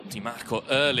Dimarco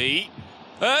early.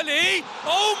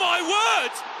 Oh my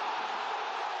word!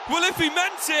 Well, if he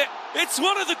meant it, it's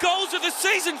one of the goals of the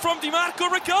season from Dimarco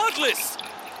regardless.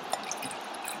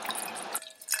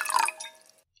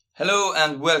 Hello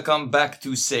and welcome back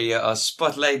to Serie A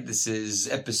Spotlight. This is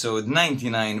episode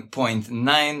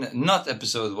 99.9, not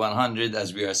episode 100,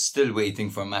 as we are still waiting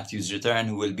for Matthew's return,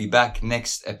 who will be back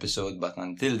next episode. But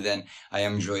until then, I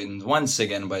am joined once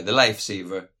again by the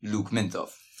lifesaver, Luke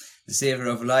Mintoff. The saver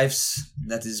of lives,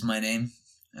 that is my name.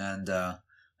 And I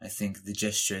think the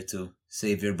gesture to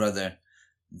save your brother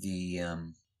the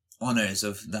honors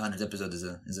of the 100th episode is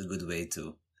a good way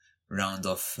to round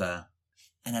off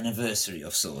an anniversary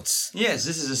of sorts. Yes,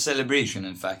 this is a celebration,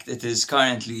 in fact. It is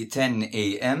currently 10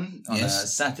 a.m. on a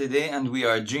Saturday, and we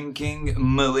are drinking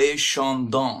Moet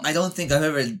Chandon. I don't think I've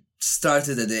ever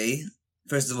started a day,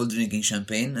 first of all, drinking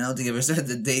champagne. I don't think I've ever started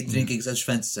a day drinking such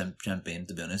fancy champagne,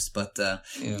 to be honest. But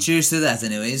cheers to that,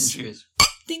 anyways. Cheers.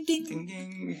 Ding, ding. Ding,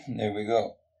 ding. There we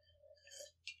go.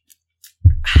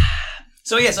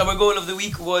 So yes, our goal of the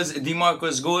week was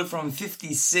Dimarco's goal from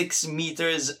 56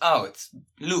 meters out.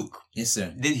 Luke. Yes,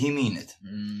 sir. Did he mean it?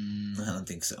 I don't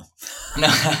think so. No,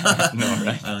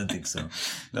 right? I don't think so.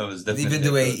 That was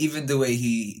definitely even the way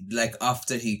he, like,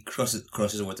 after he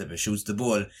crosses or whatever, shoots the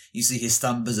ball, you see he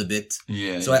stumbles a bit.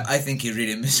 Yeah. So I think he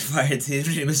really misfired. He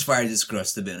really misfired his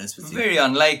cross, to be honest with you. Very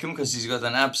unlike him, because he's got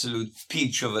an absolute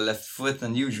peach of a left foot,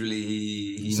 and usually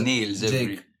he nails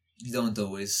every. Jake, you don't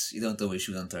always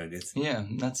shoot on target. Yeah,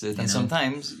 that's it. And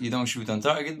sometimes you don't shoot on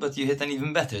target, but you hit an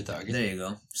even better target. There you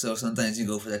go. So sometimes you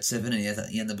go for that 7 and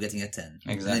you end up getting a 10.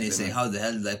 Exactly. And then you say, how the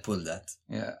hell did I pull that?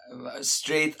 Yeah,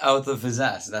 straight out of his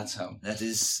ass. That's how. That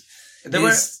is.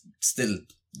 Still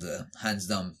the hands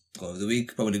down goal of the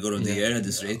week, probably goal of the year at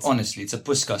this rate. Honestly, it's a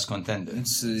Puskas contender.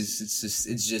 It's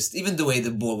just even the way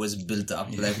the ball was built up.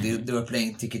 Like they were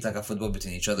playing tiki-taka football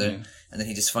between each other, and then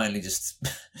he just finally just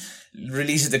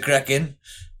releases the Kraken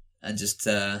and just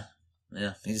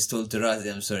he just told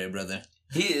Terati, "I'm sorry, brother."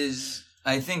 He is,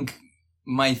 I think,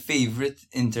 my favorite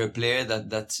Inter player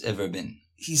that's ever been.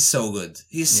 He's so good.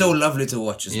 He's so lovely to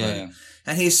watch as well. Yeah.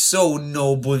 And he's so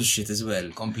no bullshit as well.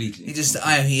 Completely. He just,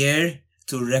 I am here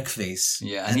to wreck face.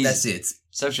 Yeah, and that's it.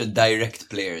 Such a direct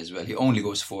player as well. He only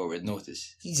goes forward,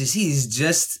 notice. He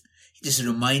just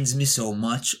reminds me so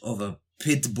much of a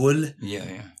pit bull.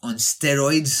 Yeah. On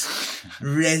steroids.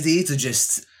 Ready to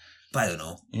just, I don't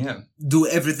know. Yeah. Do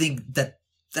everything that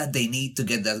they need to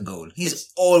get that goal.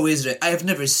 He's always ready. I have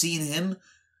never seen him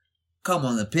come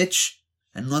on the pitch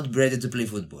and not ready to play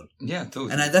football. Yeah,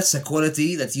 totally. And that's a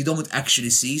quality that you don't actually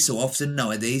see so often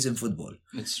nowadays in football.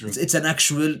 It's true. It's an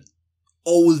actual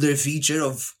older feature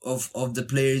of the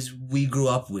players we grew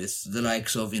up with. The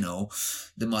likes of, the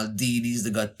Maldinis,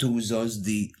 the Gattusos,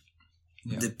 the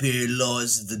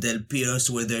Pirlos, the Del Piros,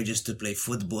 who were there just to play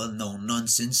football, no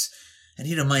nonsense. And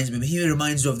he reminds me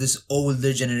of this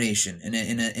older generation in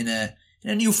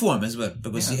a new form as well,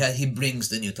 because he brings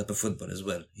the new type of football as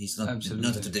well. He's not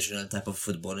a traditional type of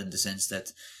football in the sense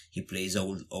that he plays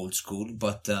old school,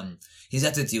 but his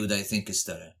attitude, I think, is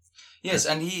stellar. Yes,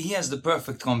 and he has the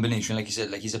perfect combination, like you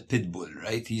said, like he's a pit bull,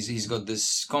 right? He's got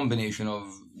this combination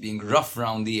of being rough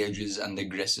around the edges and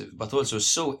aggressive, but also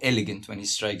so elegant when he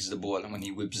strikes the ball and when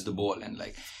he whips the ball, and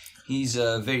like he's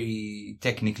a very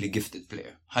technically gifted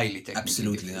player, highly technically.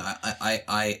 Absolutely, gifted.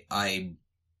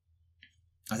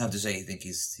 I'd have to say, I think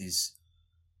he's.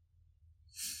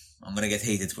 I'm gonna get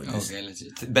hated for this. Okay, let's see.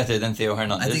 Better than Theo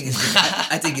Hernandez.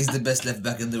 I think he's the best left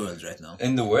back in the world right now.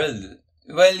 In the world?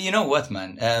 Well, you know what,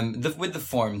 man? With the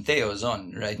form Theo's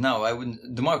on right now,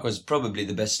 Dimarco is probably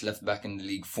the best left back in the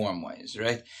league form-wise,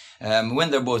 right? When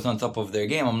they're both on top of their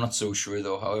game, I'm not so sure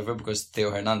though. However, because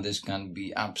Theo Hernandez can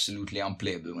be absolutely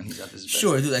unplayable when he's at his best.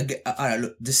 Sure, dude.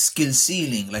 Look, the skill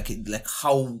ceiling, like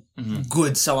how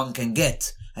good someone can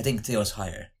get. I think Theo's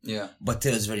higher. Yeah. But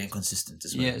Theo's very inconsistent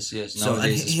as well. Yes. So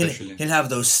especially. He'll have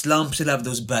those slumps, he'll have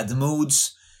those bad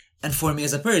moods. And for me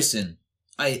as a person,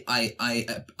 I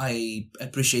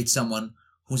appreciate someone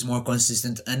who's more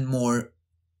consistent and more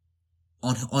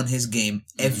on his game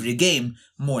every game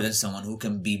more than someone who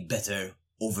can be better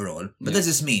overall. But that's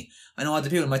just me. I know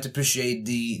other people might appreciate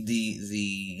the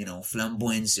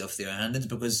flamboyancy of Theo Hernandez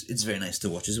because it's very nice to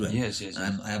watch as well. Yes.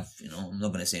 I'm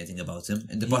not going to say anything about him.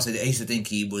 In the past, I used to think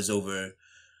he was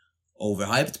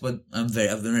overhyped, but I've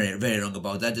been very, very wrong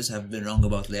about that. Just have been wrong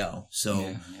about Leao.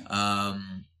 So,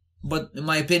 but in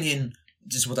my opinion,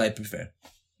 just what I prefer.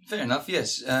 Fair enough,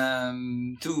 yes.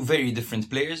 Two very different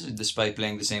players, despite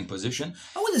playing the same position.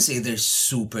 I wouldn't say they're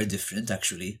super different,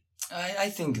 actually. I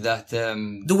think that...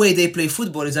 the way they play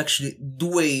football is actually the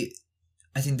way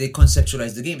I think they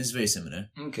conceptualize the game is very similar.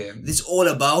 Okay. It's all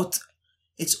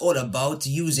about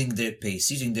using their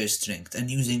pace, using their strength, and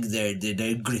using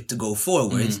their grit to go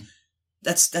forward.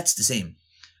 That's the same.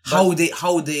 How they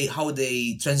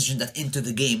transition that into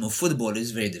the game of football is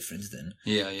very different then.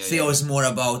 Theo is more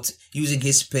about using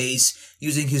his pace,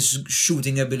 using his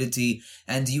shooting ability,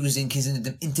 and using his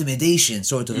intimidation,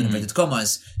 sort of inverted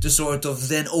commas, to sort of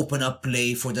then open up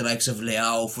play for the likes of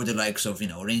Leao, for the likes of,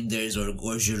 Reinders or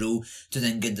Giroud, to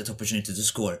then get that opportunity to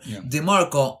score. Yeah.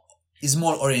 Dimarco is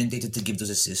more orientated to give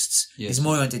those assists. Yes. He's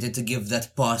more orientated to give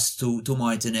that pass to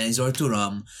Martinez or to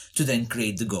Ram to then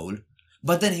create the goal.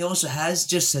 But then he also has,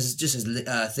 just as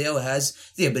Theo has,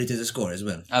 the ability to score as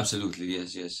well. Absolutely,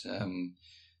 yes.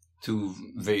 Two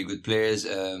very good players.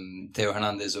 Theo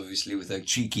Hernandez, obviously, with a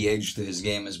cheeky edge to his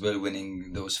game as well,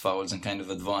 winning those fouls and kind of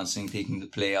advancing, taking the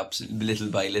play up little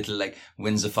by little, like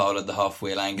wins a foul at the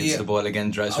halfway line, gets the ball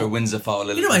again, drives for, wins a foul a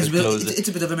little bit closer. It's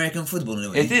a bit of American football in a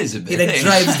way. It is a bit. He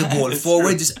drives the ball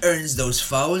forward, just earns those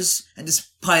fouls, and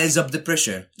just piles up the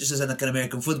pressure, just as an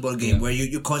American football game where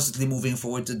you're constantly moving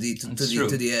forward to the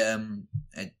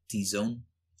T-zone.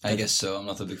 I guess so. I'm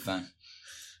not a big fan.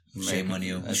 Shame on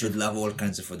you. You should love all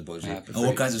kinds of football,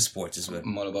 all kinds of sports as well.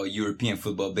 I'm all about European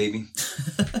football, baby.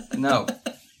 Now,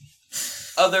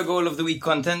 other goal of the week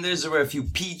contenders, there were a few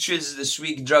peaches this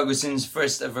week. Dragusin's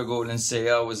first ever goal in Serie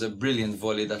A was a brilliant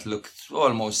volley that looked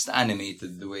almost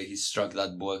animated, the way he struck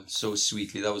that ball so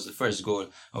sweetly. That was the first goal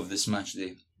of this match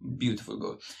day. Beautiful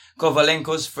goal.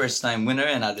 Kovalenko's first time winner,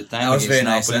 and at the time that was very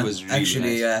nice. Napoli was really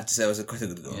Actually, nice. I have to say, it was quite a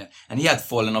good goal. Yeah. And he had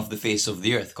fallen off the face of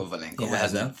the earth, Kovalenko. Yeah, I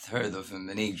hadn't heard of him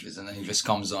in ages, and then he just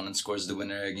comes on and scores the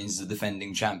winner against the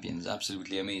defending champions.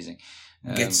 Absolutely amazing.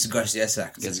 Gets Garcia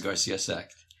sacked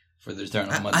For the return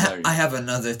of Mazzari. I have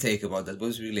another take about that, but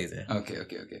we'll speak later.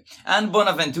 Okay. And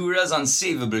Bonaventura's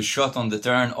unsavable shot on the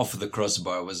turn off the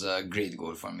crossbar was a great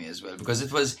goal for me as well, because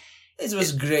it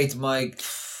was great, Mike.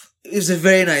 It was a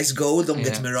very nice goal, don't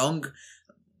get me wrong.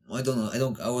 I don't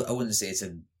know. I wouldn't say it's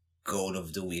a goal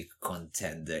of the week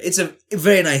contender. It's a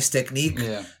very nice technique.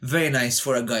 Yeah. Very nice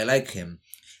for a guy like him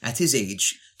at his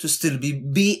age to still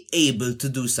be able to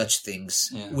do such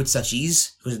things with such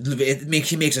ease. Because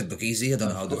he makes it look easy. I don't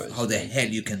know how the hell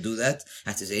you can do that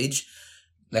at his age.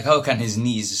 Like, how can his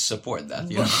knees support that,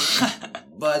 you know?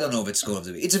 But I don't know if it's goal of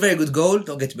the week. It's a very good goal,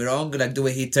 don't get me wrong. Like, the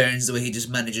way he turns, the way he just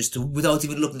manages to, without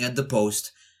even looking at the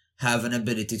post, have an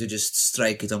ability to just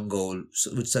strike it on goal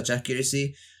with such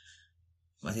accuracy.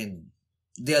 I think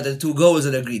the other two goals,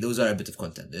 I agree, those are a bit of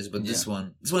contenders, but this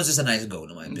one's just a nice goal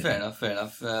in my opinion. Fair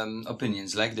enough.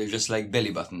 Opinions, like, they're just like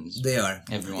belly buttons. They are.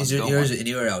 Everyone's yours in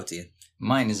your out here?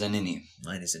 Mine is an innie.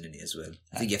 Mine is an innie as well.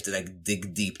 I think you have to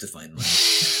dig deep to find mine.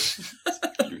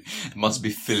 It must be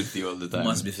filthy all the time. It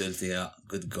must be filthy, yeah.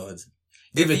 Good God.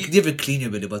 Do you ever clean your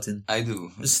belly button? I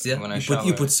do. Just, when I shower,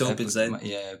 you put soap inside?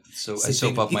 I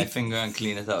soap up my finger and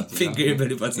clean it out. Finger your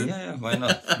belly button? Yeah, why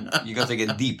not? You gotta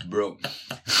get deep, bro.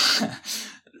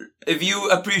 If you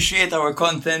appreciate our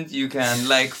content, you can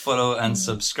like, follow, and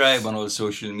subscribe on all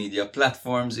social media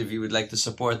platforms. If you would like to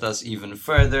support us even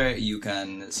further, you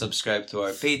can subscribe to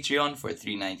our Patreon for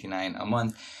 $3.99 a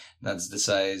month. That's the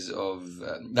size of,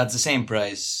 that's the same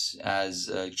price as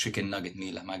a chicken nugget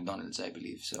meal at McDonald's, I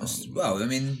believe. So, wow, I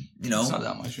mean, it's not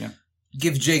that much, yeah.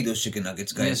 Give Jake those chicken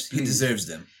nuggets, guys. Yes, he deserves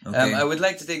them. Okay. I would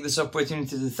like to take this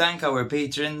opportunity to thank our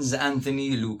patrons,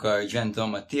 Anthony, Luca Argento,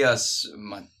 Matthias,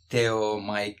 Matteo,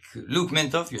 Mike, Luke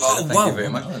Mintoff, yourself, thank you very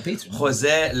much.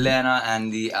 Jose, Lena,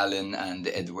 Andy, Alan, and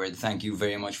Edward. Thank you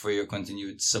very much for your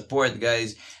continued support,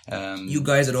 guys. You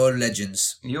guys are all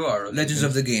legends. You are. Legends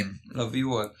of the game. Love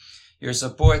you all. Your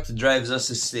support drives us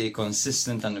to stay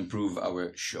consistent and improve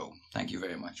our show. Thank you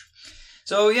very much.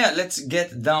 So yeah, let's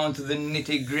get down to the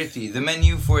nitty-gritty. The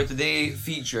menu for today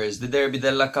features the Derby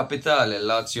Della Capitale,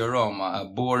 Lazio-Roma, a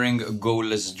boring,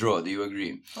 goalless draw. Do you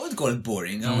agree? I would call it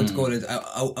boring. I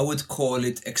would call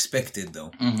it expected,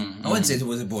 though. I wouldn't say it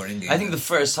was a boring game. I think the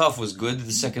first half was good.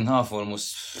 The second half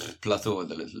almost plateaued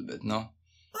a little bit, no?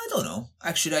 I don't know.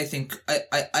 Actually, I think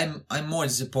I'm more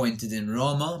disappointed in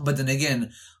Roma, but then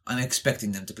again, I'm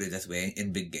expecting them to play that way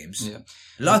in big games. Yeah.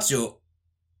 Lazio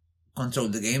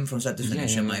controlled the game from start to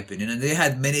finish, in my opinion, and they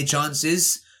had many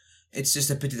chances. It's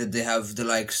just a pity that they have the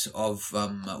likes of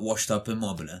washed up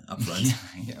Immobile up front.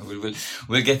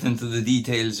 We'll get into the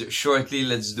details shortly.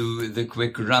 Let's do the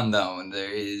quick rundown.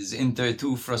 There is Inter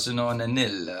 2,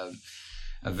 Frosinone 0.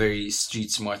 A very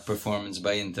street-smart performance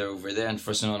by Inter over there, and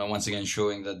Frosinone once again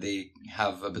showing that they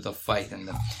have a bit of fight in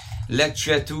them.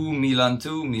 Lecce 2, Milan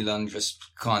 2. Milan just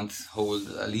can't hold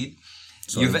a lead.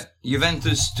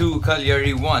 Juventus 2,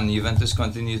 Cagliari 1. Juventus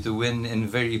continue to win in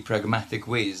very pragmatic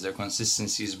ways. Their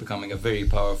consistency is becoming a very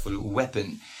powerful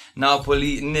weapon.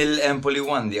 Napoli 0, Empoli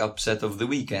 1, the upset of the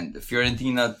weekend.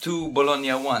 Fiorentina 2,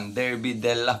 Bologna 1. Derby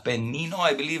dell'Appennino,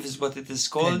 I believe is what it is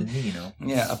called. Appennino.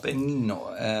 Yeah,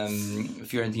 Appennino.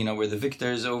 Fiorentina were the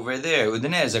victors over there.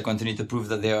 Udinese continue to prove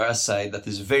that they are a side that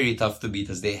is very tough to beat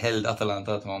as they held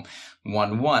Atalanta at home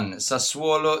 1-1.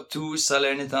 Sassuolo 2,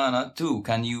 Salernitana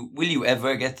 2. Will you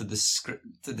ever get to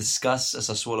discuss a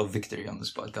Sassuolo victory on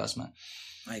this podcast, man?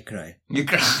 I cry. You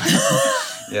cry.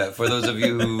 Yeah, for those of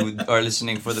you who are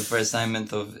listening for the first time,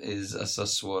 Mintoff is a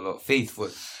Sassuolo faithful.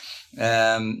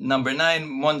 Number 9,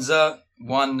 Monza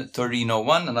 1, Torino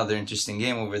 1. Another interesting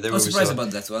game over there. I was surprised about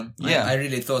that one. Yeah. I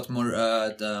really thought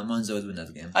the Monza would win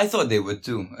that game. I thought they would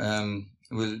too.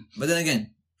 But then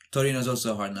again, Torino is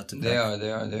also hard not to crack.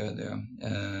 They are.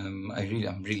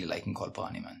 I'm really liking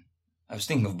Colpani, man. I was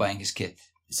thinking of buying his kit.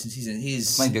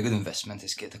 He's might be a good investment,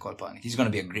 his kit, Colpani. He's going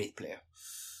to be a great player.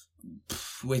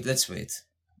 Wait, let's wait.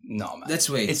 No, man. Let's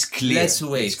wait. It's clear. Let's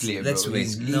wait. It's clear, let's bro. wait.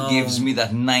 He gives me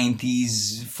that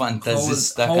 90s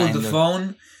fantasista hold the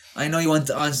phone. I know you want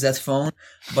to answer that phone,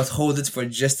 but hold it for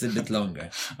just a bit longer.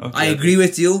 Okay, I agree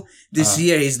with you. This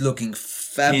year he's looking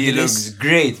fabulous. He looks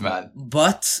great, man.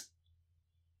 But...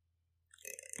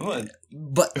 What?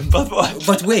 But what?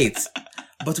 But wait.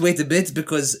 But wait a bit,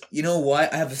 because you know why?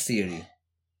 I have a theory.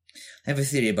 I have a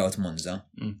theory about Monza.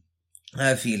 I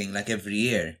have a feeling like every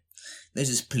year there's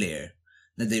this player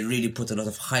that they really put a lot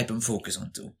of hype and focus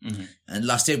onto. And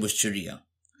last year was Chiriya.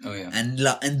 Oh yeah. And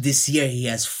this year he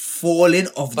has fallen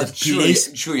off the place.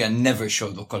 Chiriya never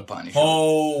showed what Colpani showed.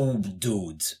 Oh,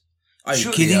 dude. Are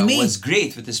you kidding me? Chiriya was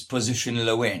great with his positional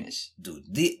awareness. Dude,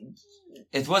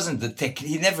 it wasn't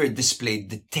he never displayed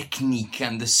the technique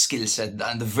and the skill set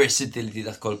and the versatility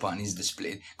that Colpani's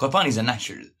displayed. Colpani's a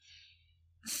natural.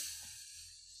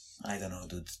 I don't know,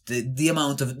 dude. The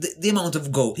amount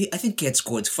of goal. I think he had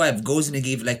scored 5 goals and he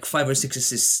gave like 5 or 6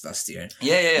 assists last year.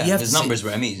 Yeah. His numbers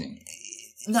were amazing.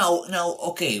 Now,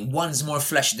 okay, one's more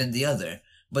flashy than the other,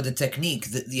 but the technique,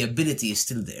 the ability is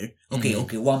still there.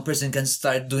 Okay, one person can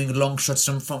start doing long shots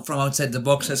from outside the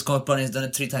box, as Colpani has done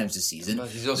it 3 times this season. But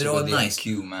he's also got the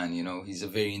IQ, man. You know, he's a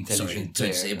very intelligent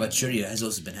player. But Chiriya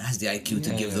has the IQ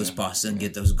to give those passes and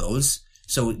get those goals.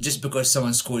 So just because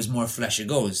someone scores more flashy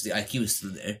goals, the IQ is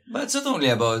still there. But it's not only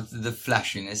about the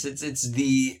flashiness. It's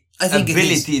the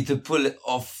ability to pull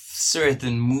off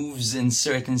certain moves in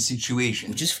certain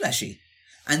situations. Which is flashy.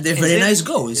 And they're very nice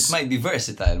goals. It might be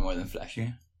versatile more than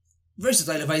flashy.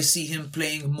 Versatile if I see him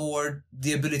playing more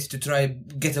the ability to try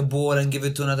get a ball and give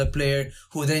it to another player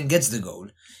who then gets the goal.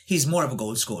 He's more of a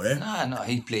goal scorer. No,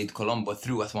 he played Colombo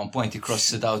through at one point. He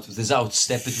crossed it out with his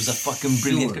outstep. It was a fucking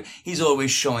brilliant... He's always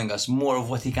showing us more of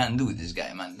what he can do, this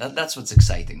guy, man. That's what's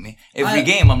exciting me. Every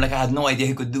game, I'm like, I had no idea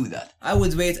he could do that. I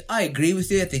would wait. I agree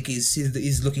with you. I think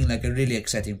he's looking like a really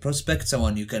exciting prospect.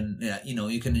 Someone you can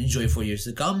enjoy for years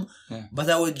to come. Yeah. But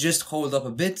I would just hold up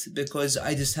a bit because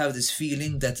I just have this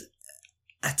feeling that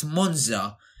at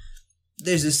Monza,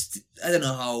 there's this... I don't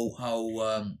know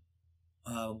how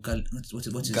what's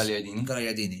his Gagliardini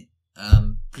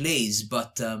plays,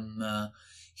 but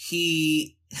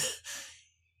he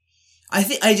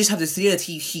I just have this theory that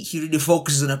he really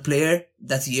focuses on a player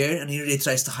that year and he really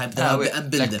tries to hype them up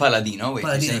and build like them. Palladino. Wait,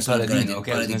 Palladino. Okay, Palladino.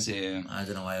 I was gonna say. I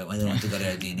don't know why I don't want to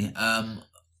Gagliardini.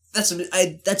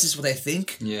 That's just what I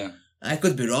think. Yeah. I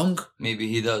could be wrong. Maybe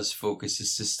he does focus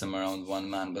his system around one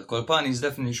man, but Colpani is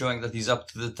definitely showing that he's up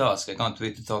to the task. I can't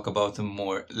wait to talk about him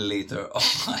more later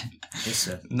on. Yes,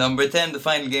 sir. Number 10, the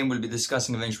final game we'll be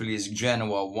discussing eventually is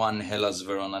Genoa 1, Hellas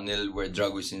Verona 0, where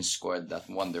Dragusin scored that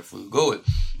wonderful goal.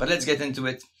 But let's get into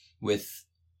it with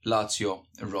Lazio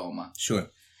Roma.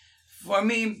 Sure. For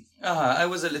me, I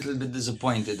was a little bit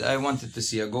disappointed. I wanted to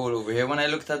see a goal over here. When I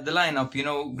looked at the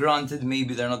lineup, granted,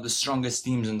 maybe they're not the strongest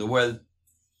teams in the world,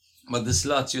 but this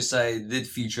Lazio side did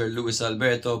feature Luis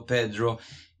Alberto, Pedro,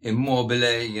 Immobile,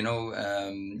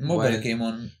 Immobile came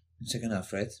on second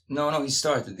half, right? No, he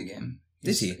started the game.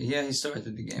 Did he? Yeah, he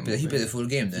started the game. He played the full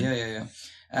game then? Yeah.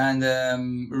 And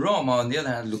Roma, on the other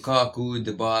hand, Lukaku,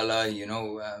 Dybala,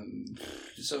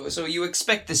 so you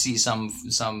expect to see some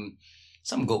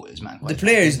goals, man.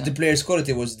 The players'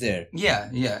 quality was there. Yeah.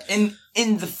 In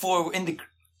the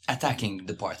attacking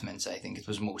departments, I think it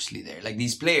was mostly there. Like,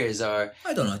 these players are...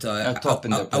 I don't know. Top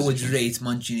in their I would rate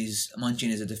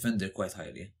Mancini as a defender quite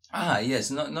highly.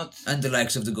 Yes, not... And the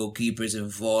likes of the goalkeepers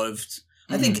involved.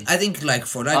 I think like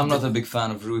for that... I'm not a big fan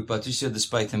of Rui Patricio,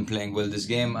 despite him playing well this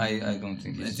game. I don't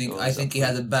think he's... I think he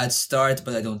had a bad start,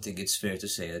 but I don't think it's fair to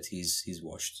say that he's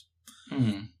washed.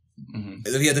 Mm-hmm.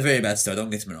 He had a very bad start, don't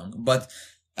get me wrong. But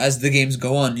as the games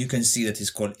go on, you can see that his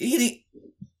quality...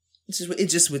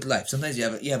 It's just with life. Sometimes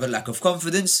you have a lack of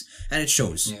confidence, and it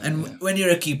shows. When you're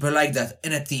a keeper like that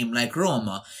in a team like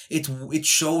Roma, it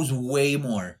shows way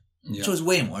more. It shows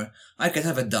way more. I can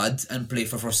have a dud and play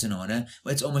for Frosinone,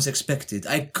 but it's almost expected.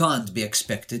 I can't be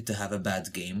expected to have a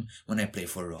bad game when I play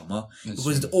for Roma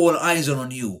because all eyes are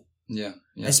on you. Yeah.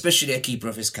 Especially a keeper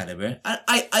of his caliber.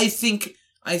 I think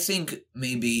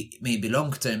maybe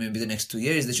long term, maybe the next 2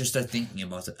 years, they should start thinking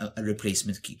about a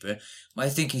replacement keeper. But I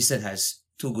think he still has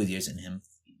 2 good years in him.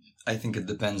 I think it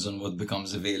depends on what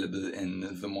becomes available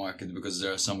in the market, because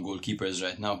there are some goalkeepers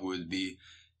right now who would be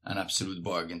an absolute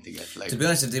bargain to get. Like, to be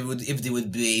honest, if they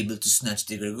would be able to snatch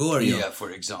Di Gregorio,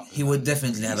 for example, he would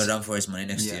definitely have a run for his money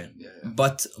next year.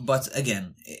 But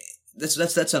again, that's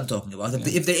what I'm talking about.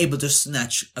 If they're able to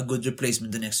snatch a good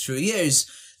replacement the next few years,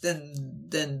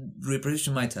 then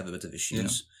reposition might have a bit of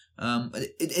issues.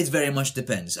 It very much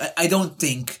depends. I don't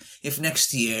think if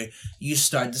next year you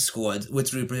start the squad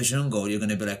with reposition on goal, you're going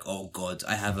to be like, oh God,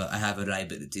 I have a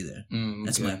liability there.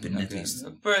 That's my opinion, at least.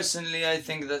 Personally, I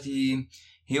think that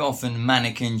he often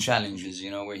mannequin challenges,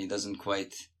 where he doesn't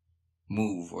quite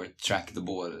move or track the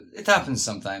ball. It happens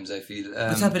sometimes, I feel.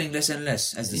 It's happening less and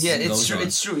less as the season goes on.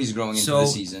 It's true he's growing into the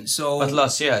season. But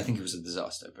last year, I think it was a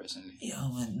disaster, personally.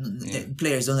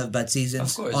 Players don't have bad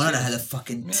seasons. Of course. Onana had a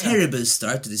fucking terrible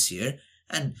start to this year.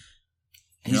 And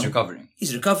he's recovering.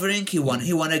 He's recovering. He won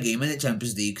a game in the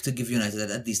Champions League to give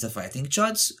United at least a fighting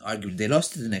chance. Arguably, they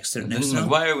lost the next round. Didn't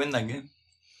Maguire win that game?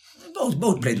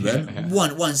 Both played well.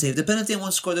 One saved the penalty and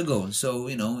one scored a goal. So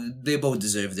they both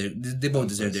deserve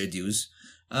their dues.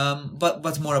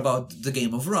 But more about the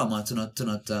game of Roma to not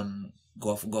go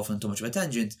off on too much of a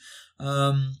tangent.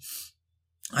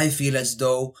 I feel as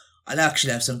though I'll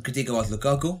actually have some critique about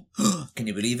Lukaku. Can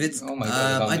you believe it? Oh my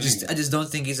God! I just don't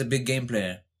think he's a big game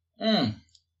player.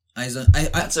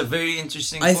 That's a very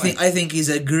interesting point. I think he's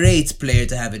a great player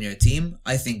to have in your team.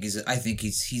 I think he's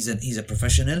a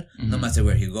professional, no matter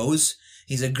where he goes.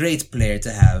 He's a great player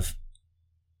to have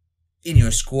in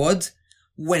your squad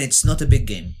when it's not a big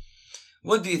game.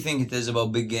 What do you think it is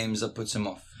about big games that puts him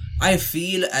off? I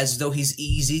feel as though he's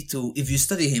easy to, if you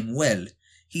study him well,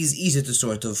 he's easy to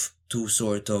sort of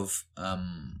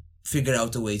figure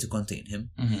out a way to contain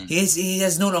him. He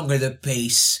has no longer the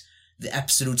pace, the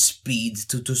absolute speed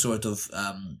to sort of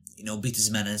beat his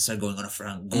man and start going on a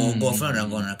front, go front and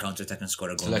go on a counter attack and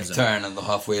score a goal. To turn on the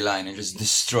halfway line and just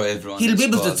destroy everyone. He'll be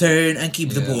able to turn and keep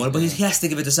the ball, but he has to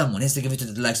give it to someone. He has to give it to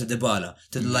the likes of Dybala,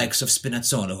 to the likes of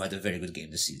Spinazzola, who had a very good game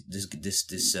this game.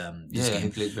 He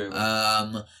played very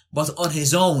well. But on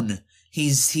his own, he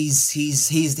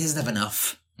doesn't have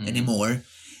enough anymore.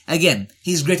 Again,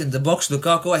 he's great in the box.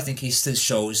 Lukaku, I think he still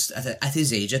shows at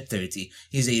his age, at 30,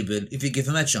 he's able, if you give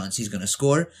him a chance, he's going to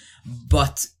score.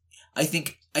 But I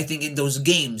think in those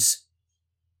games,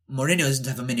 Mourinho doesn't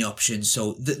have many options,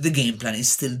 so the game plan is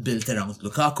still built around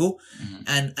Lukaku.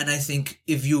 And I think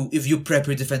if you prep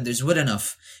your defenders well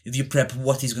enough, if you prep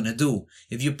what he's going to do,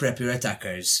 if you prep your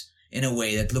attackers in a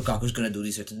way that Lukaku's going to do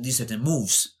these certain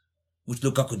moves, which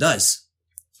Lukaku does,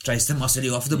 tries to muscle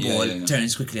you off the ball,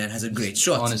 turns quickly and has a great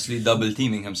shot. Honestly, double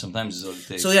teaming him sometimes is all it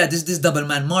takes. So this double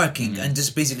man marking and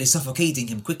just basically suffocating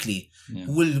him quickly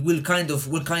will kind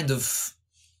of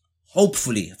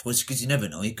hopefully, of course, because you never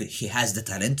know, he has the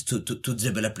talent to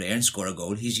dribble a player and score a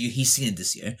goal. He's seen it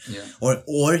this year,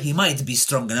 or he might be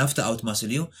strong enough to outmuscle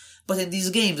you. But in these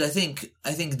games, I think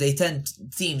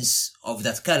teams of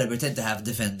that caliber tend to have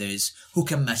defenders who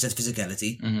can match that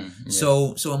physicality.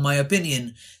 So in my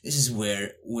opinion, this is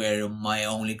where my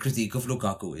only critique of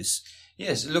Lukaku is.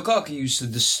 Yes, Lukaku used to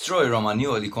destroy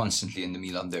Romagnoli constantly in the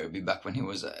Milan derby back when he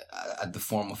was at the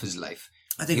form of his life.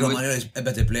 I think Romagnoli is a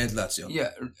better player at Lazio. Yeah,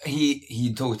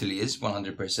 he totally is,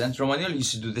 100%. Romagnoli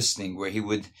used to do this thing where he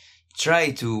would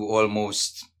try to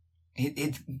almost...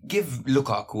 He'd give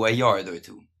Lukaku a yard or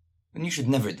two. And you should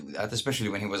never do that, especially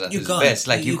when he was at his best.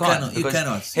 Like, you can't.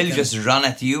 He'll just run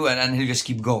at you and he'll just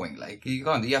keep going. Like, you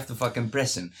can't. You have to fucking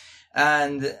press him.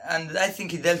 And I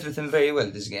think he dealt with him very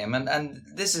well this game. And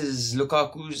this is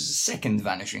Lukaku's second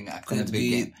vanishing act in a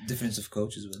big game. Difference of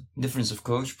coach as well. Difference of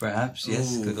coach, perhaps.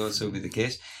 Yes, could also be the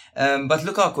case. But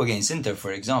Lukaku against Inter,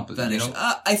 for example. Vanished.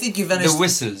 I think he vanished. The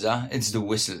whistles, It's the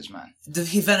whistles, man.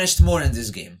 He vanished more in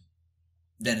this game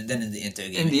than in the Inter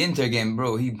game. In the Inter game,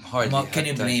 bro, he hardly can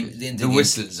you blame the Inter game? The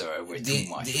whistles were too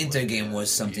much. The Inter game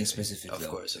was something specific, Of though.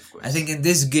 course. I think in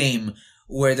this game,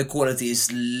 where the quality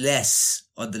is less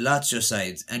on the Lazio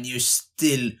side, and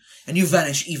you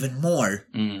vanish even more.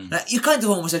 You kind of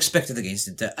almost expect it against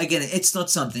Inter. Again, it's not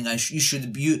something you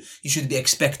should be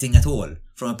expecting at all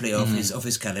from a player of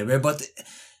his caliber. But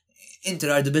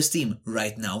Inter are the best team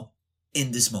right now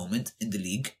in this moment in the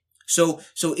league. So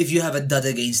if you have a dud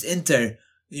against Inter,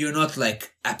 you're not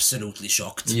like absolutely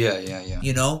shocked. Yeah.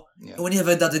 You know? Yeah. When you have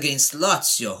a dud against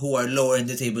Lazio, who are lower in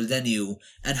the table than you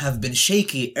and have been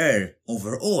shakier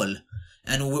overall,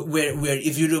 and where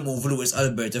if you remove Luis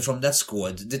Alberto from that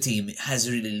squad, the team has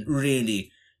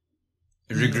really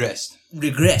regressed.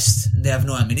 They have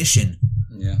no ammunition.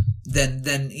 Yeah.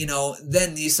 Then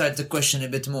you start to question a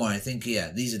bit more. I think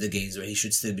these are the games where he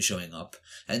should still be showing up,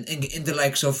 and in the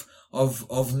likes of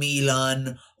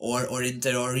Milan or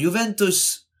Inter or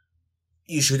Juventus,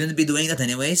 you shouldn't be doing that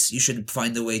anyways. You should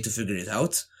find a way to figure it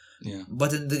out. Yeah.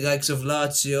 But in the likes of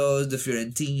Lazio, the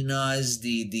Fiorentinas,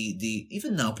 the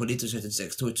even Napoli to a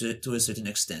certain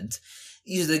extent,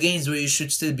 these are the games where you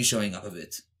should still be showing up a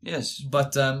bit. Yes.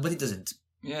 But he doesn't.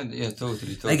 Yeah,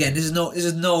 totally. Again, this is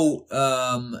no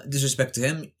disrespect to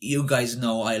him. You guys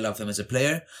know I love him as a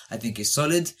player. I think he's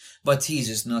solid, but he's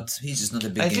just not a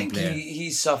big game player. I think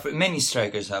he suffered. Many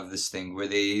strikers have this thing where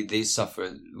they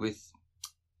suffer with.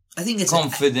 I think it's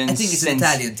confidence. I think it's an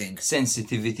Italian thing.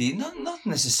 Sensitivity, not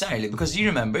necessarily, because you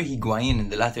remember Higuain in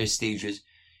the latter stages,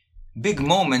 big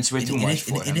moments were too much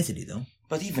for him. In Italy, though.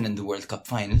 But even in the World Cup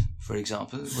final, for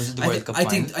example, was it the World Cup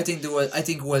final? I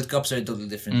think World Cups are a totally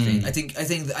different thing. I think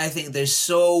they're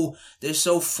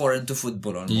so foreign to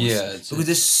football almost. Yeah, because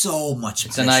there's so much.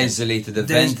 It's an isolated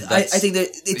event. I think that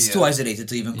it's too isolated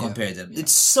to even compare them.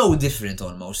 It's so different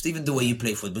almost, even the way you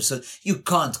play football. So you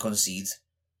can't concede.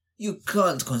 You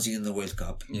can't concede in the World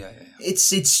Cup. Yeah.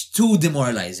 It's too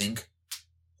demoralizing.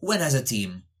 When as a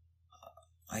team,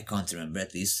 I can't remember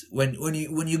at least when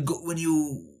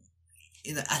you.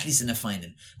 At least in a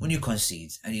final, when you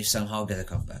concede and you somehow get a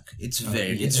comeback, it's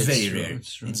very rare. It's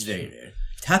very rare.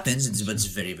 It happens, but it's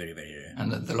very, very, very rare.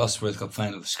 And the last World Cup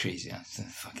final was crazy.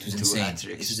 It was insane.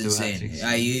 It was insane.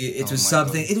 It was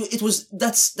something. It was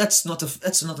that's not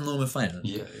a normal final.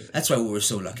 Yeah. That's why we were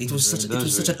so lucky. It was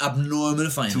such an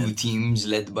abnormal final. Two teams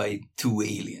led by two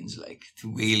aliens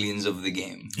of the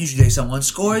game. Usually, someone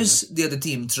scores, the other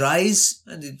team tries,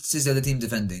 and it's the other team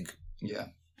defending. Yeah.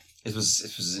 It was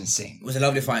insane. It was a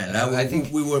lovely final. I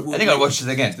think I'll watch it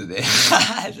again today.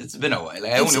 It's been a while.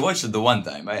 I only watched it the one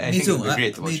time. I think it would be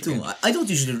great to watch it again. I don't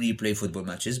usually replay football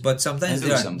matches, but sometimes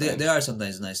they are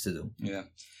sometimes nice to do. Yeah.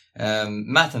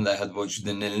 Matt and I had watched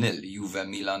the 0-0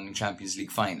 Juve-Milan Champions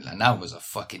League final, and that was a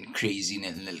fucking crazy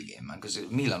 0-0 game, man, because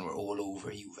Milan were all over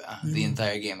Juve the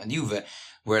entire game, and Juve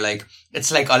were like,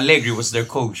 it's like Allegri was their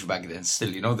coach back then still,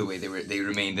 the way they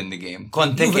remained in the game.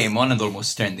 Conte came on and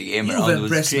almost turned the game around. You've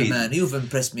impressed me, man. You've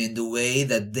impressed me in the way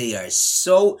that they are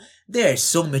so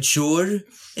mature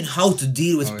in how to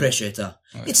deal with pressure.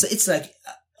 It's like,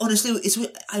 honestly,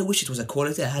 I wish it was a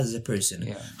quality I had as a person.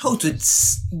 Yeah. How to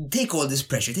take all this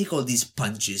pressure, take all these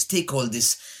punches, take all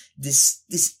this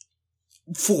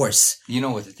force. You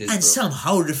know what it is, and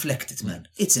somehow reflect it, man.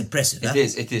 It's impressive.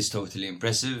 It is totally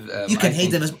impressive. You can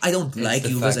hate them I don't like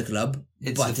Juve as a club,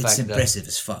 but it's impressive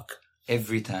as fuck.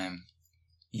 Every time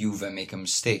Juve make a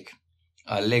mistake,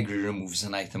 Allegri removes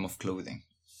an item of clothing.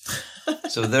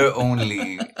 So they're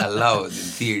only allowed, in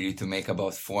theory, to make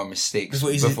about 4 mistakes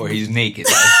before he's naked.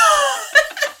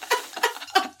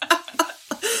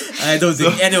 I don't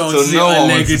think anyone wants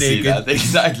to see that.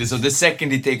 Exactly. So the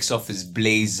second he takes off his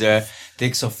blazer,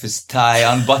 takes off his tie,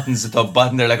 unbuttons the top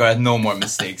button, they're like, alright, no more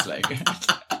mistakes. Like,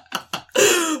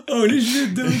 holy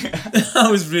shit, dude. That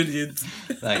was brilliant.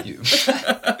 Thank you.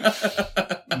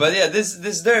 But yeah,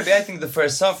 this derby, I think the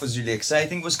first half was really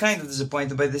exciting. Was kind of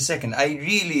disappointed by the second. I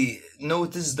really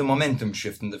noticed the momentum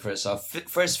shift in the first half.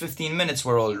 First 15 minutes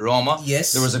were all Roma.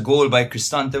 Yes. There was a goal by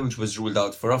Cristante, which was ruled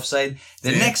out for offside.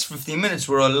 The next 15 minutes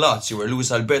were all Lazio, where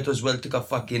Luis Alberto as well took a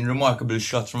fucking remarkable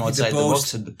shot from outside the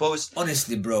box at the post.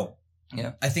 Honestly, bro.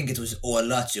 Yeah. I think it was all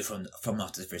Lazio from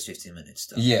after the first 15 minutes.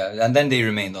 Though. Yeah, and then they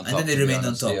remained on top. And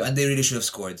they really should have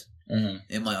scored,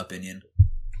 in my opinion.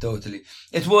 Totally.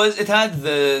 It had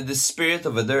the spirit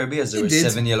of a derby, as there were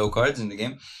 7 yellow cards in the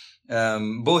game.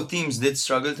 Both teams did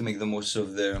struggle to make the most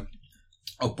of their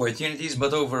opportunities,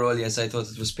 but overall, yes, I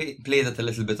thought it was played at a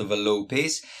little bit of a low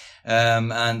pace.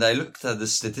 And I looked at the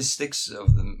statistics of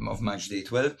Matchday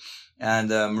 12, and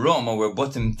Roma were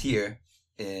bottom tier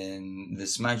in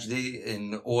this Matchday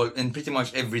in pretty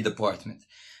much every department.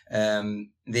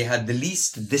 They had the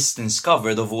least distance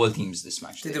covered of all teams this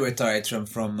match. I think they were tired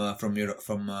from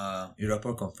Europa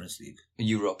or Conference League.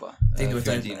 Europa. I think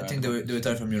they were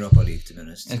tired from Europa League, to be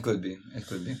honest. It could be.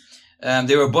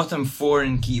 They were bottom 4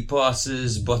 in key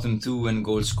passes, bottom 2 in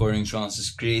goal scoring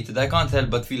chances created. I can't help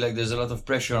but feel like there's a lot of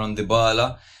pressure on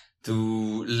Dybala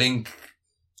to link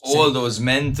all those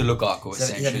men to Lukaku,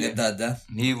 essentially.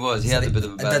 He was. He had a bit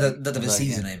of a bad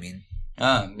season, I mean.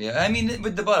 Yeah. I mean,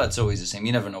 with Dybala, it's always the same.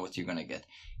 You never know what you're going to get.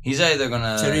 He's either going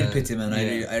to... It's a real pity, man.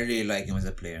 Yeah. I really like him as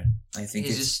a player. I think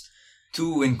he's just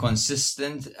too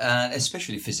inconsistent, and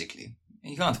especially physically.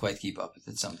 You can't quite keep up with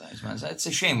it sometimes, man. It's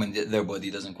a shame when their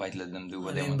body doesn't quite let them do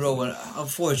what they want. Bro,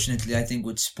 unfortunately, I think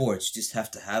with sports, you just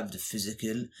have to have the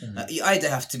physical. You either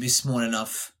have to be small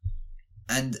enough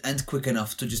and quick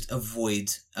enough to just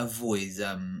avoid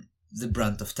the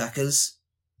brunt of tackles,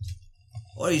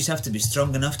 or you just have to be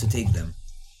strong enough to take them.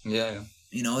 Yeah.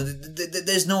 You know,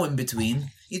 there's no in between.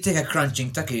 You take a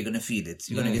crunching tackle, you're gonna feel it.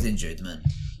 You're gonna get injured, man.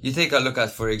 You take a look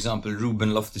at, for example,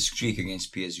 Ruben Loftus-Cheek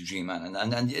against PSG, man,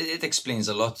 and it explains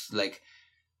a lot, like,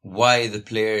 why the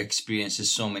player experiences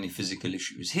so many physical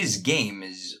issues. His game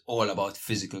is all about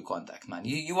physical contact, man.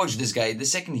 You watch this guy, the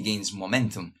second he gains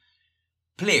momentum,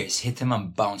 players hit him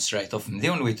and bounce right off him. The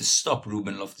only way to stop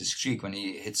Ruben Loftus-Cheek when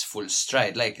he hits full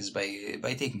stride, like, is by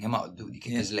taking him out, dude. He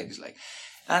kick his legs, like.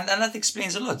 And that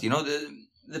explains a lot, you know,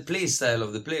 the play style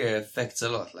of the player affects a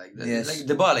lot. Like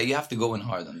Dybala, you have to go in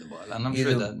hard on Dybala, and I'm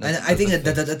sure that. And I think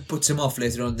that puts him off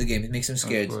later on in the game. It makes him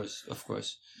scared. Of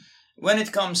course. When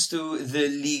it comes to the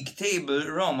league table,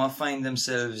 Roma find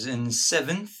themselves in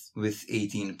 7th with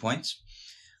 18 points,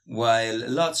 while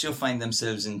Lazio find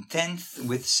themselves in 10th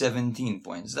with 17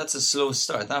 points. That's a slow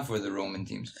start, for the Roman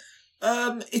teams.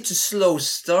 It's a slow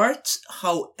start.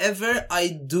 However, I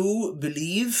do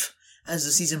believe as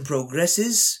the season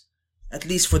progresses, at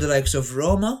least for the likes of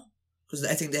Roma, because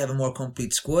I think they have a more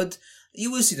complete squad, you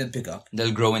will see them pick up.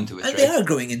 They'll grow into it, and they are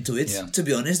growing into it, to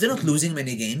be honest. They're not losing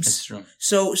many games. That's true.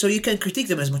 So you can critique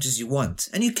them as much as you want.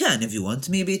 And you can if you want.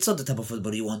 Maybe it's not the type of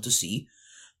football you want to see.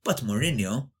 But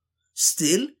Mourinho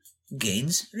still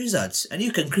gains results. And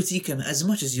you can critique him as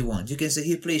much as you want. You can say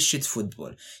he plays shit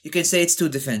football. You can say it's too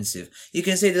defensive. You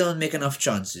can say they don't make enough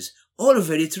chances. All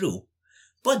very true.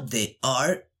 But they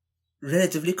are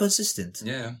relatively consistent.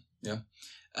 Yeah.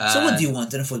 So what do you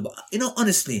want in a football? You know,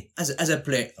 honestly, as a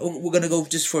player, we're going to go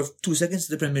just for 2 seconds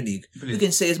to the Premier League. Please. You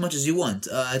can say as much as you want.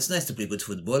 It's nice to play good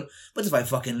football, but if I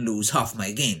fucking lose half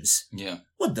my games,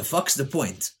 what the fuck's the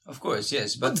point? Of course,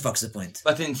 yes. But what the fuck's the point?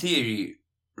 But in theory,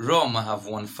 Roma have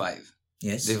won 5.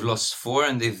 Yes. They've lost 4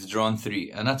 and they've drawn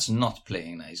 3. And that's not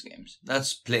playing nice games.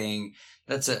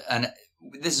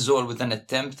 This is all with an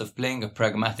attempt of playing a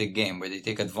pragmatic game where they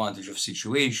take advantage of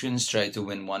situations, try to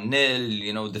win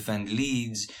 1-0, defend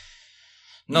leads,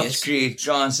 not create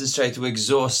chances, try to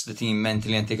exhaust the team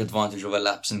mentally and take advantage of a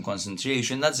lapse in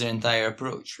concentration. That's their entire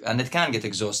approach. And it can get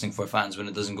exhausting for fans when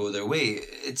it doesn't go their way.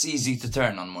 It's easy to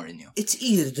turn on Mourinho. It's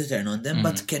easy to turn on them,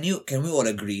 but can we all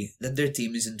agree that their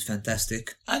team isn't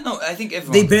fantastic? I know, I think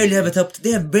everyone... They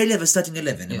barely have a starting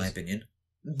 11, in my opinion.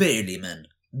 Barely, man.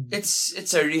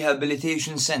 It's a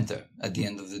rehabilitation center at the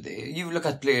end of the day. You look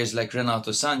at players like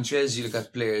Renato Sanchez, you look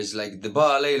at players like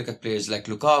Dybala, you look at players like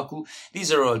Lukaku.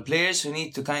 These are all players who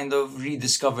need to kind of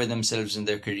rediscover themselves in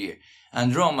their career.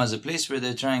 And Roma is a place where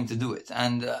they're trying to do it.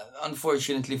 And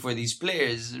unfortunately for these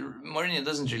players, Mourinho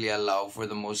doesn't really allow for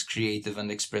the most creative and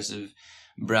expressive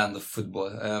brand of football.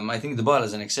 I think Dybala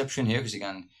is an exception here because he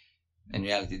can, in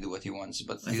reality, do what he wants,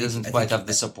 but he doesn't quite have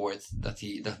the support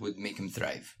that would make him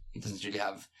thrive. He doesn't really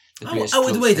have the players. I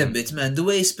would wait a bit, man. The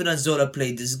way Spinazzola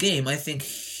played this game, I think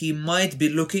he might be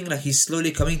looking like he's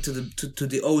slowly coming to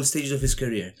the old stages of his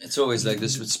career. It's always like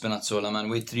this with Spinazzola, man.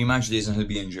 Wait 3 match days and he'll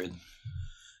be injured.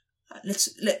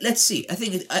 Let's see. I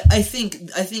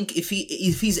think if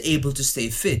he's able to stay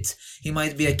fit, he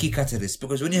might be a key catalyst,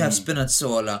 because when you have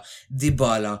Spinazzola,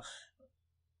 Dybala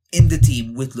in the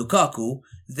team with Lukaku,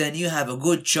 then you have a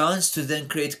good chance to then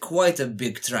create quite a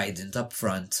big trident up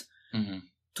front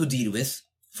to deal with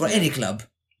for any club.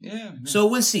 Yeah. So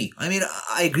we'll see. I mean,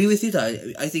 I agree with it.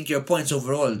 I think your points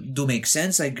overall do make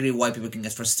sense. I agree why people can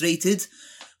get frustrated.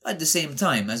 At the same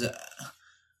time,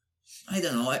 I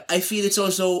don't know. I feel it's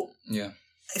also... Yeah.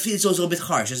 I feel it's also a bit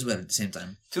harsh as well at the same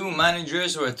time. 2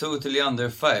 managers who are totally under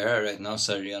fire right now,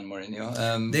 Sarri and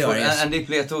Mourinho. They are, yes. And they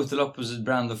play a total opposite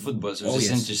brand of football, so it's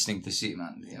interesting to see,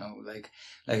 man. You know, like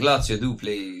Lazio do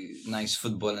play nice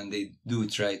football and they do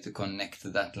try to connect to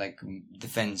that, like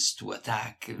defense to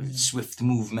attack, swift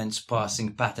movements,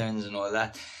 passing patterns and all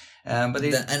that. But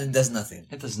and it does nothing.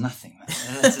 It does nothing,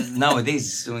 man. Nowadays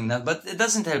it's doing that, but it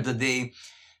doesn't help that they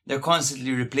they're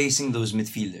constantly replacing those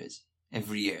midfielders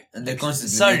every year. And they're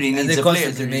constantly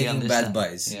making bad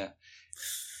buys. Yeah.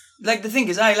 Like, the thing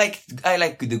is, I like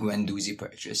the Guendouzi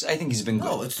purchase. I think he's been good.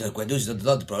 No, it's not Guendouzi,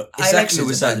 not the pro. I like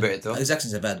Luis Alberto.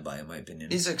 Isaacsen's a bad buy, in my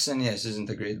opinion. Isaacsen, yes, isn't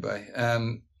a great buy.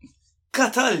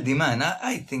 Cataldi, man,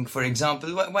 I think, for example,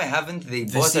 why haven't they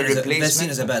bought a replacement?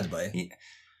 Vecino's a bad buy.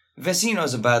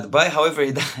 Vecino's a bad buy, however,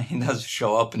 he does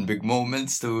show up in big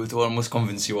moments to almost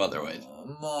convince you otherwise.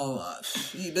 Those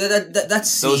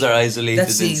are isolated.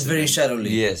 That's seeing very shallowly.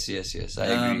 Yes, I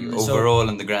agree. Overall,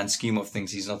 in the grand scheme of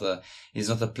things, he's not a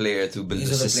player to build a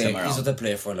system around. He's not a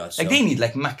player for us. Like, they need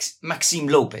like Maxime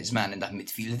Lopez, man, in that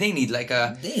midfield. They need like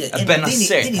a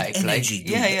Benacer type. Energy, like,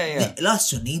 yeah.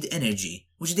 Lazio need energy,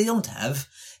 which they don't have.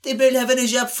 They barely have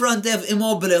energy up front. They have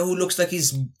Immobile, who looks like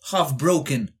he's half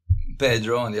broken.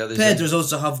 Pedro on the other side. Pedro's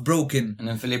also half broken. And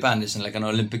then Philip Anderson, like an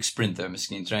Olympic sprinter,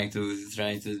 miskin, trying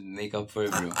to make up for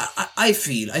everyone. I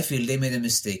feel they made a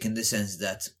mistake in the sense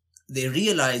that they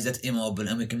realized that Immobile,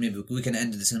 and we can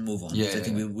end this and move on. I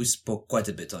think we spoke quite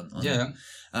a bit on that.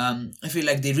 I feel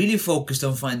like they really focused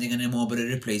on finding an Immobile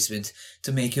replacement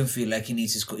to make him feel like he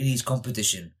needs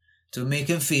competition. To make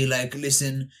him feel like,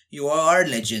 listen, you are our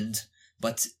legend,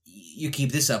 but you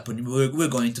keep this up and we're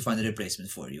going to find a replacement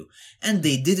for you. And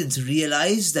they didn't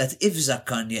realize that if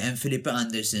Zaccagna and Felipe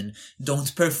Anderson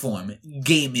don't perform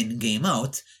game in, game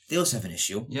out, they also have an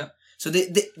issue. Yeah. So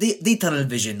they tunnel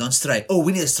vision on strike. Oh,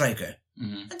 we need a striker.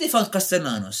 Mm-hmm. And they found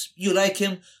Castellanos. You like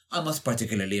him? I'm not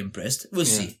particularly impressed. We'll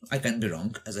see. I can be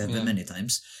wrong, as I have been many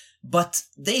times. But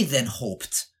they then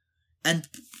hoped and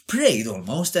prayed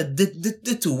almost that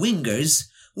the two wingers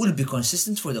will be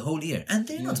consistent for the whole year. And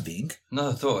they're not being.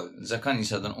 Not at all.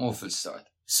 Zaccagni's had an awful start.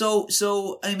 So,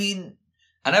 I mean...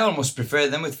 And I almost prefer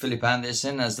them with Philip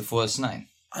Anderson as the false nine.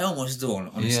 I almost do,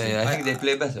 honestly. Yeah, I think they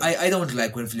play better. I don't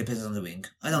like when Philip is on the wing.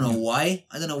 I don't know why.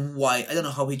 I don't know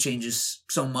how he changes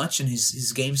so much in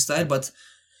his game style, but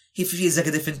he feels like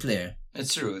a different player.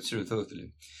 It's true,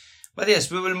 totally. But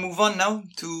yes, we will move on now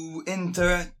to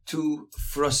Inter to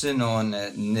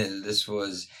Frosinone 0. This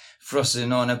was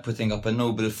Frosinone putting up a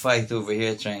noble fight over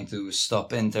here, trying to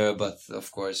stop Inter, but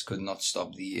of course could not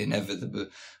stop the inevitable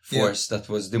force that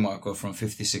was Dimarco from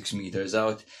 56 meters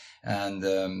out, and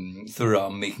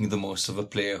Thuram making the most of a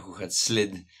player who had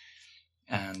slid.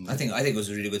 And I think it was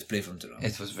a really good play from Thuram.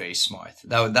 It was very smart.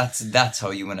 That's how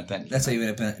you win a penalty. That's how you win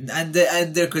a penalty, and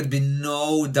there could be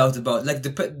no doubt about, like,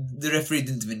 the referee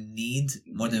didn't even need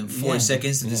more than 4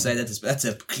 seconds to decide that's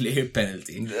a clear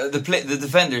penalty. The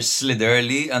defender slid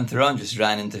early, and Thuram just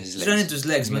ran into his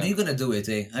legs. Man. You're gonna do it,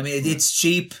 eh? I mean, it's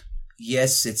cheap.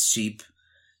 Yes, it's cheap,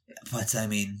 but I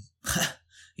mean.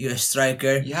 You're a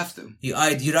striker. You have to.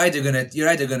 You're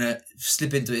either gonna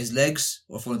slip into his legs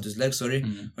or fall into his legs. Sorry,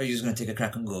 or you're just gonna take a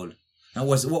crack on goal. And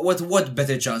what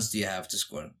better chance do you have to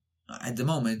score? At the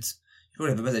moment, you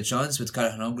probably have a better chance with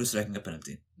Calhanoglu striking a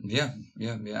penalty. Yeah.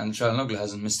 And Calhanoglu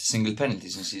hasn't missed a single penalty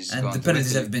since he's gone. And the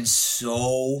penalties have been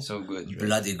so good,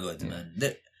 bloody good, man.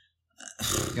 You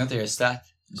want to hear a stat?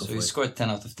 So he scored 10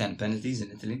 out of 10 penalties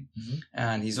in Italy. Mm-hmm.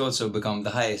 And he's also become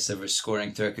the highest ever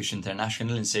scoring Turkish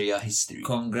international in Serie A history.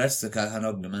 Congrats to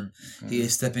Calhanoglu, man. Mm-hmm. He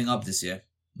is stepping up this year.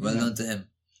 Well done to him.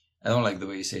 I don't like the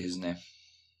way you say his name.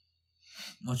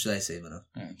 What should I say, man?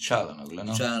 Calhanoglu,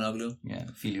 no? Calhanoglu?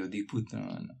 Yeah, figlio di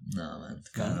puttana. No, man.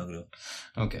 Calhanoglu.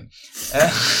 Okay.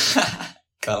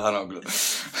 Calhanoglu.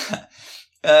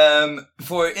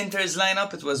 For Inter's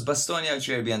lineup, it was Bastoni,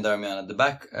 Acerbi and Darmian at the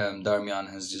back. Darmian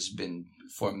has just been,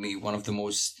 for me, one of the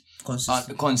most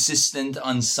consistent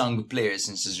unsung players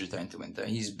since his return to Inter.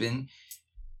 He's been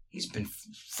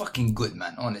fucking good,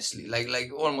 man, honestly.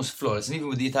 Like almost flawless. And even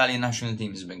with the Italian national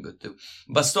team, he's been good too.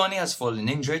 Bastoni has fallen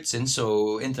injured since,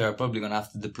 so Inter are probably going to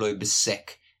have to deploy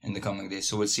Bissek in the coming days.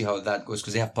 So we'll see how that goes,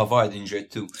 because they have Pavard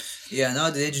injured too. Yeah, now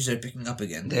the injuries are picking up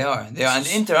again. They are. And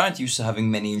Inter aren't used to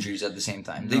having many injuries at the same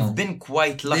time. They've been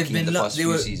quite lucky in the past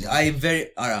few seasons.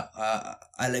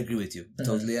 I'll agree with you,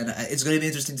 totally. And it's going to be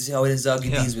interesting to see how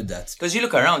Inzaghi deals with that. Because you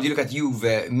look around, you look at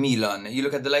Juve, Milan, you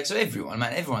look at the likes of everyone,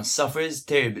 man. Everyone suffers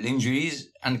terrible injuries,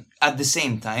 and at the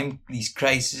same time, these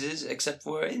crises, except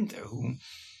for Inter, who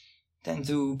tend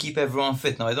to keep everyone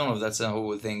fit. Now, I don't know if that's a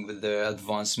whole thing with their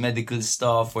advanced medical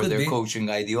stuff or their coaching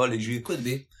ideology. Could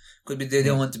be they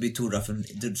don't want to be too rough in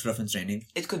training.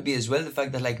 It could be as well the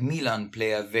fact that, like, Milan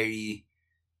play a very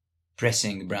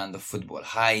pressing brand of football,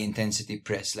 high intensity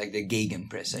press, like the Gegen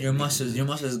press. Your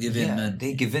muscles give in, man.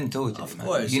 They give in totally. Of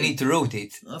course, you need to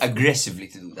rotate aggressively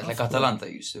to do that, like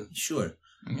Atalanta used to. Sure.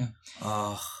 Yeah.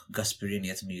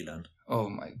 Gasperini at Milan. Oh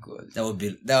my god.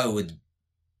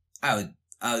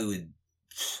 I would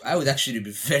I would actually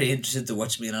be very interested to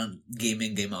watch Milan game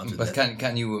in, game out. But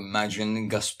can you imagine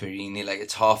Gasperini, like,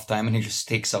 it's halftime and he just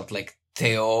takes out, like,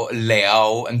 Theo,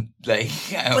 Leao, and, like...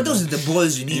 But those are the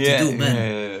balls you need to do,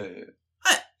 man.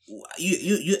 Yeah.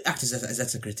 You act as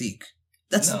that's a critique.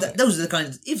 Those are the kind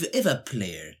of... If a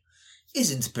player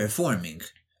isn't performing...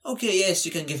 Okay, yes,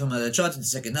 you can give him another shot in the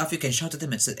second half. You can shout at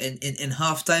him in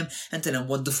halftime and tell him,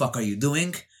 what the fuck are you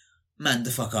doing? Man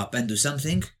the fuck up and do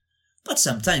something. But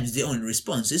sometimes the only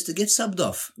response is to get subbed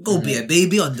off. Go be a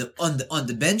baby on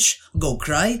the bench. Go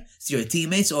cry to your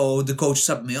teammates. Oh, the coach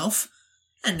subbed me off.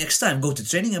 And next time, go to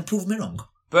training and prove me wrong.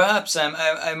 Perhaps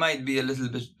I might be a little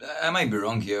bit... I might be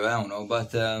wrong here, I don't know.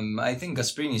 But I think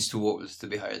Gasperini is too old to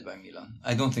be hired by Milan.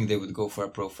 I don't think they would go for a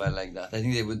profile like that. I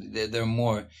think they're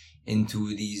more into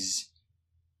these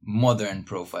modern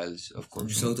profiles, of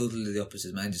course. So totally the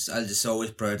opposite, man. I'll just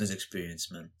always prioritize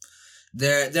experience, man.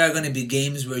 There are going to be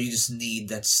games where you just need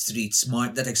that street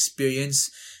smart, that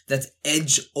experience, that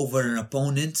edge over an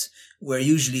opponent, where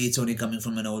usually it's only coming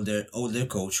from an older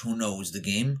coach who knows the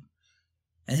game,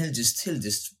 and he'll just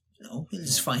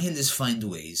find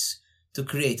ways to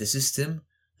create a system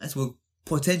that will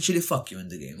potentially fuck you in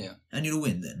the game, and you'll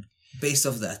win then based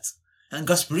off that. And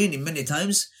Gasperini many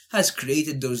times has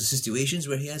created those situations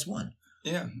where he has won.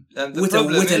 Yeah, with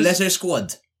a lesser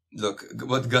squad. Look,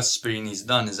 what Gasperini's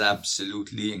done is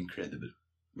absolutely incredible.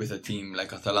 With a team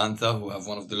like Atalanta, who have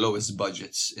one of the lowest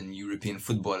budgets in European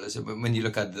football. So when you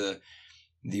look at the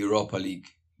Europa League,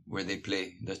 where they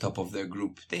play, the top of their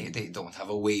group, they don't have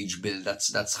a wage bill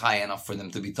that's high enough for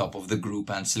them to be top of the group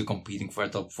and still competing for a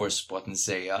top 4 spot in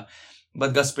Serie A.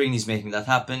 But Gasperini's making that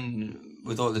happen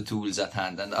with all the tools at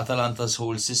hand. And Atalanta's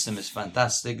whole system is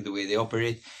fantastic, the way they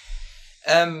operate.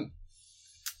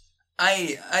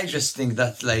 I just think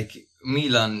that, like,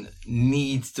 Milan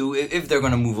need to, if they're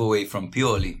going to move away from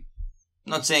Pioli,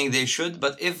 not saying they should,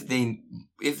 but if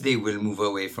they will move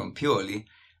away from Pioli,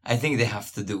 I think they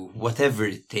have to do whatever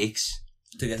it takes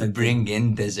to bring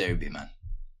in De Zerbi, man.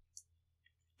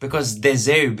 Because De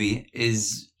Zerbi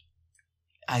is,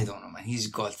 I don't know, man, he's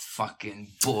got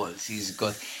fucking balls. He's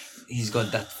got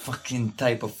that fucking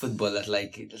type of football that,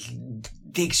 like, it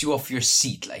takes you off your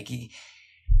seat. Like,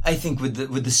 I think with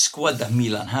the squad that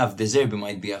Milan have, De Zerbi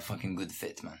might be a fucking good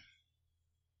fit, man.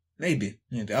 Maybe.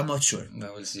 I'm not sure.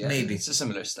 No, we'll see. Maybe. It's a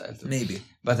similar style too. Maybe.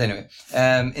 But anyway,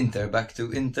 back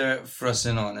to Inter,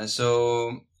 Frosinone.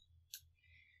 So,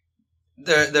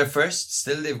 they're first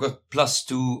still. They've got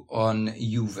 +2 on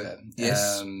Juve.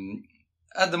 Yes.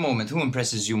 At the moment, who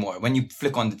impresses you more? When you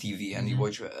flick on the TV and you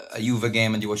watch a Juve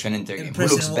game and you watch an Inter game, who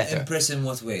looks better? Impress in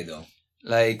what way, though?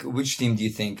 Like, which team do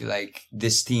you think, like,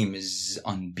 this team is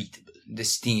unbeatable?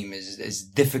 This team is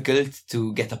difficult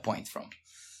to get a point from?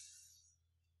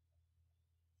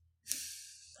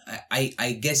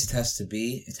 I guess it has to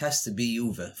be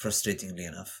Juve, frustratingly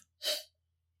enough.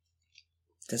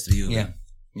 It has to be Juve.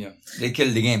 Yeah. They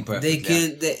killed the game perfectly.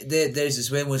 There's this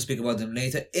way, we'll speak about them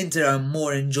later. Inter are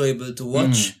more enjoyable to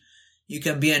watch. You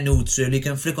can be a neutral, you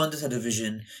can flick on the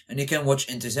television, and you can watch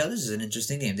Inter. This is an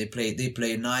interesting game. They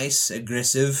play nice,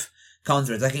 aggressive,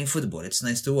 counter-attacking football. It's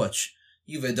nice to watch.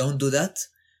 Juve don't do that,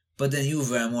 but then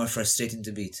Juve are more frustrating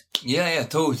to beat. Yeah,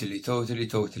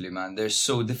 totally, man. They're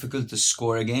so difficult to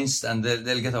score against, and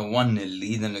they'll get a 1-0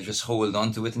 lead, and they'll just hold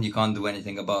on to it, and you can't do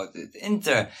anything about it.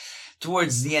 Inter,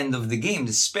 towards the end of the game,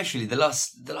 especially the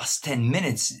last 10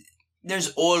 minutes,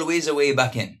 there's always a way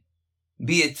back in.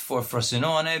 Be it for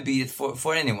Frosinone, be it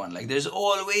for anyone. Like, there's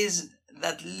always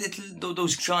that little,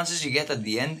 those chances you get at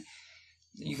the end,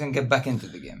 you can get back into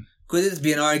the game. Could it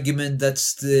be an argument that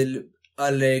still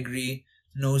Allegri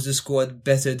knows the squad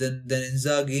better than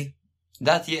Inzaghi?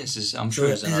 That, yes, I'm sure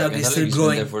is an Inzaghi argument. is still Allegri's growing.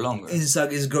 been there for longer.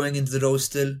 Inzaghi is growing into the role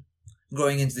still,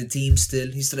 growing into the team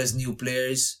still. He still has new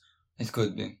players. It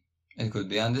could be.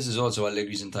 And this is also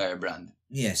Allegri's entire brand.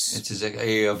 Yes. It's his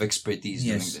area of expertise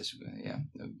doing this. Yeah,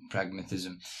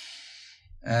 pragmatism.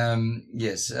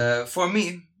 Yes. For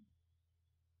me,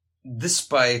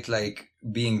 despite, like,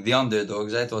 being the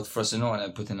underdogs, I thought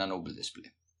Frosinone put in a noble display.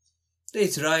 They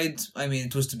tried. I mean,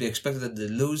 it was to be expected that they'd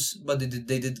lose, but they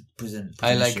did present.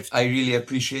 I really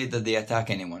appreciate that they attack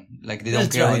anyone. Like, they don't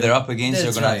care who they're up against.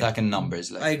 They're going to attack in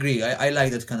numbers. Like, I agree. I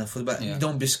like that kind of football. Yeah.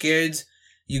 Don't be scared.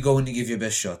 You go and you give your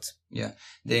best shot. Yeah.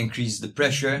 They increased the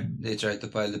pressure. They tried to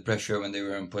pile the pressure when they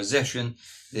were in possession.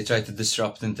 They tried to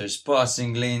disrupt Inter's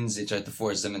passing lanes. They tried to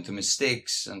force them into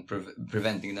mistakes and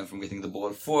preventing them from getting the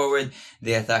ball forward.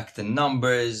 They attacked in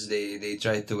numbers. They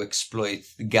tried to exploit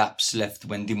gaps left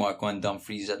when Dimarco and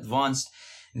Dumfries advanced.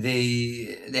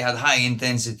 They had high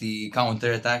intensity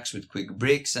counter attacks with quick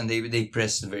breaks, and they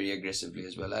pressed very aggressively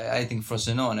as well. I think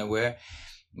Frosinone were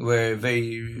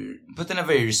put in a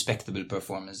very respectable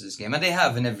performance this game, and they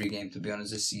have in every game, to be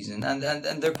honest, this season, and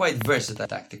they're quite versatile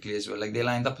tactically as well. Like they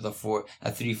lined up with a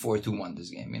 3-4-2-1 this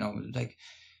game. Like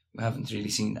we haven't really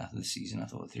seen that this season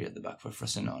at all. 3 at the back for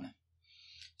Frosinone.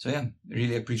 So yeah,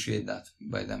 really appreciate that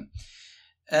by them.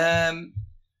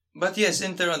 But yes,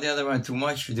 Inter on the other one, too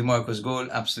much. Dimarco's goal,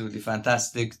 absolutely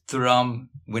fantastic. Thuram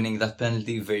winning that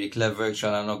penalty, very clever.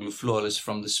 Çalhanoğlu flawless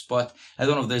from the spot. I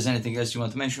don't know if there's anything else you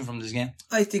want to mention from this game.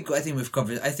 I think we've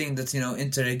covered. I think that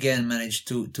Inter again managed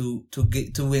to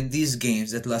win these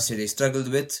games that last year they struggled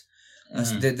with.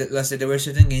 Last year there were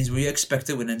certain games where you expect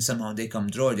to win and somehow they come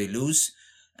draw or they lose.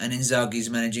 And Inzaghi's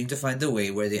managing to find a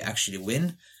way where they actually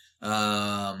win.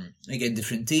 Again,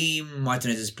 different team.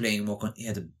 Martinez is playing more.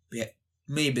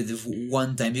 Maybe the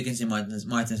one time you can say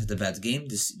Martinez had a bad game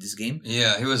this game.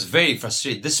 Yeah, he was very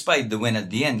frustrated. Despite the win at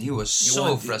the end, he was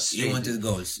frustrated. He wanted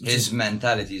goals. His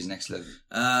mentality is next level.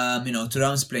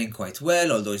 Thuram's playing quite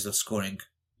well, although he's not scoring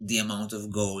the amount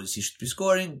of goals he should be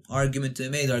scoring. Argument to be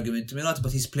made, argument to be not,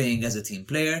 but he's playing as a team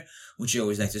player, which you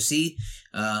always like to see.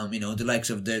 The likes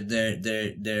of their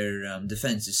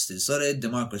defense is still solid.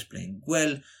 Dimarco's playing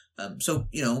well. So,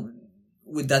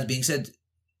 with that being said,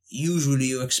 usually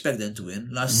you expect them to win.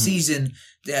 Last season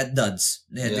they had duds.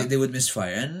 They would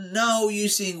misfire, and now you're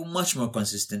seeing a much more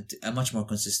consistent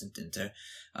Inter.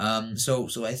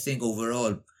 So I think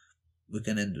overall we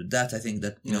can end with that. I think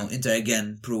that Inter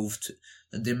again proved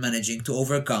that they're managing to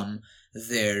overcome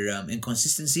their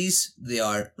inconsistencies. They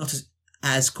are not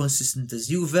as consistent as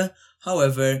Juve.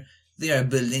 However, they are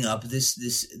building up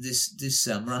this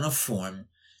run of form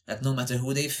that no matter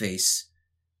who they face.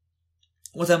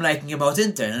 What I'm liking about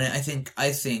Inter, and I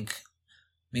think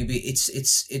maybe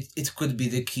it could be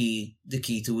the key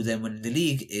to them winning the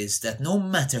league, is that no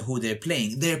matter who they're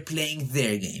playing their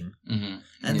game,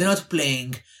 and they're not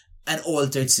playing an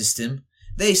altered system.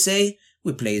 They say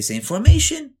we play the same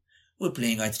formation. We're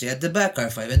playing our 3 at the back, our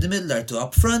 5 in the middle, our 2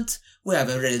 up front. We have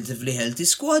a relatively healthy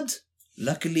squad.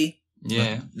 Luckily,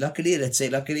 let's say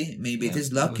luckily, maybe it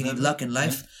is luck. You need luck in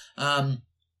life. And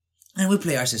we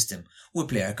play our system. We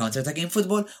play our counter-attacking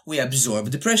football, we absorb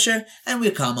the pressure, and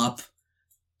we come up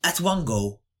at one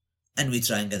go, and we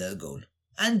try and get that goal.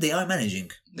 And they are managing.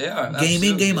 They are. Game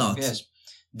in, game out. Yes.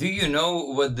 Do you know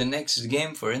what the next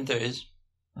game for Inter is?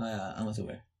 I'm not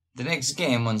aware. The next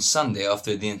game on Sunday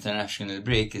after the international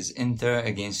break is Inter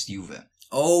against Juve.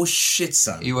 Oh shit,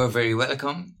 son. You are very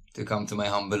welcome to come to my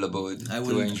humble abode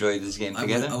to enjoy this game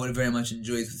together. I will very much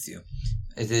enjoy it with you.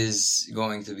 It is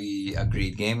going to be a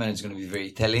great game, and it's going to be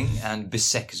very telling. And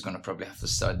Bissek is going to probably have to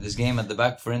start this game at the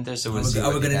back for Inter, so we'll see.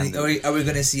 Are we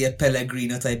going to see a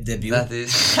Pellegrino type debut? That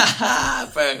is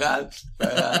perhaps.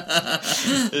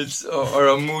 It's or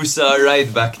a Musa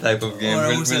right back type of game.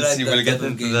 We'll see. We'll get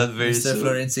into that very soon. Mr.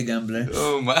 Florenzi Gambler.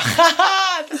 Oh my!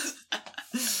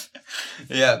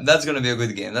 Yeah, that's going to be a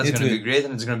good game. That's going to be great,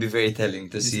 and it's going to be very telling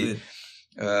to see.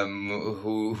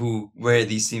 Where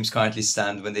these teams currently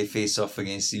stand when they face off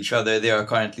against each other. They are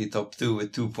currently top 2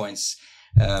 with 2 points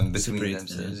between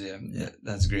themselves. Yeah,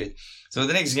 that's great. So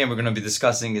the next game we're going to be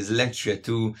discussing is Lecce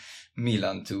 2,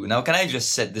 Milan 2. Now, can I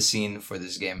just set the scene for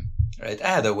this game? Right, I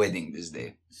had a wedding this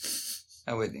day.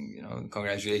 A wedding,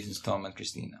 congratulations Tom and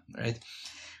Christina. Right,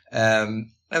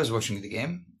 I was watching the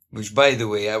game, which by the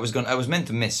way I was meant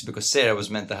to miss because Sarah was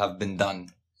meant to have been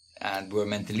done, and we were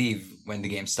meant to leave when the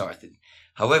game started.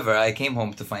 However, I came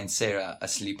home to find Sarah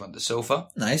asleep on the sofa.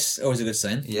 Nice. Always a good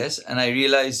sign. Yes. And I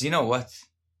realized, you know what?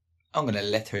 I'm going to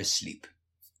let her sleep.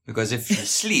 Because if she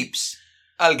sleeps,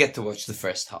 I'll get to watch the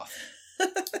first half.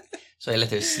 So I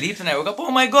let her sleep and I woke up.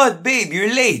 Oh my God, babe,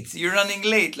 you're late. You're running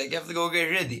late. Like, you have to go get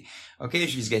ready. Okay,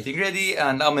 she's getting ready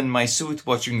and I'm in my suit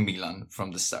watching Milan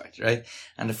from the start, right?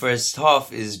 And the first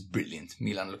half is brilliant.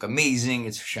 Milan look amazing.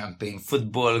 It's champagne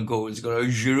football goals.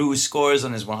 Giroud scores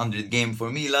on his 100th game for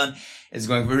Milan. It's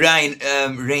going for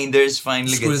Reinders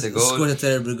finally gets a goal. Scored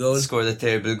a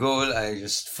terrible goal. I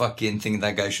just fucking think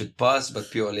that guy should pass,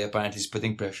 but purely apparently he's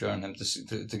putting pressure on him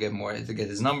to get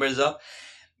his numbers up.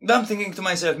 But I'm thinking to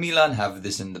myself, Milan have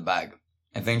this in the bag.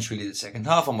 Eventually the second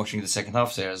half, I'm watching the second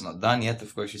half, Sarah's not done yet,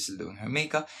 of course she's still doing her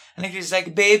makeup. And she's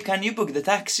like, babe, can you book the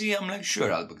taxi? I'm like,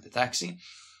 sure, I'll book the taxi.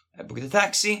 I book the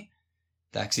taxi.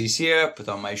 Taxi's here, put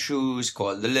on my shoes,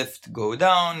 call the lift, go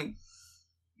down,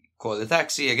 call the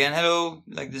taxi, again, hello,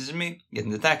 like this is me, get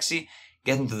in the taxi,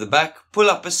 get into the back, pull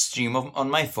up a stream on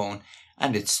my phone,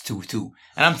 and it's 2-2.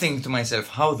 And I'm thinking to myself,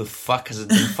 how the fuck has it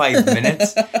been 5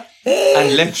 minutes?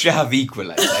 And Lecce have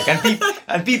equalized.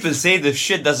 And people say the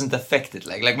shit doesn't affect it.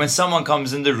 Like when someone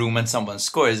comes in the room and someone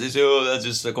scores, they say, oh, that's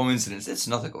just a coincidence. It's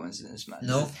not a coincidence, man.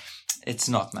 No. It's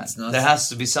not, man. It's not. There has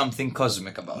to be something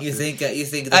cosmic about You it. think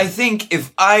that I think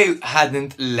if I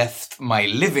hadn't left my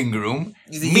living room,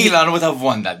 Milan would have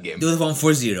won that game. they would have won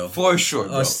 4-0. For sure,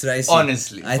 bro.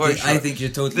 Honestly, I think you're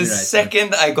totally the right.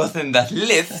 second I got in that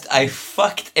lift, I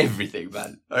fucked everything,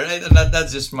 man. Alright? And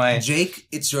that's just my... Jake,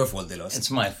 it's your fault they lost. It's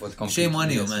my fault completely. Shame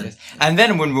on you, man. Yes. And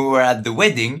then when we were at the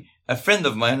wedding, a friend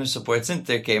of mine who supports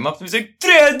Inter came up and was like,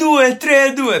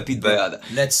 3-2, Pete Bayada.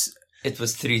 It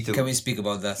was 3-2. Can we speak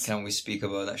about that? Can we speak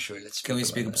about that? Sure, let's speak Can we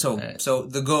speak about that. So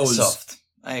the goals... Soft.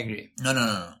 I agree.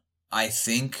 No. I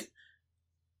think...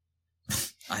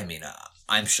 I mean,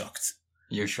 I'm shocked.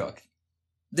 You're shocked.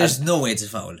 There's no way it's a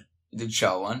foul. The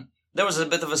Chow one. There was a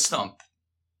bit of a stomp.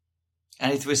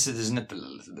 And he twisted his nipple a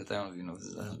little bit. I don't even know if this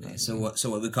is Okay, so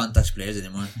what? We can't touch players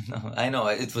anymore. No, I know.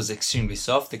 It was extremely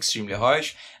soft, extremely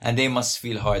harsh, and they must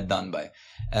feel hard done by.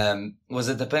 Was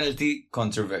it a penalty?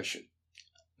 Controversial.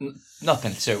 Not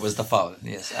penalty, sir. It was the foul.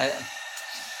 Yes.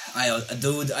 I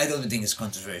don't think it's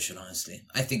controversial, honestly.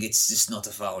 I think it's just not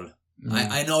a foul.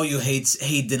 I know you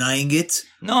hate denying it.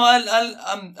 No,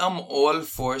 I'm all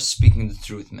for speaking the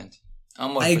truth, man.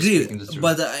 I agree,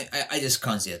 but I just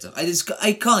can't see it.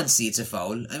 I can't see it's a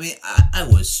foul. I mean, I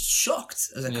was shocked.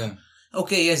 I was like,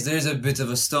 okay, yes, there's a bit of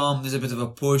a stomp, there's a bit of a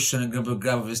push and a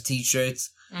grab of his t-shirt.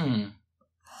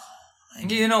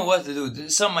 You know what,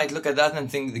 dude? Some might look at that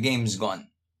and think the game's gone.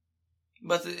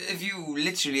 But if you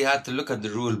literally had to look at the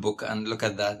rule book and look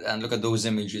at that and look at those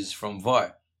images from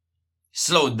VAR,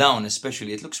 slow it down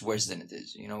especially, it looks worse than it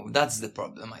is. You know, that's the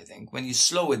problem, I think. When you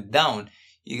slow it down,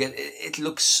 it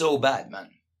looks so bad,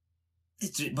 man.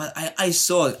 But I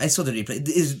saw the replay.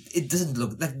 It doesn't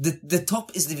look like the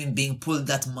top isn't even being pulled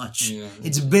that much. Yeah.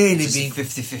 It's barely being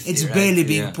 50-50. It's barely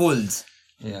being pulled.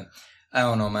 Yeah, I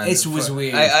don't know, man. It was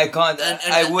weird. I can't.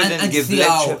 I wouldn't give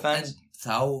Lecce fans.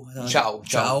 Ciao,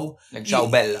 like ciao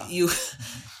bella.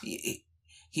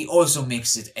 He also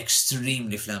makes it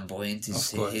extremely flamboyant.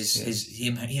 Of course,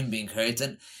 him being hurt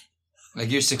and. Like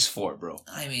you're 6'4", bro.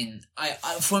 I mean,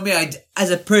 for me,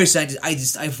 as a person, I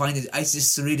find it. I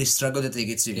just really struggle to take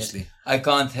it seriously. Yes. I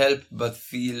can't help but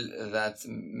feel that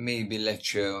maybe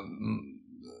Lecce.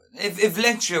 If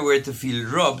Lecce were to feel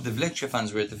robbed, if Lecce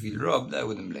fans were to feel robbed, I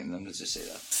wouldn't blame them. Let's just say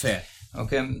that. Fair.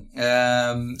 Okay.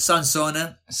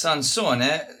 Sansone,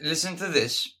 listen to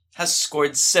this. Has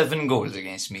scored 7 goals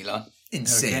against Milan.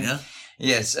 Insane, huh?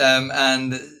 Yes.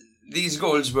 And these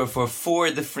goals were for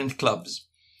 4 different clubs.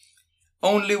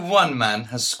 Only one man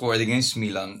has scored against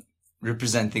Milan,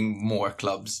 representing more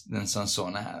clubs than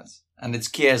Sansone has. And it's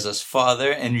Chiesa's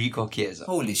father, Enrico Chiesa.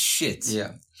 Holy shit.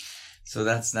 Yeah. So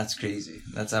that's crazy.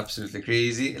 That's absolutely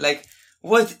crazy. Like,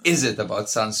 what is it about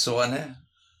Sansone?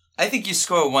 I think you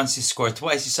score once, you score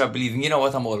twice, you start believing, you know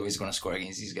what, I'm always going to score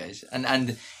against these guys.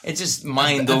 And it's just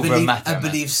mind over matter. A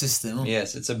belief system.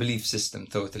 Yes, it's a belief system,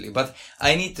 totally. But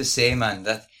I need to say, man,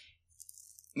 that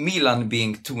Milan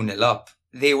being 2-0 up,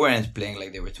 they weren't playing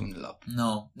like they were 2-0 up.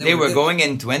 No. They were going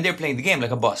into and they're playing the game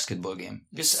like a basketball game.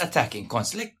 Just attacking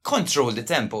constantly. Like, control the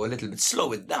tempo a little bit.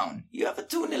 Slow it down. You have a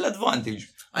 2-0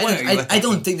 advantage. I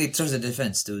don't think they trust the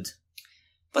defense, dude.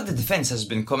 But the defense has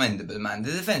been commendable, man.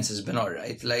 The defense has been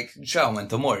alright. Like, Ciao and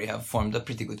Tomori have formed a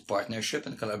pretty good partnership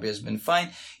and Calabria has been fine.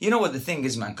 You know what the thing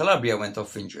is, man? Calabria went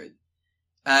off injured.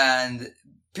 And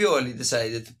Pioli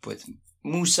decided to put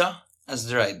Musa as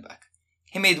the right back.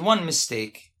 He made one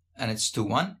mistake and it's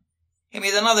 2-1. He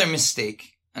made another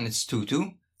mistake and it's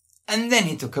 2-2. And then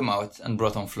he took him out and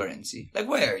brought on Florenzi. Like,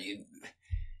 where are you?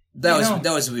 That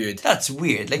was weird. That's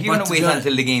weird. Like, you're going to wait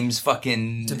until the game's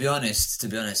fucking... To be honest,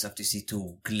 after you see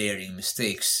 2 glaring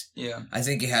mistakes, yeah, I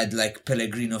think he had like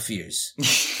Pellegrino fears.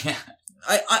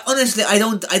 I honestly, I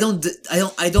don't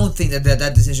think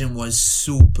that decision was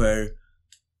super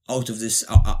out of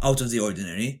the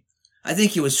ordinary. I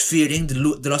think he was fearing the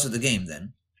loss of the game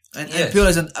then. And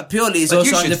Pioli is but also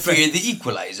you on should the fear the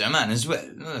equalizer, man, as well.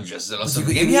 Not just the loss of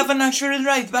the game. You have a natural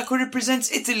right back who represents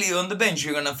Italy on the bench.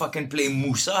 You're gonna fucking play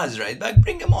Musa as right back.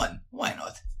 Bring him on. Why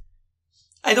not?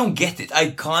 I don't get it.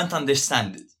 I can't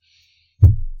understand it.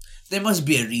 There must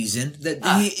be a reason that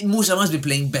Musa must be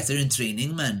playing better in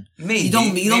training, man. Maybe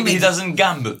he doesn't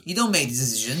gamble. You don't make these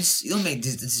decisions. You don't make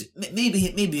these decisions. Maybe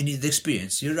you need the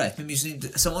experience. You're right. Maybe you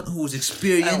need someone who's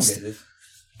experienced. I don't get it.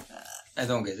 I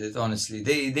don't get it, honestly.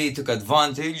 They took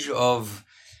advantage of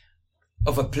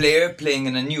a player playing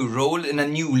in a new role, in a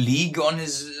new league on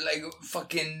his, like,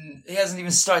 fucking... He hasn't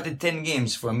even started 10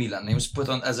 games for Milan. He was put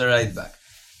on as a right back.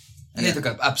 And they took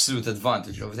absolute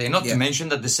advantage of it. Not to mention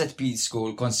that the set piece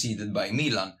goal conceded by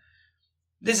Milan.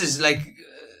 This is like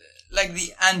like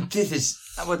the antithesis.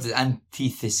 What's it?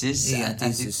 Antithesis. Yeah,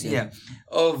 antithesis, yeah.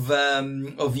 Of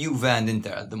Juve and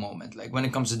Inter at the moment. Like when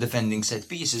it comes to defending set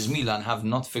pieces, Milan have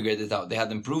not figured it out. They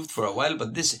had improved for a while,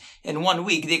 but this in 1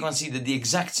 week they conceded the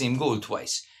exact same goal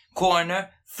twice. Corner,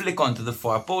 flick onto the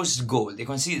far post, goal. They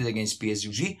conceded against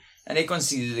PSG and they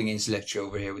conceded against Lecce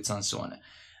over here with Sassuolo.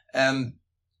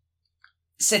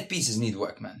 Set pieces need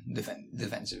work, man,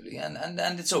 defensively, and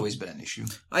it's always been an issue.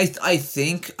 I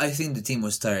think the team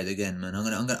was tired again, man.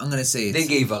 I'm gonna say it. They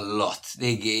gave a lot.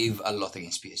 They gave a lot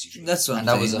against PSG. That's what and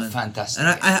I'm that saying, was a fantastic.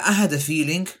 And game. I had a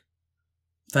feeling,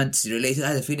 fantasy related. I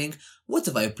had a feeling. What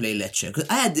if I play Lecce? Because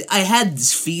I had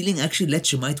this feeling actually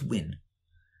Lecce might win.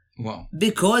 Wow.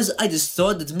 Because I just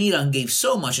thought that Milan gave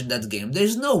so much in that game.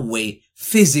 There's no way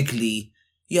physically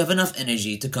you have enough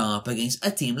energy to come up against a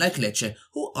team like Lecce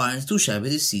who aren't too shabby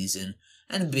this season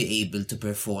and be able to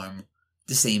perform at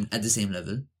the same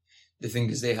level. The thing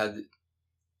is,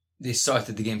 they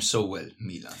started the game so well,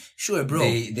 Milan. Sure, bro.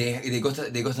 They got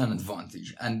an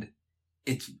advantage, and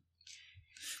it.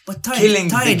 But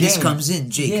tiredness comes in,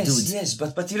 Jake, yes, dude. Yes,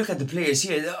 but you look at the players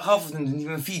here, half of them didn't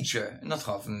even feature. Not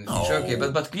half of them didn't feature, okay,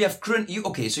 but you have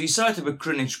so you started with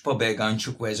Krunic, Pobega and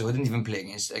Chukwueze, who didn't even play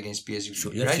against PSG.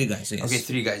 Sure, you have right? 3 guys, yes. Okay,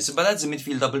 3 guys. But that's a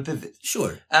midfield double pivot.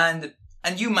 Sure. And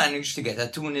you managed to get a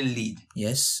 2-0 lead.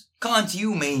 Yes. Can't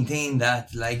you maintain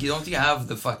that? Like, you have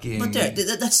the fucking... But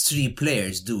that's 3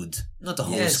 players, dude. Not a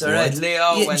whole squad. Yes, alright.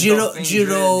 Leao went off injured.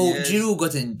 Giroud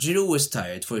got in. Giroud was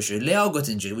tired, for sure. Leao got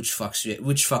injured, which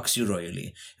fucks you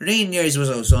royally. Raniers was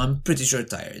also, I'm pretty sure,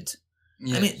 tired.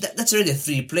 Yes. I mean, that's already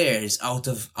 3 players out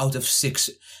of 6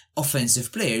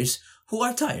 offensive players who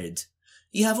are tired.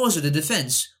 You have also the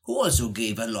defense, who also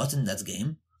gave a lot in that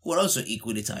game, who are also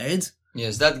equally tired.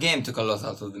 Yes, that game took a lot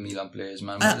out of the Milan players,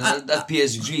 man. That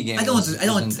PSG game. I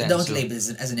don't label this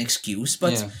as an excuse,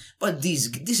 but this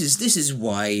is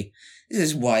why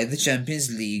the Champions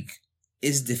League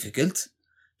is difficult,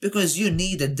 because you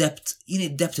need depth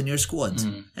in your squad,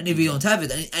 and if you don't have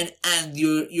it, and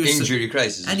you're injury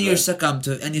crisis, and you succumb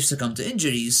to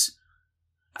injuries,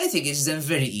 I think it's then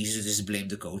very easy to just blame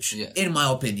the coach. Yeah. In my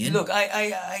opinion, look,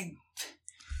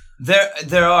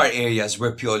 There are areas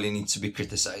where Pioli needs to be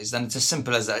criticized, and it's as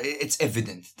simple as that. It's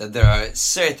evident that there are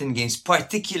certain games,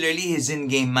 particularly his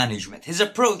in-game management. His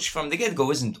approach from the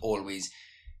get-go isn't always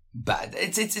bad.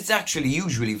 It's actually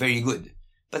usually very good.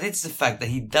 But it's the fact that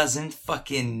he doesn't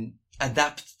fucking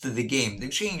adapt to the game. The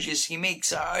changes he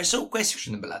makes are so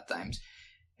questionable at times.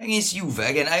 Against Juve,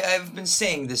 again, I've been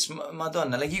saying this,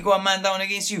 Madonna, like you go a man down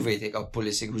against Juve, take out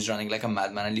Pulisic, who's running like a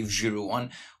madman, and leave Giroud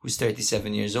on, who's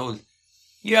 37 years old.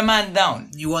 You're a man down.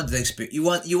 You want the experience.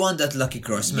 You want that lucky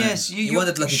cross, man. Yes, you want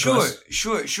that lucky cross.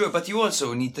 Sure. But you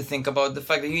also need to think about the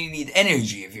fact that you need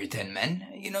energy if you're 10 men.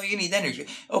 You need energy.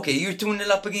 Okay, you're 2-0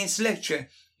 up against Lecce.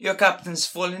 Your captain's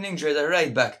fallen injured at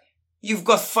right back. You've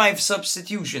got 5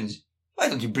 substitutions. Why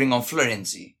don't you bring on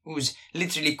Florenzi, who's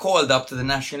literally called up to the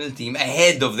national team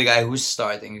ahead of the guy who's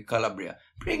starting in Calabria?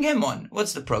 Bring him on.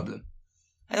 What's the problem?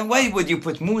 And why would you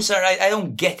put Musa right? I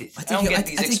don't get it. I don't get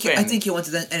these experiments. I think you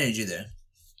wanted that energy there.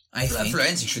 I think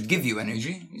Florenzi should give you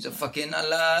energy. He's a fucking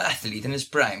athlete in his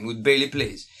prime who barely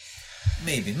plays.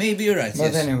 Maybe you're right.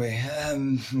 But anyway,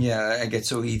 I get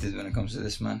so heated when it comes to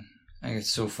this, man. I get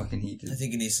so fucking heated. I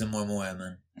think you need some more moya,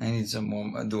 man. I need some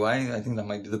more. Do I? I think that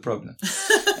might be the problem.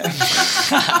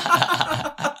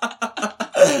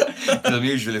 I'm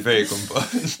usually very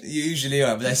composed. You usually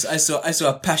are, but I saw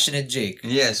a passionate Jake.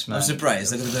 Yes, man. I'm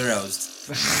surprised. I got aroused.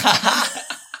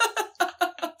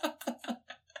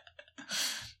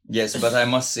 Yes, but I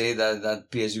must say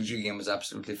that PSG game was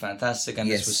absolutely fantastic,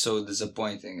 and this was so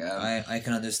disappointing. I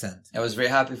can understand. I was very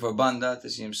happy for Banda to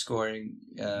see him scoring.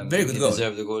 Very good goal. He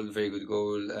deserved the goal. Very good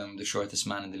goal. The shortest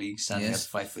man in the league, standing at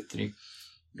 5'3".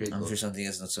 Great goal. I'm sure something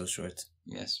is not so short.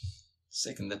 Yes.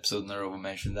 Second episode in a row we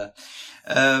mentioned that.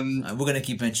 We're gonna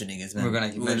keep mentioning it, man. We're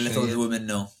gonna let all the women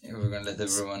know. We're gonna let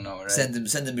everyone know, right? Send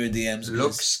them your DMs.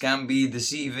 Looks can be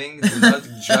deceiving. Do not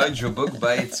judge a book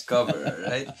by its cover,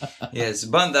 right? Yes,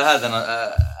 Banda had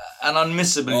an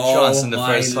unmissable chance in the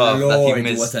first half that he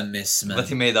missed. What a miss, man! But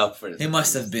he made up for it. He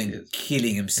must have been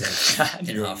killing himself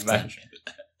in half time.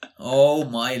 Oh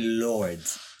my lord!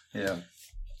 Yeah.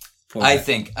 I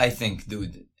think,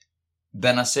 dude,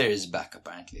 Benacer is back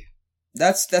apparently.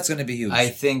 That's going to be huge. I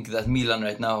think that Milan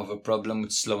right now have a problem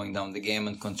with slowing down the game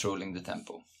and controlling the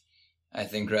tempo. I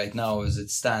think right now, as it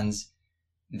stands,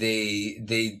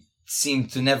 they seem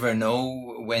to never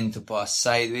know when to pass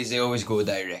sideways. They always go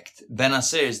direct.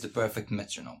 Benacer is the perfect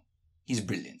metronome. He's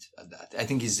brilliant at that. I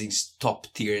think he's top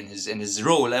tier in his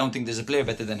role. I don't think there's a player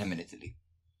better than him in Italy.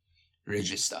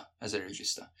 Regista.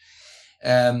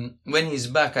 When he's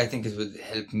back, I think it would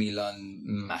help Milan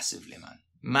massively, man.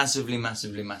 Massively.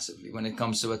 When it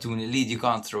comes to a 2-0 lead, you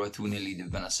can't throw a 2-0 lead if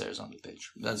Benacer's on the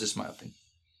pitch. That's just my opinion.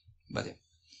 But yeah.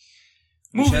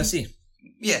 We shall see.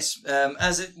 Yes,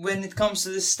 when it comes to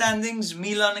the standings,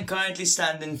 Milan currently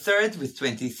stand in third with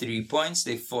 23 points.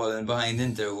 They've fallen behind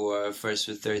Inter, who are first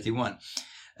with 31.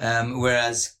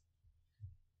 Whereas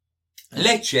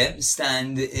Lecce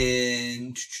stand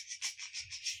in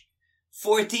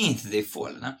 14th. They've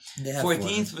fallen, huh?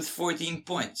 14th with 14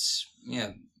 points.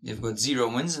 Yeah, they've got 0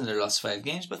 wins in their last 5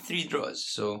 games, but 3 draws.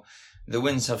 So the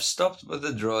wins have stopped, but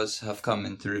the draws have come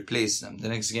in to replace them. The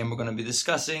next game we're going to be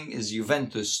discussing is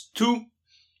Juventus 2,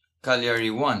 Cagliari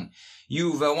 1.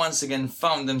 Juve once again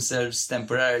found themselves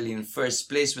temporarily in first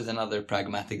place with another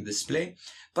pragmatic display,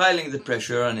 piling the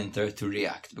pressure on Inter to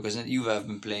react. Because Juve have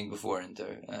been playing before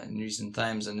Inter in recent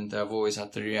times, and Inter have always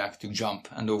had to react to jump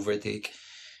and overtake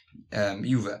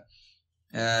Juve.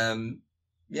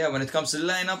 Yeah, when it comes to the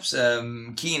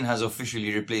lineups, Keane has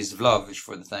officially replaced Vlahovic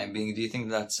for the time being. Do you think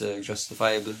that's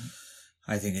justifiable?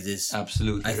 I think it is.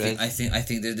 Absolutely, right? I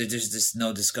think there's just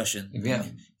no discussion. Yeah.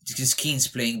 Because Keane's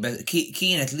playing better.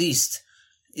 Keane at least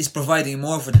is providing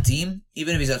more for the team.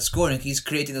 Even if he's not scoring, he's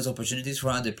creating those opportunities for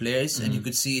other players. And you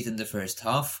could see it in the first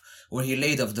half, where he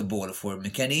laid off the ball for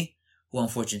McKennie, who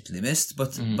unfortunately missed.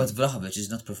 But Vlahovic is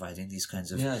not providing these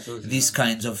kinds of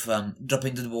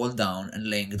dropping the ball down and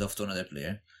laying it off to another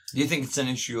player. Do you think it's an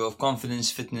issue of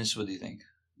confidence, fitness? What do you think?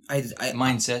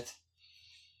 Mindset?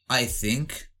 I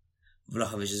think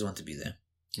Vlahovic doesn't want to be there.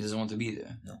 He doesn't want to be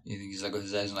there? No. You think he's got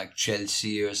his eyes on like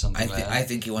Chelsea or something like that? I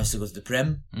think he wants to go to the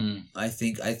Prem. I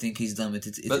think he's done with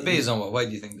it. But based on what? Why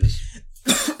do you think this?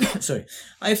 Sorry.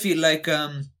 I feel like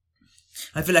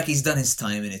he's done his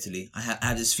time in Italy. I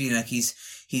have this feeling like he's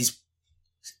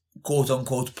quote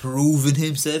unquote proven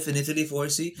himself in Italy for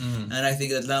Orsi, and I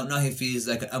think that now he feels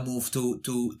like a move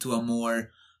to a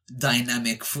more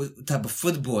dynamic type of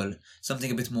football, something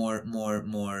a bit more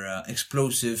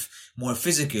explosive, more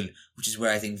physical, which is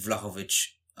where I think Vlahovic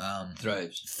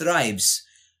thrives.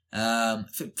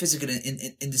 Physical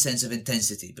in the sense of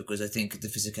intensity, because I think the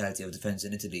physicality of defense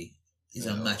in Italy is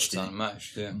unmatched. It's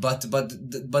unmatched, yeah. But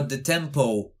the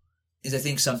tempo is, I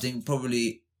think, something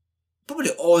probably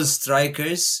all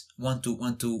strikers want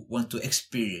to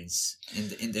experience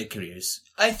in their careers.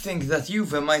 I think that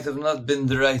Juve might have not been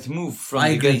the right move from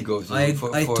the get-go for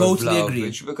totally Vlahovic,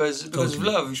 agree. because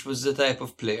Vlahovic was the type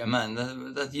of player, man,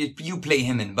 that you play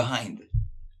him in behind.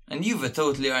 And Juve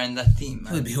totally are in that team,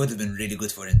 man. He would have been really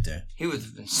good for Inter. He would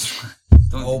have been...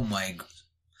 Oh my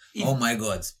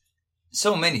god.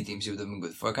 So many teams he would have been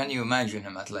good for. Can you imagine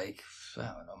him at I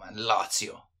don't know, man,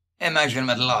 Lazio? Imagine him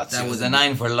at Lazio. That was a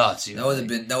 9 for Lazio. That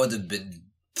would have been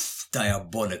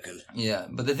diabolical. Yeah,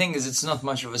 but the thing is, it's not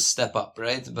much of a step up,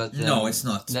 right? But no, it's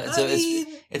not.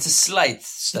 It's a slight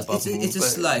step up. It's a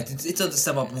slight. It's not a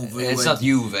step up move. It's not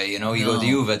Juve, you know. You go to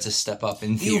Juve, it's a step up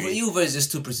in theory. Juve is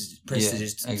just too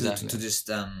prestigious to just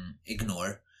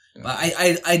ignore. Yeah. But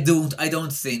I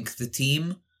don't think the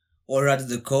team, or rather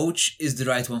the coach, is the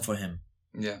right one for him.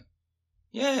 Yeah.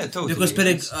 Yeah, totally.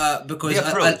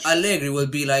 Because Allegri will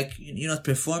be like, you're not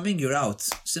performing, you're out.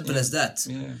 Simple as that.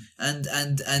 Yeah.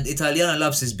 And Italiano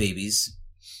loves his babies.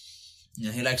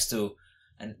 He likes to.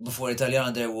 And before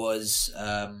Italiano, there was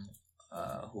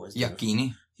who was there?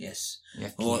 Iacchini. Yes.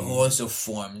 Iacchini. Who also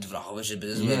formed Vlahovic a bit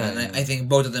as well. And I think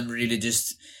both of them really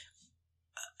just.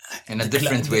 In a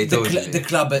different way, totally.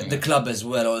 The club as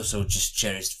well also just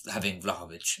cherished having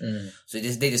Vlahovic. So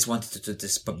they just wanted to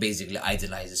just basically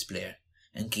idolize this player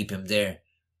and keep him there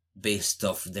based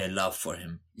off their love for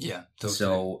him. Yeah, totally.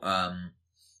 So,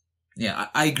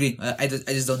 I agree. I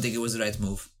just don't think it was the right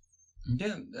move.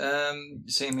 Yeah,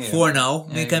 same here. For now,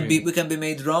 we can be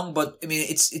made wrong, but I mean,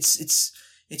 it's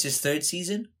his third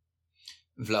season.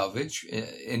 Vlahovic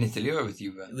in Italy or with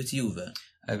Juve? With Juve.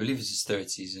 I believe it's his third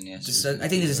season. Yes. I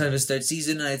think it's his third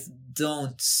season. I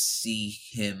don't see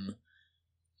him.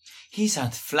 He's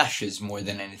had flashes more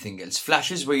than anything else.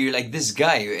 Flashes where you're like, this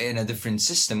guy in a different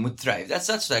system would thrive. That's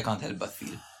what I can't help but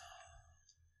feel.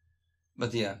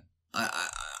 But yeah,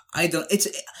 I don't.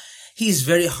 He's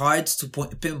very hard to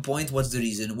pinpoint what's the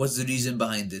reason. What's the reason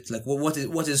behind it? Like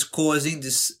what is causing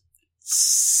this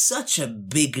such a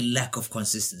big lack of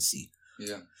consistency?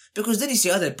 Yeah. Because then you see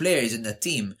other players in that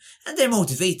team and they're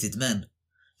motivated, man.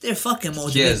 They're fucking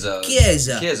motivated.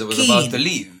 Chiesa was about to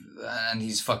leave. And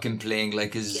he's fucking playing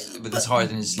like with his heart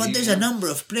in his sleeve. But there's a number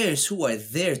of players who are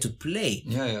there to play.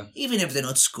 Yeah. Even if they're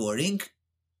not scoring,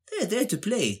 they're there to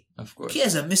play. Of course.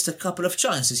 Chiesa missed a couple of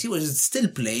chances. He was still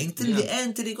playing till the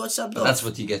end, till he got subbed off. That's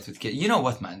what you get with Chiesa. You know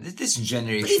what, man? This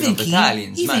generation even of Keane,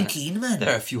 Italians, even man. Keane, man.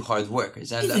 There are a few hard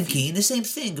workers. Even Keane, the same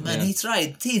thing, man. Yeah. He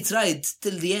tried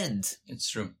till the end. It's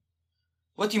true.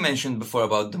 What you mentioned before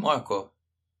about Dimarco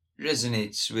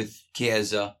resonates with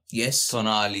Chiesa, Yes.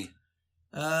 Tonali.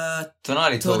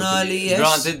 Tonali, Totally. yes.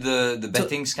 Granted, the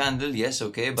betting scandal, yes,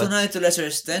 okay, but Tonali to a lesser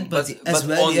extent, but as but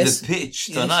well, on yes. the pitch,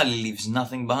 Yes. Tonali leaves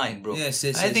nothing behind, bro. Yes,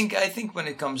 yes, I yes. think when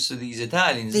it comes to these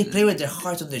Italians, They play with their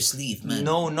heart on their sleeve, man.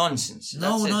 no nonsense.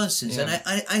 No That's it. nonsense. Yeah.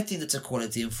 And I think that's a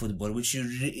quality in football, which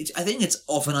I think it's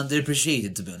often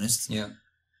underappreciated, to be honest. Yeah.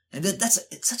 And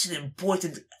it's such an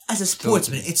important, as a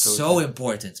sportsman, Totally, it's totally. so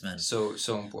important, man. So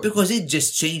important. Because it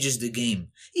just changes the game.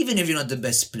 Even if you're not the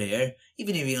best player,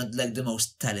 even if you're not like the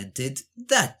most talented,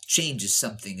 that changes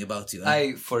something about you.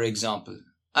 For example,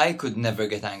 I could never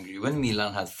get angry when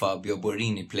Milan had Fabio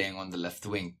Borini playing on the left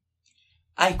wing.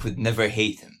 I could never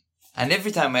hate him. And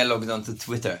every time I logged onto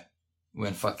Twitter,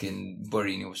 when fucking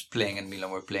Borini was playing and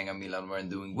Milan were playing and Milan weren't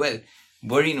doing well,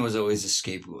 Borini was always a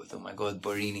scapegoat. Oh my god,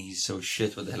 Borini, he's so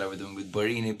shit. What the hell are we doing with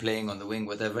Borini playing on the wing,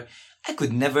 whatever? I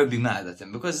could never be mad at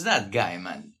him because that guy,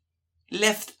 man,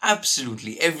 left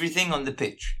absolutely everything on the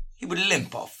pitch. He would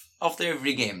limp off after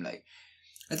every game, like.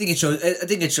 I think it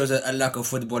shows a lack of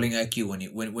footballing IQ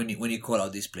when you call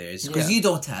out these players, because Yeah. you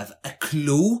don't have a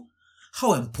clue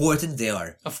how important they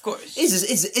are. Of course.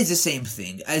 It's the same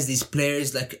thing as these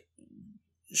players like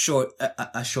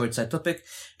a short side topic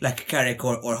like Carrick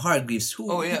or Hargreaves who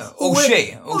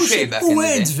O'Shea back in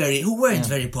the day. who weren't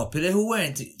very popular, who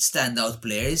weren't standout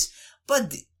players,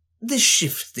 but the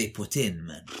shift they put in,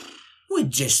 man,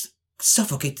 would just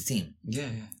suffocate the team. Yeah.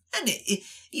 And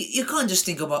you can't just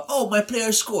think about, oh, my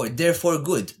player scored, therefore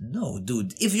good. No,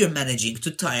 dude. If you're managing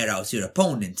to tire out your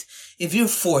opponent, if you're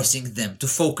forcing them to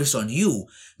focus on you,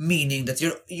 meaning that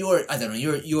you're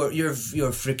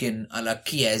freaking a la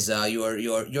Chiesa, your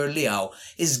Leao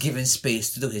is given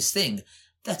space to do his thing.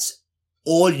 That's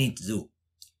all you need to do.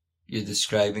 You're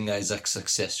describing Isaac's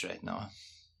success right now.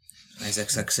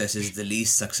 Isaac's success is the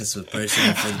least successful person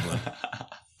in football.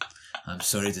 I'm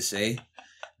sorry to say.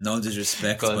 No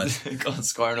disrespect, but... Can't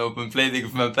score an open play, they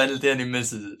give him a penalty and he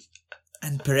misses it.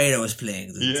 And Pereira was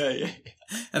playing, dude. Yeah.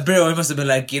 And Pereira must have been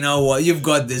like, you know what, you've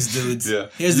got this, dude. Yeah.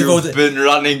 Here's the You've vote. been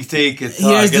running, take it.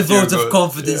 Here's the vote of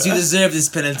confidence. Yeah. You deserve this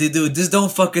penalty, dude. Just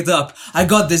don't fuck it up. I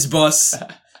got this, boss.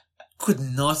 Could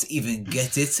not even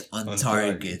get it on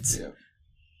target. Yeah.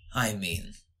 I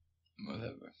mean...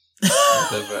 Whatever.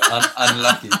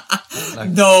 Unlucky.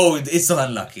 No, it's not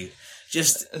unlucky.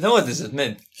 Just... No, what does it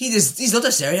mean? He's not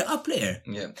a Serie A player.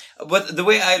 Yeah. But the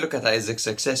way I look at Isaac's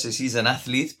success is he's an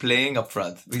athlete playing up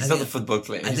front. He's not a football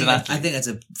player. He's an athlete. I think that's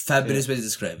a fabulous way to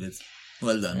describe it.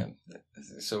 Well done. Yeah.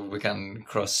 So we can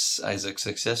cross Isaac's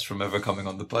success from ever coming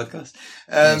on the podcast.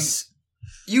 Yes.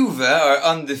 Juve are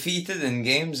undefeated in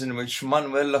games in which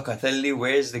Manuel Locatelli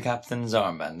wears the captain's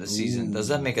armband this season. Does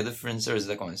that make a difference or is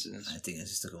it a coincidence? I think it's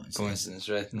just a coincidence. Coincidence,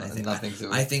 right? Nothing to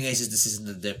it. I think it's just the season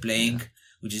that they're playing,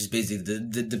 which is basically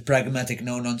the pragmatic,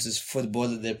 no-nonsense football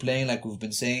that they're playing, like we've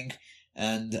been saying.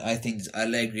 And I think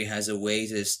Allegri has a way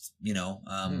to just,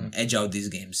 edge out these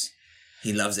games.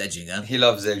 He loves edging, huh? He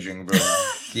loves edging, bro.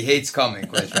 He hates coming,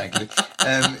 quite frankly.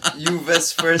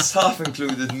 Juve's first half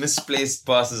included misplaced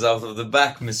passes out of the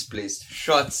back, misplaced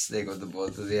shots. They got the ball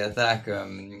to the attack.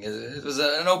 It was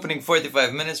an opening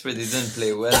 45 minutes where they didn't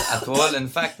play well at all. In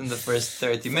fact, in the first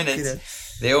 30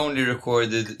 minutes, they only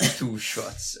recorded 2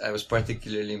 shots. I was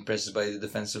particularly impressed by the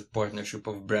defensive partnership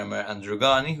of Bremer and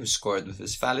Dragani, who scored with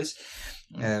his phallus.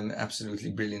 Absolutely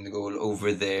brilliant goal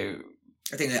over there.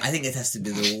 I think it has to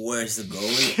be the worst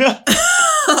goal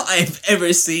I've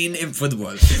ever seen in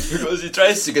football. Because he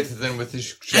tries to get it in with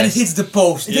his chest. And it hits the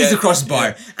post. It hits the crossbar.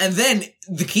 Yeah. And then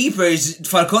the keeper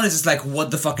Falcone is just like,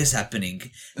 what the fuck is happening?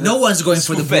 No one's going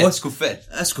for the ball.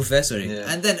 Scuffet, sorry.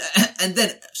 Yeah. And then,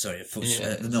 sorry, I thought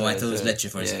it was Lecce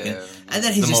for a second. Yeah. And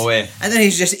then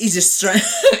he's just trying,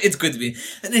 it could be.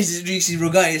 And then you see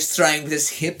Rugani is trying with his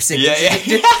hips.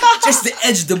 Just to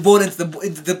edge the ball into the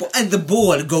ball. And the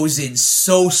ball goes in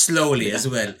so slowly as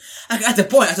well. At the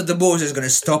point, I thought the ball was just going to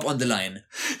stop on the line.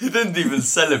 He didn't even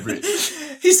celebrate.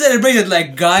 He celebrated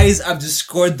like, guys, I've just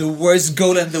scored the worst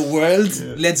goal in the world.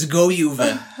 Yeah. Let's go,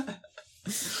 Juve.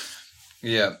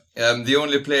 Yeah. The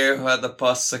only player who had a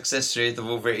pass success rate of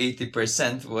over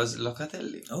 80% was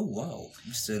Locatelli. Oh, wow.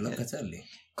 Mr. Locatelli. Yeah.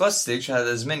 Kostic had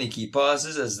as many key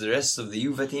passes as the rest of the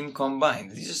Juve team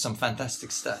combined. These are some fantastic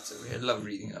stats over here. I love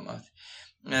reading them out.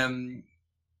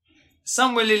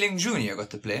 Samuel Lilling Jr. got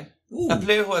to play. Ooh. A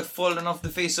player who had fallen off the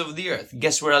face of the earth.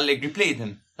 Guess where Allegri played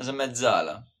him? As a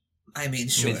mezzala. I mean,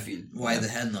 sure. midfield. Why the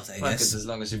hell not, I Well, guess. 'cause as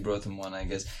long as he brought him on, I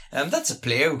guess. That's a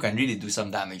player who can really do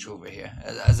some damage over here.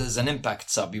 As an impact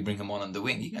sub, you bring him on the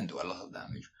wing, he can do a lot of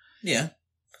damage. Yeah,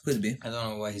 could be. I don't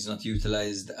know why he's not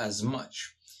utilized as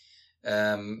much.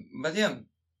 But yeah,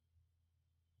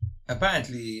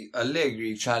 apparently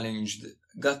Allegri challenged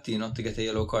Gatti not to get a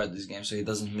yellow card this game so he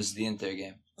doesn't miss the Inter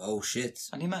game. Oh, shit.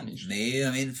 And he managed. Yeah,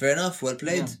 I mean, fair enough. Well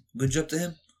played. Yeah. Good job to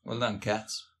him. Well done,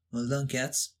 cats. Well done,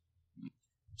 cats.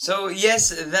 So, yes,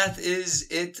 that is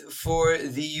it for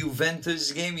the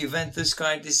Juventus game. Juventus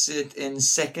currently sit in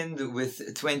second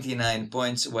with 29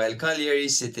 points, while Cagliari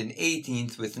sit in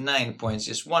 18th with 9 points,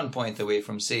 just 1 point away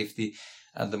from safety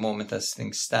at the moment as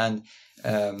things stand.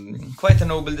 Quite a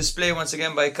noble display once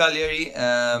again by Cagliari,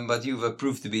 but Juve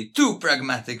proved to be too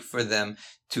pragmatic for them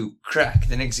to crack.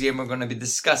 The next game we're going to be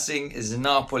discussing is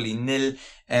Napoli 0,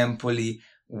 Empoli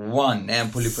 1.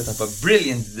 Empoli put up a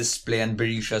brilliant display and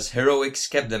Berisha's heroics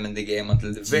kept them in the game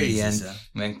until the very end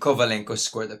when Kovalenko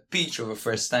scored a peach of a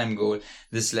first-time goal.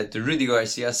 This led to Rudi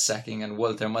Garcia sacking and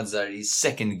Walter Mazzarri's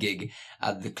second gig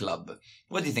at the club.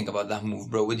 What do you think about that move,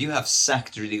 bro? Would you have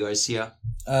sacked Rudi Garcia?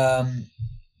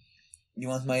 You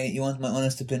want my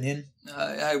honest opinion?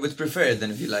 I would prefer it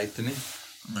than if you lied to me.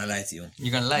 I'm gonna lie to you.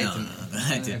 You're gonna lie to me? No, I'm gonna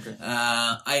lie to you. Okay.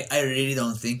 I really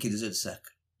don't think he deserves a sack.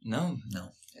 No?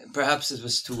 No. Perhaps it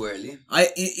was too early.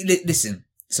 Listen.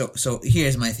 So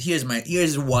here's why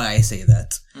I say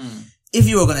that. If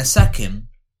you were gonna sack him,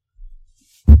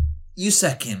 you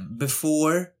sack him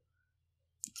before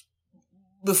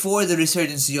the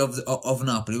resurgency of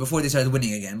Napoli, before they started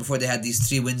winning again, before they had these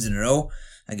 3 wins in a row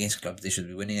against clubs they should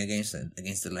be winning against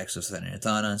the likes of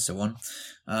Salernitana and so on.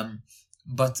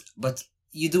 But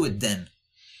you do it then.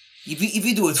 If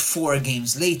you do it 4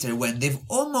 games later when they've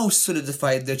almost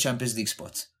solidified their Champions League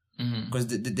spot, because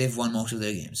they've won most of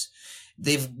their games,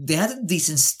 they had a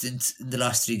decent stint in the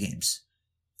last 3 games.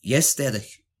 Yes, they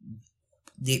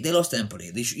lost to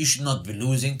Empoli. You should not be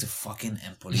losing to fucking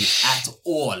Empoli at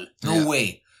all. No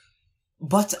way.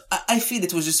 But I feel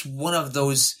it was just one of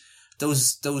those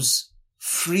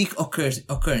freak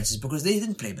occurrences because they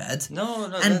didn't play bad. No.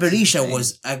 And Berisha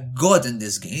was a god in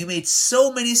this game. He made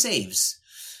so many saves.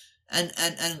 And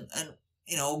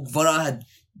Vara had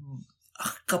a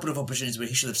couple of opportunities where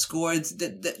he should have scored.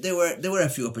 There were a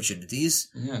few opportunities.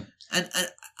 Yeah. And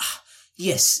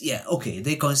yes, yeah, okay.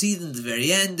 They conceded in the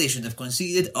very end. They should have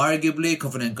conceded. Arguably,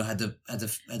 Kovalenko had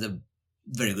a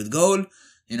very good goal.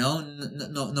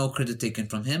 No credit taken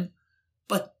from him.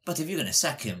 But if you're gonna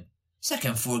sack him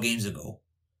 4 games ago.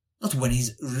 Not when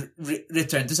he's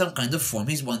returned to some kind of form.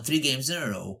 He's won 3 games in a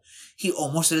row. He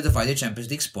almost solidified the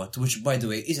Champions League spot, which, by the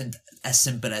way, isn't as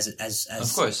simple as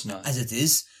of course not. As it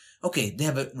is. Okay, they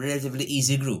have a relatively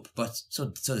easy group, but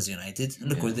so does United. And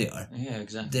look where they are. Yeah,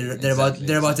 exactly. They're about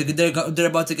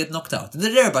to get knocked out.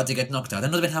 They're about to get knocked out,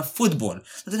 and not even have football.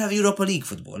 They don't have Europa League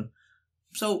football.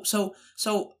 So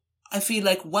I feel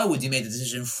like why would you make the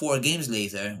decision 4 games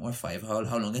later or 5?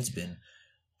 How long it's been?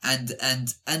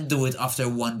 And do it after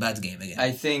 1 bad game again.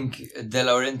 I think De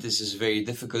Laurentiis is very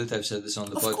difficult. I've said this on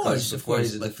the podcast before.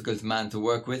 He's a difficult man to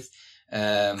work with.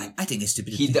 I think it's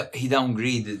stupid. He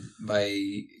downgraded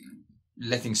by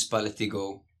letting Spalletti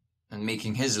go and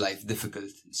making his life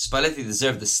difficult. Spalletti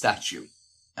deserved a statue,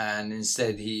 and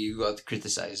instead he got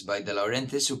criticized by De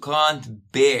Laurentiis, who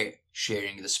can't bear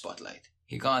sharing the spotlight.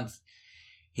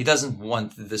 He doesn't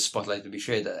want the spotlight to be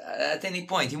shared at any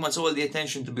point. He wants all the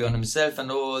attention to be on himself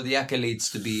and all the accolades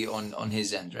to be on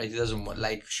his end, right? He doesn't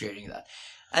like sharing that.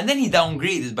 And then he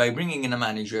downgraded by bringing in a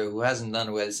manager who hasn't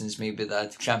done well since maybe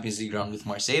that Champions League round with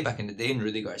Marseille back in the day, in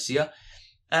Rudi Garcia.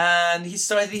 And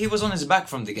he was on his back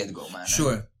from the get-go, man.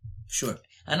 Sure.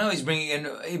 And now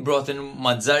he brought in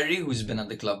Mazzarri, who's been at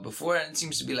the club before, and it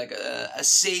seems to be like a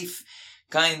safe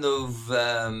kind of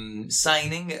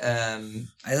signing. I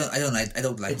don't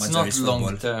like it's Mazzarri's not long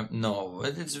football. term. No,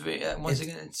 it's very once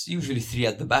again it's usually 3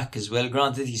 at the back as well.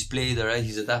 Granted, he's played alright,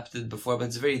 he's adapted before, but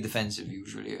it's very defensive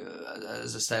usually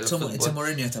as a style of football. It's a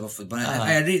Mourinho type of football.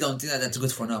 I really don't think that's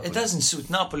good for Napoli. It doesn't suit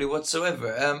Napoli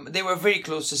whatsoever. They were very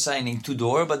close to signing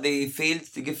Tudor, but they failed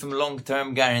to give him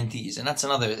long-term guarantees, and that's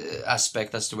another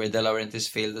aspect as to where De Laurentiis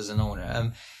failed as an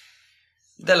owner.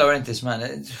 De Laurentiis, man,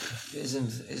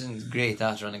 isn't great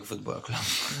at running a football club.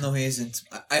 No, he isn't.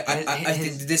 I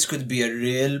think this could be a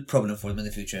real problem for them in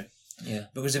the future. Yeah,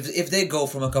 because if they go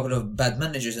from a couple of bad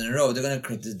managers in a row, they're gonna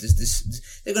create this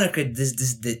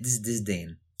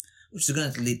disdain, which is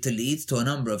going to lead to a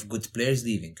number of good players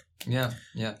leaving. Yeah.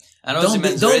 And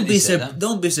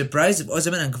don't be surprised if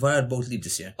Osimhen and Kvara both leave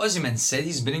this year. Osimhen said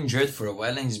he's been injured for a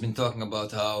while, and he's been talking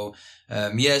about how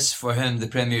yes, for him the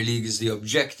Premier League is the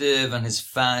objective, and his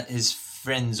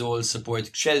friends all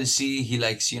support Chelsea. He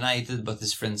likes United, but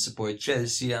his friends support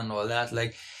Chelsea and all that.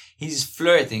 Like, he's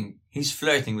flirting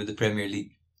with the Premier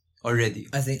League already.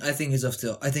 I think he's off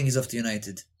to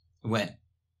United. When?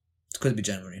 It could be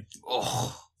January.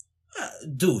 Oh,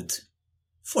 Dude.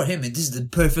 For him, this is the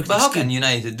perfect but how can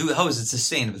United do it? How is it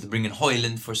sustainable to bring in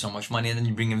Højlund for so much money and then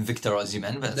you bring in Victor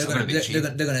Osimhen? But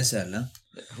they're gonna sell, huh?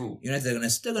 Who? United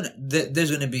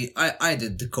there's gonna be either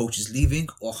the coach is leaving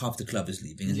or half the club is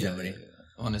leaving in January. Yeah,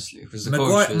 honestly, because the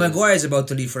Maguire is about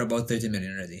to leave for about 30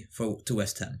 million already to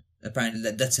West Ham.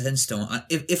 Apparently that's set in stone.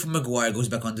 If Maguire goes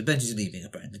back on the bench, he's leaving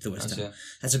apparently to West Ham. Yeah.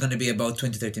 That's going to be about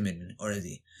 20-30 million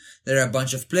already. There are a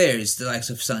bunch of players, the likes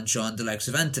of Sancho and the likes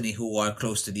of Anthony, who are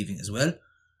close to leaving as well.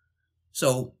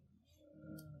 So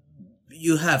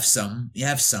you have some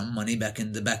money back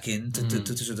in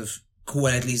to sort of cover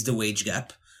at least the wage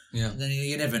gap. Yeah. And then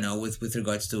you never know with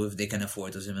regards to if they can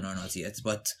afford Osimhen or not yet.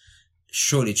 But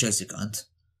surely Chelsea can't.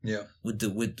 Yeah. With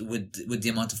the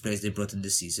amount of players they brought in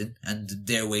this season and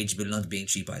their wage bill not being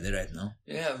cheap either right now.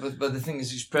 Yeah, but the thing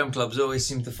is, these Prem clubs always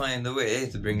seem to find a way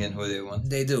to bring in who they want.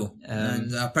 They do,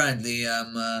 and apparently,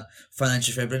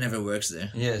 financial fair play never works there.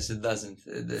 Yes, it doesn't.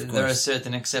 There are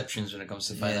certain exceptions when it comes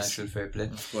to financial fair play.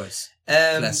 Of course,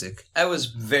 classic. I was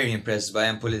very impressed by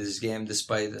Empoli this game,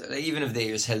 despite even if they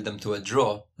just held them to a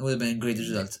draw. It would have been a great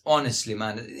result. Honestly,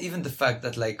 man, even the fact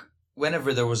that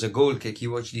whenever there was a goal kick, you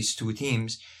watch these two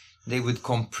teams, they would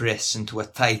compress into a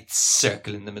tight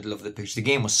circle in the middle of the pitch. The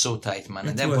game was so tight, man.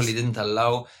 And Empoli didn't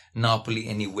allow Napoli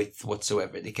any width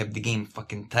whatsoever. They kept the game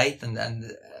fucking tight and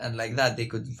like that, they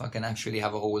could fucking actually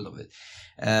have a hold of it.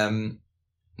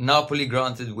 Napoli,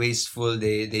 granted, wasteful.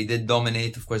 They did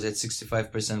dominate. Of course, they had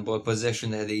 65% ball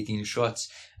possession. They had 18 shots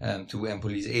to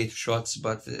Empoli's 8 shots.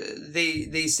 But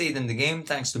they stayed in the game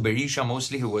thanks to Berisha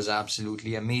mostly, who was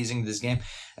absolutely amazing this game.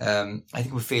 I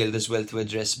think we failed as well to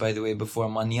address, by the way, before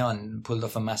Magnan pulled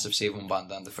off a massive save on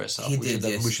Banda in the first half.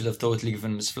 We should have totally given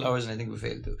him his flowers, and I think we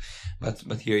failed to.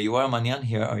 But here you are, Magnan.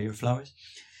 Here are your flowers.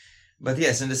 But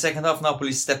yes, in the second half,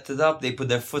 Napoli stepped it up. They put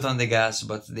their foot on the gas,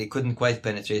 but they couldn't quite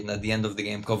penetrate. And at the end of the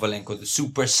game, Kovalenko, the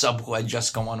super sub who had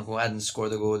just come on, who hadn't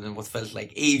scored a goal in what felt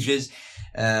like ages,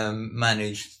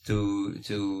 managed to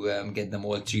get them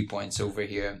all 3 points over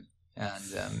here.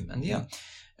 And yeah.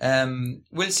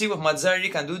 We'll see what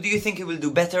Mazzarri can do. Do you think he will do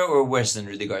better or worse than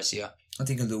Rudi Garcia? I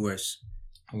think he'll do worse.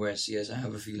 Worse, yes, I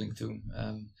have a feeling too.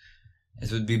 It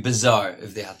would be bizarre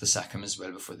if they had to sack him as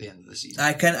well before the end of the season.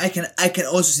 I can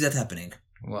also see that happening.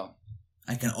 Wow.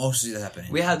 I can also see that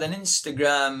happening. We had an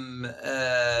Instagram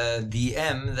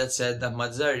DM that said that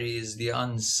Mazzarri is the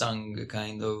unsung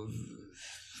kind of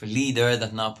leader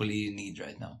that Napoli need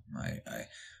right now.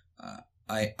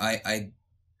 I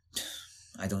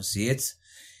don't see it.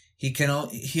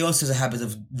 He also has a habit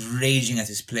of raging at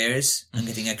his players and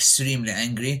getting extremely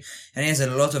angry, and he has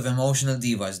a lot of emotional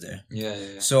divas there.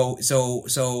 Yeah. So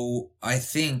I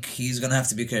think he's gonna have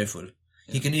to be careful.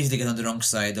 Yeah. He can easily get on the wrong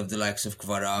side of the likes of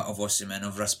Kvara, of Osimhen,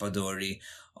 of Raspadori,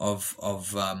 of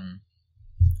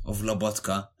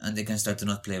Lobotka, and they can start to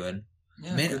not play well.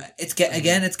 Yeah, I mean, it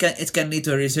can lead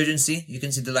to a resurgency. You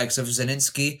can see the likes of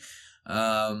Zelinski,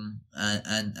 and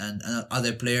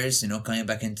other players, coming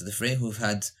back into the fray who've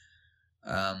had.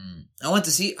 I want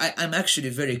to see. I'm actually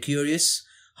very curious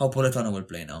how Politano will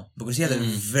play now, because he had a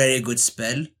very good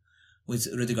spell with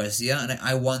Rudi Garcia, and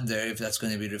I wonder if that's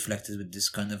going to be reflected with this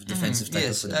kind of defensive type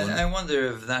of football. Yes, I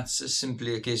wonder if that's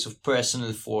simply a case of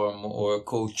personal form or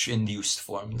coach-induced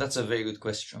form. That's a very good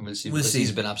question. We'll see.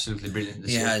 He's been absolutely brilliant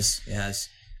this year. He has.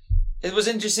 It was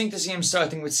interesting to see him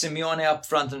starting with Simeone up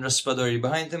front and Raspadori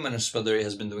behind him, and Raspadori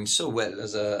has been doing so well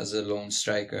as a lone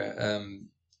striker.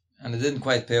 And it didn't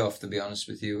quite pay off, to be honest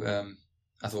with you,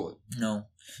 at all. No.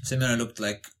 Simeone looked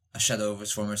like a shadow of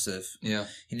his former self. Yeah.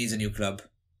 He needs a new club.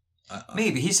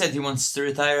 Maybe. He said he wants to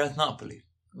retire at Napoli.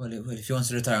 Well, if he wants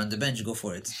to retire on the bench, go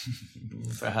for it.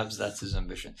 Perhaps that's his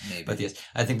ambition. Maybe. But yes,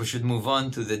 I think we should move on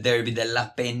to the Derby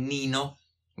della Pennino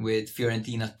with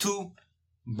Fiorentina 2,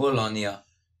 Bologna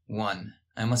 1.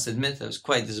 I must admit, I was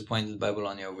quite disappointed by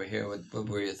Bologna over here. What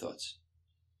were your thoughts?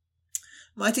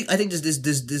 I think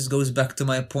this goes back to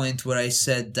my point where I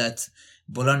said that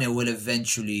Bologna will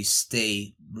eventually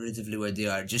stay relatively where they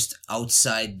are, just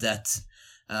outside that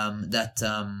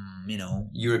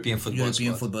European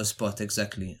football spot,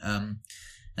 exactly. And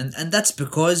that's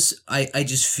because I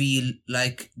just feel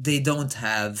like they don't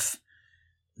have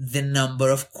the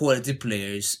number of quality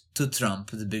players to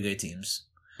trump the bigger teams.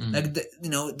 Like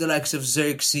the likes of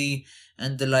Xerxes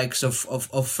and the likes of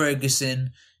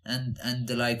Ferguson. And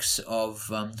the likes of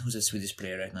who's a Swedish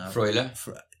player right now? Freuler.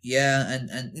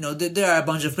 And there are a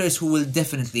bunch of players who will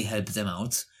definitely help them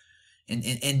out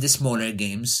in the smaller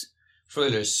games.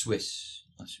 Freuler's Swiss,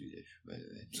 not Swedish, by the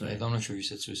way. Sorry. I'm not sure you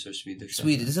said Swiss or Swedish.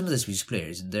 Sweden. There's another Swedish player,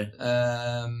 isn't there?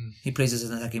 He plays as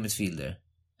an attacking midfielder.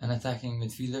 An attacking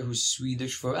midfielder who's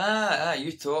Swedish for...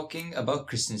 you're talking about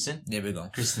Christensen. There we go.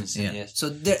 Christensen, yeah. Yes. So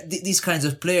these kinds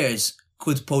of players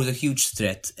could pose a huge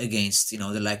threat against,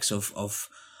 the likes of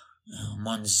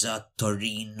Monza,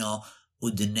 Torino,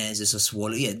 Udinese,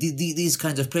 Sassuolo. Yeah, these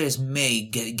kinds of players may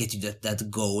get you that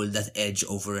goal, that edge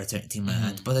over a team at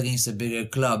hand. But against a bigger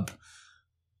club,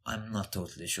 I'm not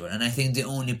totally sure. And I think the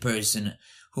only person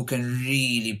who can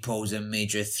really pose a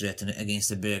major threat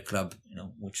against a bigger club,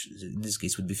 which in this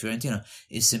case would be Fiorentina,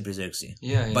 is simply Xerxes.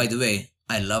 Yeah. By the way,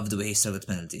 I love the way he struck that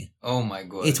penalty. Oh my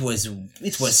god! It was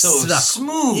so struck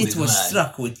smooth. It was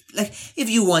struck with if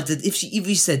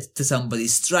you said to somebody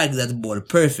strike that ball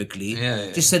perfectly,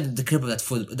 just send the clip of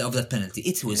that penalty.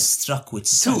 It was struck with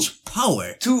such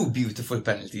power. Two beautiful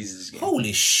penalties this game.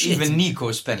 Holy shit! Even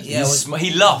Nico's penalty.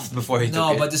 He laughed before he took it.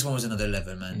 No, but this one was another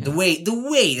level, man. The way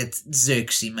that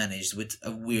Xerxes managed with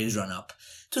a weird run up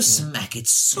to smack it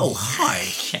so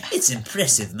hard, it's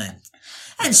impressive, man.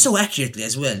 And so accurately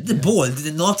as well. The ball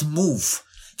did not move.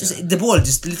 The ball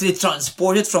just literally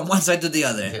transported from one side to the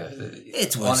other.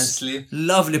 It was honestly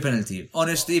lovely penalty.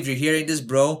 Honestly, if you're hearing this,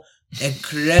 bro,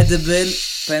 incredible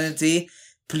penalty.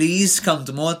 Please come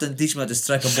to Malta and teach me how to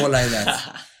strike a ball like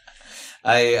that.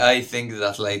 I think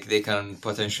that they can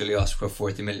potentially ask for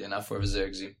 40 million for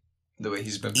Xerxes. The way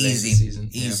he's been playing this season.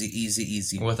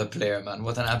 Easy. What a player, man.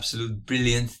 What an absolute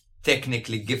brilliant,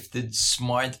 technically gifted,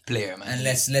 smart player, man. And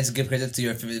let's give credit to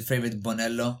your favorite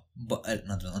Bonello,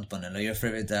 not Bonello, your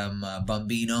favorite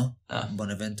Bambino,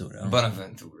 Bonaventura.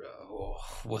 Bonaventura, oh,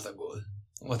 what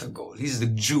a goal! He's the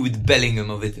Jude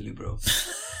Bellingham of Italy, bro.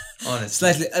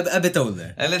 Honestly, slightly a bit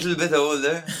older. A little bit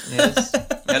older, yes.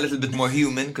 A little bit more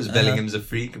human because Bellingham's a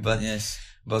freak, but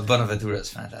Bonaventura is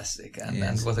fantastic,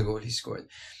 and what a goal he scored.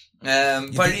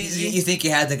 Parisi, you think he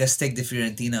had a stake de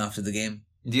Fiorentina after the game?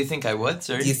 Do you think I would?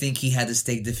 Sorry? Do you think he had a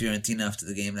stake de Fiorentina after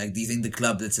the game? Do you think the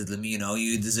club that said,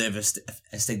 you deserve a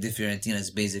stake de Fiorentina is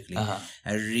basically a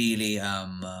really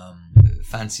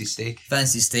fancy steak?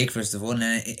 Fancy steak, first of all,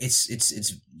 and it's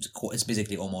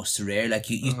basically almost rare.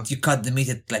 You cut the meat,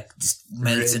 it just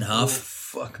melts in half.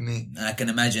 Oh, fuck me! And I can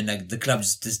imagine the club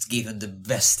just gave him the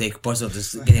best steak possible,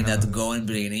 just getting that to go and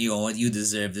bringing it. You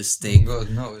deserve this steak. God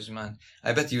knows, man.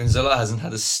 I bet you Zola hasn't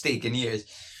had a steak in years.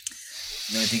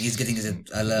 No, I think he's getting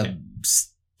a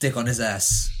stick on his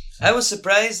ass. I was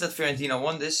surprised that Fiorentina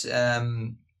won this.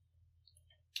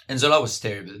 Zola was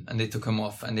terrible, and they took him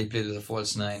off, and they played with a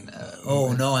false nine.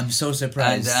 No, I'm so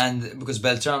surprised. And because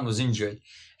Beltran was injured,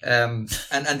 and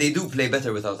they do play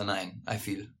better without a nine. I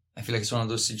feel like it's one of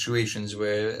those situations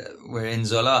where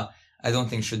Zola, I don't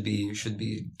think should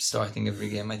be starting every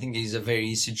game. I think he's a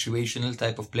very situational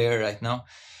type of player right now.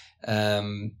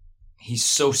 He's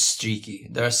so streaky.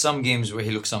 There are some games where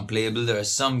he looks unplayable. There are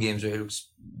some games where he looks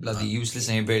bloody useless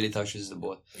and he barely touches the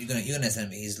ball. You're gonna tell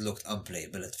me he's looked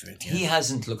unplayable at Fiorentina? He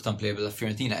hasn't looked unplayable at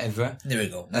Fiorentina ever. There we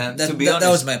go. To be honest,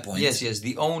 that was my point. Yes.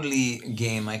 The only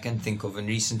game I can think of in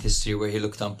recent history where he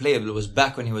looked unplayable was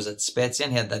back when he was at Spezia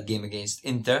and he had that game against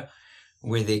Inter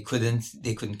where they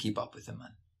couldn't keep up with him,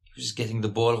 man. He was just getting the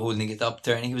ball, holding it up,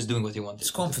 turning. He was doing what he wanted. It's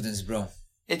confidence, bro.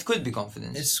 It could be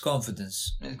confidence. It's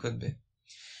confidence. It could be.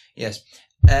 Yes.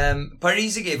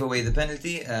 Parisi gave away the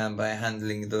penalty by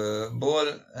handling the ball.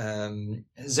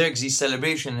 Xerxes'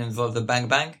 celebration involved a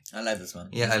bang. I like this one.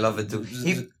 Yeah, I love it too.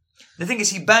 The thing is,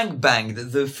 he banged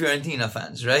the Fiorentina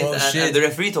fans, right? And the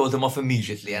referee told him off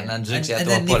immediately, and Xerxes had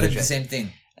to apologize. Nico did the same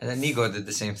thing. And then Nico did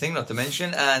the same thing, not to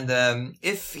mention. And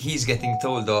if he's getting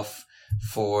told off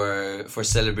for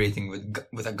celebrating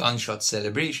with a gunshot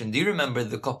celebration, do you remember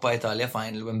the Coppa Italia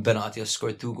final when Benatia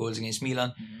scored 2 goals against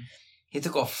Milan? Mm-hmm. He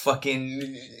took off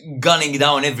fucking gunning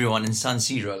down everyone in San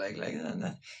Siro. Like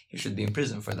that. He should be in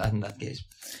prison for that in that case.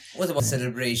 What about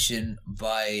celebration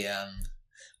by,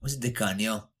 was it De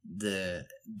Canio? The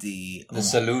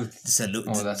salute. The salute.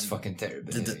 Oh, that's fucking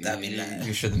terrible.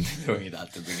 You shouldn't be doing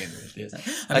that to begin with.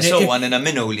 Yes. I saw one in a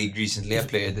minnow league recently. A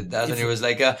player did that, and it was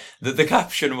like the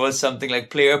caption was something like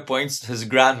 "Player points to his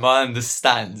grandma in the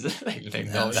stands."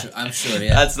 I'm sure.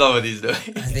 Yeah, that's not what he's doing.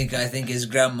 I think his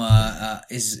grandma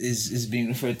is being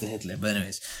referred to Hitler. But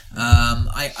anyways,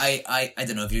 I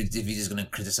don't know if you're just gonna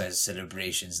criticize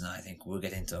celebrations now. I think we're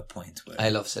getting to a point where I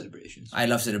love celebrations.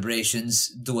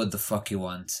 Do what the fuck you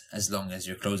want, as long as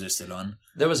your clothes are still on.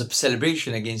 There was a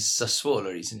celebration against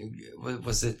Sassuolo recently.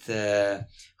 Was it,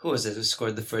 who was it who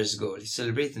scored the first goal? He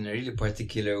celebrated in a really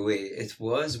particular way. It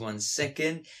was, 1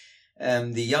 second,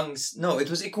 it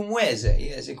was Ikumweze.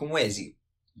 Yes, Ikumwezi.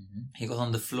 He got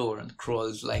on the floor and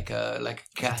crawled like a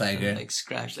cat, tiger. and, like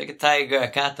scratched like a tiger, a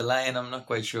cat, a lion. I'm not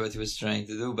quite sure what he was trying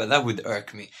to do, but that would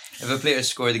irk me if a player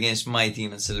scored against my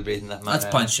team and celebrated in that manner.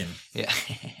 I'd punch him. Yeah.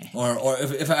 Or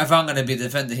if I'm gonna be the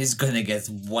defender, he's gonna get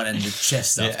one in the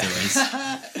chest afterwards.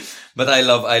 But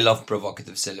I love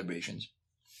provocative celebrations.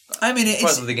 I mean, it's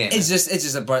part of the game. It's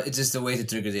just a way to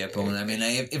trigger the opponent. I mean,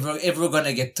 if we're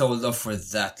gonna get told off for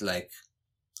that, like,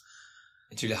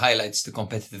 it really highlights the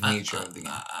competitive nature of the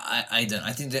game. I don't.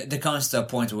 I think that there comes to a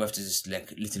point where we have to just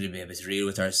like literally be a bit real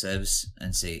with ourselves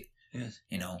and say, yes,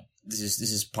 this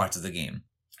is part of the game.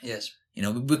 Yes,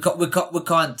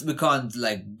 we can't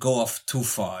like go off too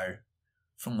far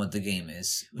from what the game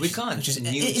is. We can't just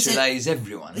neutralize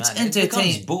everyone. It's entertainment. It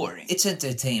becomes boring. It's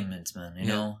entertainment, man. You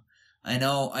know. I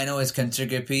know it can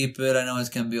trigger people. I know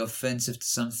it can be offensive to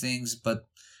some things, but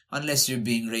unless you're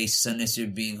being racist, unless you're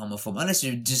being homophobic, unless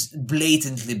you're just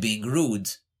blatantly being rude,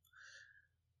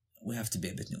 we have to be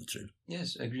a bit neutral.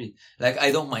 Yes, agreed. Like,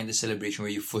 I don't mind the celebration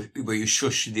where you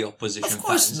shush the opposition. Of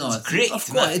course fans. not. It's great. Of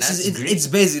course, it's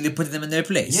basically putting them in their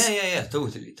place. Yeah.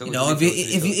 Totally.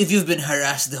 If you've been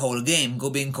harassed the whole game, go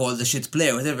being called a shit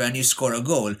player, whatever, and you score a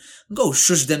goal, go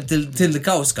shush them till the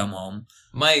cows come home.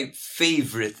 My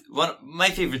favorite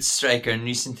striker in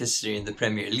recent history in the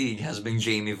Premier League has been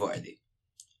Jamie Vardy.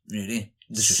 Really?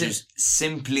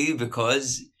 Simply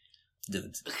because,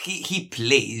 dude, he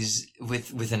plays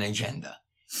with an agenda.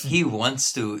 He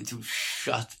wants to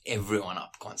shut everyone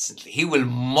up constantly. He will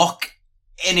mock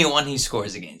anyone he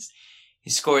scores against. He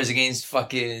scores against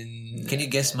fucking. Can you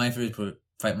guess my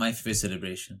favorite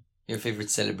celebration? Your favorite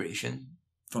celebration?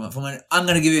 I'm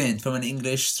gonna give you a hint. From an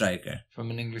English striker.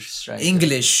 From an English striker.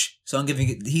 English. So I'm giving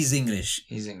it. He's English.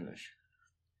 English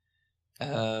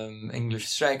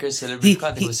striker celebrate.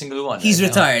 Can't think of a single one. He's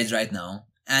retired right now.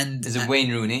 And is it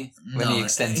Wayne Rooney when he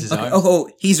extends his arms? Oh,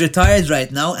 he's retired right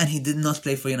now, and he did not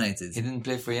play for United. He didn't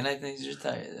play for United. He's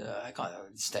retired. I can't.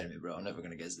 Tell me, bro. I'm never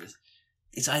gonna guess this.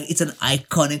 It's an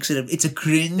iconic celebration. It's a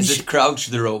cringe. Is it Crouch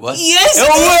the Robot? Yes.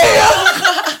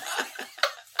 Oh,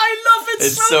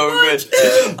 It's so much.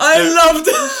 good. I loved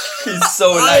it. He's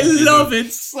so I like love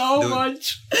it so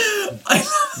much.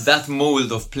 That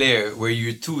mold of player where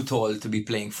you're too tall to be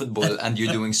playing football and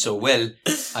you're doing so well,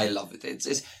 I love it.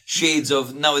 It's shades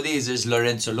of, nowadays there's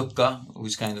Lorenzo Lucca,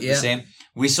 who's kind of the same.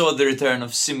 We saw the return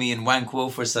of Simeon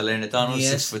Wankwo for Salernitano,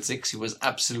 6'6". He was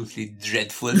absolutely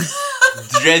dreadful.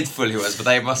 Dreadful he was, but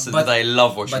I must admit I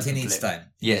love watching him play. But he needs time.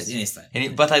 Yes. He needs time.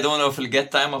 But I don't know if he'll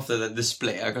get time after that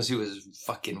display, because he was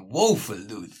fucking woeful,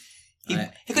 dude. He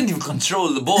couldn't even control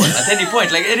the ball at any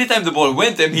point. Like, anytime the ball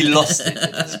went to him, he lost it.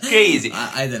 It's crazy.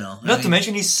 I don't know. Not to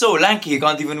mention, he's so lanky, he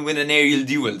can't even win an aerial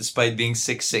duel despite being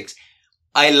 6'6".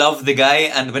 I love the guy,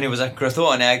 and when he was at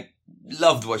Crotone, I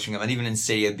loved watching him, and even in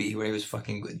Serie B, where he was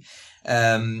fucking good.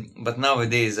 But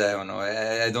nowadays, I don't know.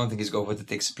 I don't think he's got what it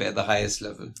takes to play at the highest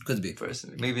level. Could be.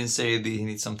 Personally. Maybe in Serie B, he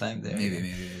needs some time there.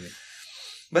 Maybe.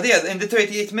 But yeah, in the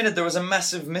 38th minute, there was a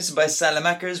massive miss by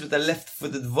Salamakers with a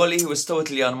left-footed volley. He was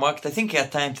totally unmarked. I think he had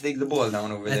time to take the ball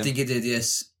down over there. I think he did,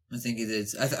 yes. I think he did.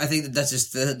 I think that's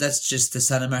just the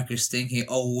Salamakers thing. He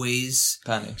always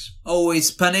panics,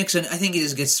 and I think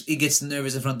he gets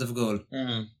nervous in front of goal.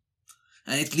 Mm-hmm.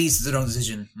 And it leads to the wrong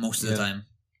decision most of the time.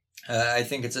 I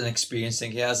think it's an experience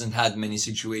thing. He hasn't had many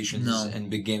situations in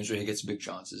big games where he gets big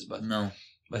chances, but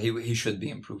he should be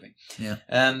improving. Yeah.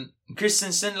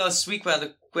 Christensen, last week we had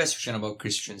a question about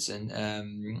Christensen,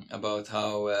 about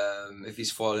how if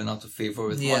he's fallen out of favour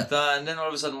with Motta, and then all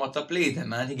of a sudden Motta played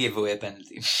him and he gave away a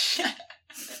penalty.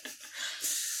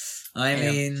 I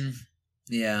mean,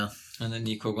 yeah. And then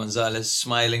Nico Gonzalez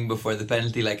smiling before the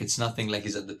penalty like it's nothing, like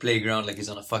he's at the playground, like he's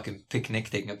on a fucking picnic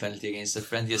taking a penalty against a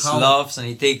friend. He just laughs and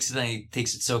he takes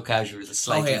it so casually.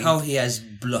 How he has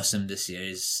blossomed this year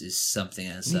is something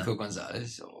else. Nico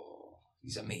Gonzalez,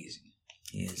 he's amazing.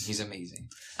 He's amazing.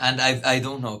 And I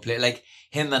don't know, like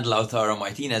him and Lautaro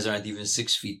Martinez aren't even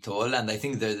 6 feet tall, and I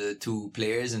think they're the two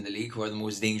players in the league who are the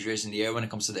most dangerous in the air when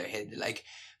it comes to their head. Like,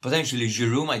 potentially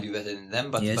Giroud might be better than them,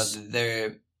 but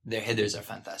their headers are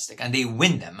fantastic. And they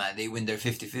win them, man. They win their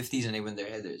 50-50s and they win their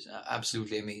headers.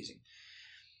 Absolutely amazing.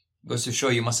 Goes to show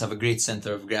you must have a great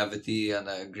center of gravity and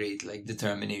a great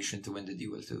determination to win the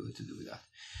duel to do that.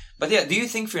 But yeah, do you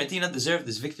think Fiorentina deserved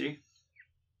this victory?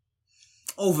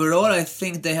 Overall, I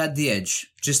think they had the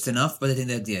edge. Just enough, but I think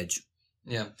they had the edge.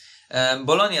 Yeah.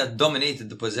 Bologna dominated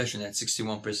the possession at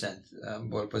 61%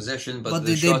 ball possession, but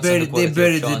they barely did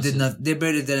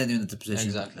anything with the possession.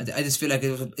 Exactly. I just feel like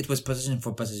it was possession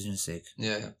for possession's sake.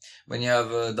 Yeah. When you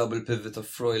have a double pivot of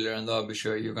Freuler and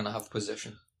Derbyshire, you're gonna have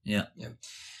possession. Yeah.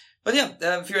 But yeah,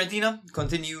 Fiorentina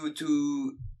continue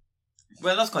to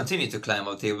well, not continue to climb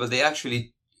up table, they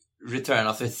actually return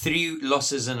after 3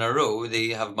 losses in a row. They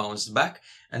have bounced back,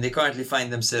 and they currently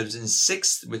find themselves in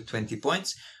 6th with 20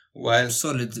 points. While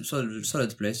solid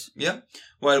place. Yeah,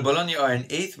 while Bologna are in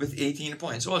 8th with 18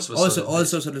 points. Also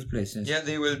solid place. Yes. Yeah,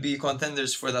 they will be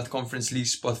contenders for that Conference League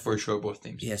spot for sure, both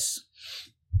teams. Yes.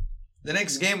 The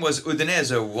next game was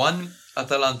Udinese 1,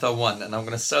 Atalanta 1. And I'm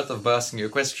going to start off by asking you a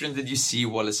question. Did you see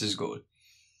Wallace's goal?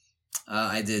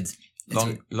 I did.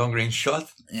 Long range shot?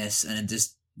 Yes, and it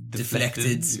just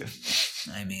deflected. Yeah.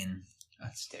 I mean...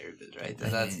 That's terrible, right?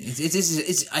 I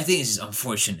think it's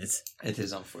unfortunate. It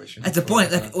is unfortunate. At the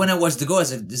point, like, when I watched the goal, I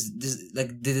was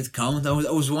like, did it count? I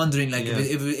was wondering, like,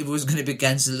 if it was going to be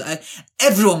cancelled.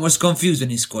 Everyone was confused when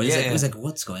he scored. It was like,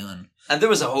 what's going on? And there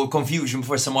was a whole confusion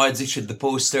before Samardzic hit the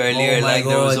post earlier.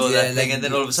 There was all that thing, and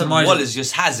then all of a sudden Wallace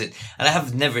just has it. And I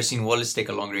have never seen Wallace take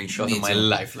a long range shot in my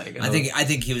life. I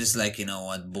think he was just like, you know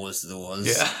what, balls to the walls.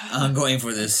 Yeah. I'm going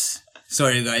for this.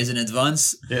 Sorry, guys, in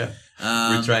advance. Yeah.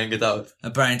 We're trying it out.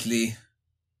 Apparently,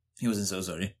 he wasn't so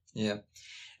sorry. Yeah.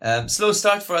 Slow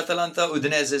start for Atalanta.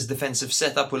 Udinese's defensive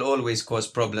setup will always cause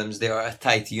problems. They are a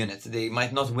tight unit. They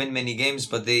might not win many games,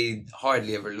 but they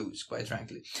hardly ever lose, quite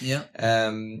frankly. Yeah.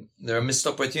 There are missed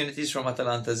opportunities from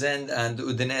Atalanta's end, and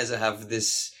Udinese have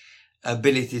this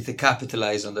ability to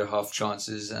capitalize on their half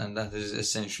chances, and that is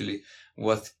essentially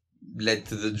what led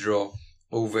to the draw.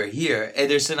 Over here,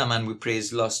 Ederson, a man we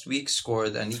praised last week,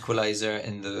 scored an equalizer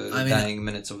in the dying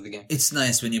minutes of the game. It's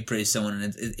nice when you praise someone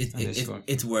and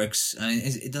it works. I mean,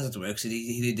 it doesn't work. So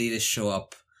they just show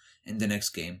up in the next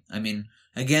game. I mean,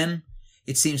 again,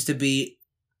 it seems to be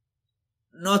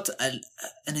not an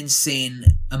insane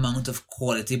amount of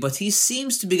quality, but he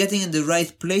seems to be getting in the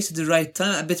right place at the right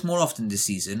time a bit more often this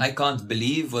season. I can't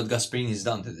believe what Gasperini's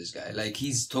done to this guy. Like,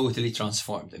 he's totally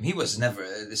transformed him. He was never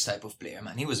this type of player,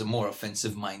 man. He was a more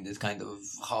offensive-minded kind of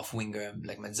half-winger,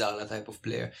 like Mezzala type of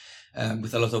player,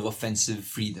 with a lot of offensive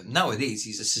freedom. Nowadays,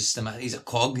 he's a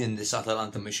cog in this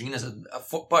Atalanta machine, as a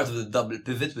part of the double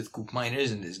pivot with Coop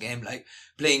Miners in this game, like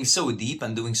playing so deep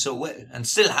and doing so well, and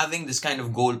still having this kind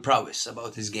of goal prowess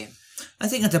about his game. I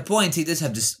think at a point he does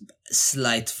have this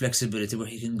slight flexibility where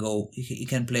he can go, he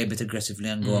can play a bit aggressively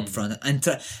and go up front and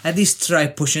at least try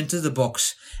push into the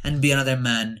box and be another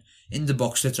man in the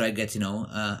box to try get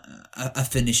a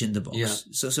finish in the box. Yeah.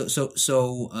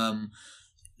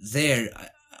 There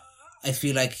I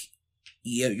feel like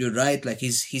you're right. Like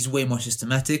he's way more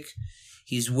systematic.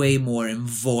 He's way more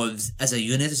involved as a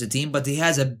unit, as a team, but he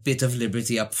has a bit of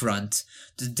liberty up front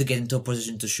to get into a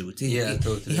position to shoot.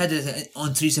 Totally. He had it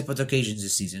on 3 separate occasions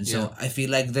this season. So I feel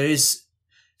like there is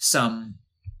some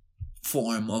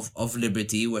form of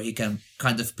liberty where he can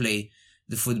kind of play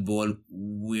the football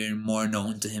we're more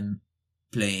known to him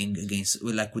playing against,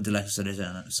 with the likes of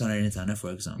Salernitana,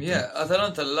 for example. Yeah,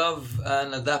 Atalanta love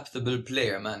an adaptable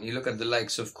player, man. You look at the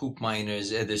likes of Coop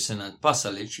Miners, Ederson and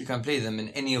Pasalic, you can play them in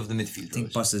any of the midfield roles. I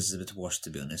think Pasalic is a bit washed, to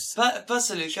be honest.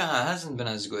 Pasalic hasn't been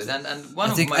as good. And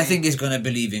I think he's going to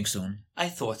be leaving soon. I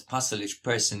thought Pasalic,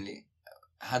 personally,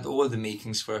 had all the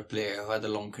makings for a player who had a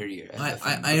long career.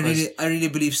 I really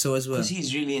believe so as well. Because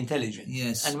he's really intelligent.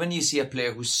 Yes. And when you see a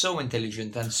player who's so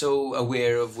intelligent and so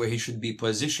aware of where he should be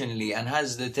positionally and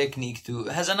has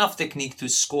enough technique to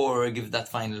score or give that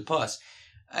final pass,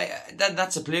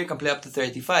 that's a player who can play up to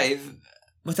 35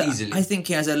 easily. I think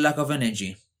he has a lack of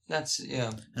energy. That's,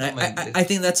 yeah. And I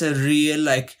think that's a real, and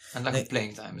lack of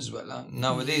playing time as well. Huh?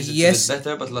 Nowadays it's a bit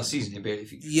better, but last season he barely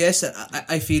featured. Yes,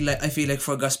 I feel like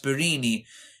for Gasperini,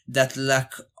 that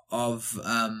lack of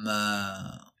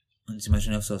let's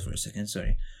imagine I've thought for a second,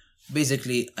 sorry.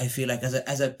 Basically, I feel like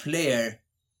as a player,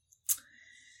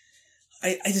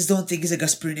 I just don't think he's a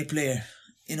Gasperini player,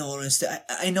 in all honesty.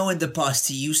 I know in the past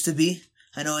he used to be.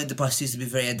 I know in the past he used to be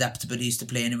very adaptable. He used to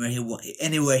play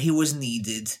anywhere he was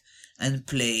needed and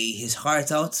play his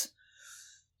heart out.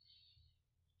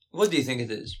 What do you think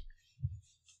it is?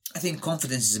 I think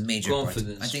confidence is a major part.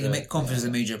 I think confidence is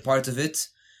a major part of it.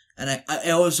 And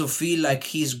I also feel like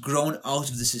he's grown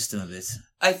out of the system a bit.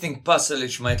 I think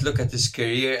Pasalic might look at his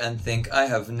career and think, I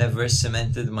have never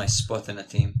cemented my spot in a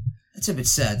team. It's a bit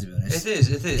sad, to be honest. It is,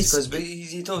 because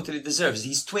he totally deserves it.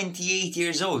 He's 28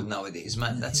 years old nowadays,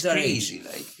 man. That's crazy.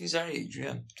 Like, he's our age,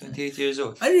 28 years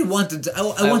old. I really wanted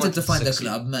to find a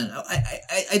club, man.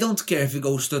 I don't care if he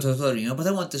goes to Torino, but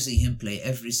I want to see him play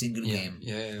every single game.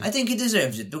 Yeah. I think he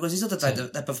deserves it, because he's not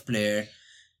the type of player.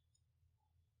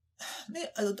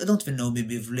 I don't even know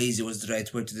maybe if lazy was the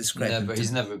right word to describe him.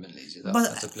 He's never been lazy.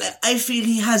 But I feel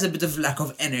he has a bit of lack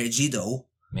of energy, though.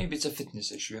 Maybe it's a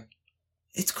fitness issue.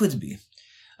 It could be.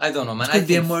 I don't know, man. It could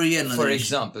be a think, Muriel. for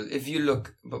example, if you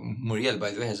look, but Muriel, by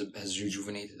the way, has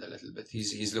rejuvenated a little bit.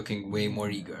 He's looking way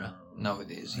more eager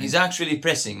nowadays. He's actually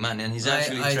pressing, man, and he's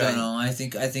actually I trying. don't know. I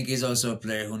think he's also a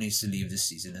player who needs to leave this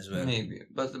season as well. Maybe,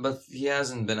 but he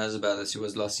hasn't been as bad as he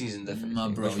was last season, definitely. No,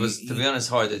 bro, which was, to be honest,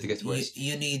 harder to get worse.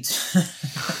 You need.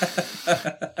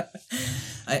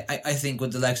 I think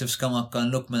with the likes of Scamacca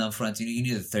and Lookman up front, you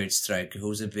need a third striker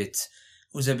who's a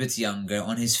bit younger,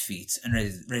 on his feet, and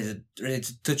ready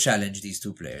to challenge these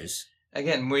two players.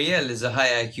 Again, Muriel is a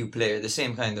high IQ player, the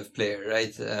same kind of player,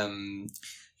 right?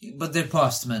 But they're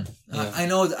past, man. Yeah.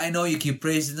 I know you keep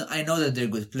praising them. I know that they're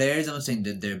good players. I'm not saying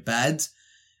that they're bad.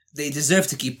 They deserve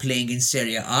to keep playing in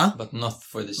Serie A. But not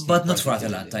for this. But not for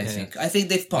Atalanta, I think. I think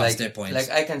they've passed their points.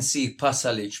 Like, I can see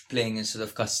Pasalic playing instead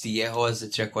of Castillejo as a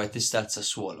trequartista at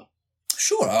Sassuolo.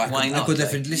 Sure, I could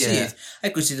definitely see yeah. it. I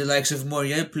could see the likes of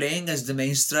Muriel playing as the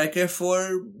main striker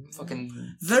for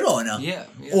fucking Verona. Yeah.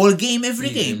 All game, every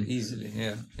game. Easily,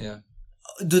 yeah.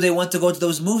 Do they want to go to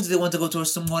those moves? Do they want to go to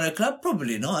some smaller club?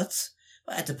 Probably not.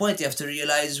 But at the point, you have to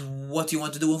realize what you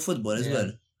want to do in football as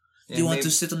well. Do you want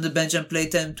to sit on the bench and play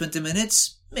 10, 20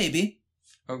 minutes? Maybe.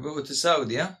 Or go to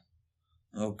Saudi, yeah?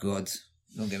 Oh, God.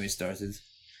 Don't get me started.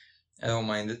 I don't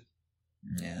mind it.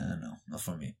 Yeah, no. Not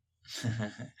for me.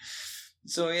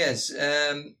 So, yes.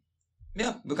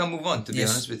 We can move on, to be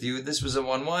honest with you. This was a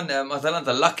 1-1.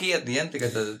 Atalanta lucky at the end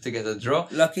to get a draw.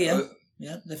 Lucky, yeah.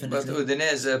 Yeah, definitely. But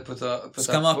Udinese put up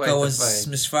Scamacca was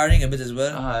misfiring a bit as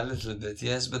well. A little bit,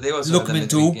 yes. But they also Luke had a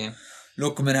midweek Mintoff. game.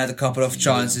 Lookman had a couple of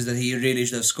chances that he really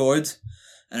should have scored.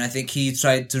 And I think he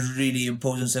tried to really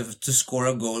impose himself to score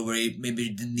a goal where he maybe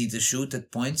didn't need to shoot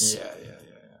at points. Yeah.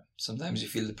 Sometimes you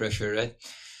feel the pressure, right?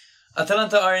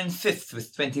 Atalanta are in 5th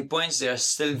with 20 points. They are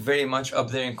still very much up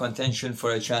there in contention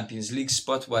for a Champions League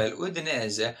spot, while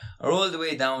Udinese are all the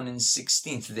way down in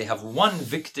 16th. They have 1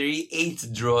 victory, 8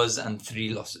 draws and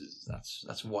 3 losses.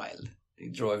 That's wild. They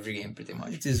draw every game pretty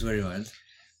much. It is very wild.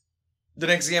 The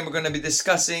next game we're going to be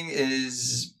discussing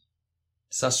is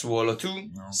Sassuolo 2,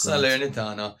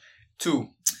 Salernitana 2.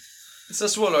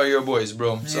 Sassuolo are your boys,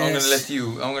 bro. So yes.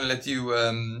 I'm going to let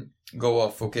you go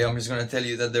off, okay? I'm just going to tell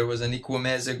you that there was an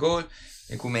Ikwemeze goal.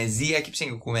 Ikwemeze, I keep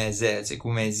saying Ikwemeze. It's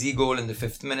Ikwemeze goal in the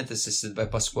 5th minute, assisted by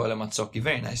Pasquale Mazzocchi,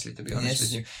 very nicely, to be honest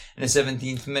with you. In the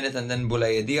 17th minute, and then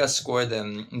Boulaye Dia scored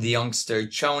the youngster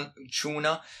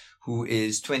Chuna, who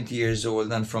is 20 years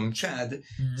old and from Chad.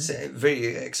 Mm-hmm. Very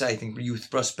exciting youth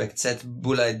prospect. Set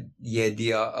Boulaye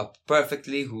Dia up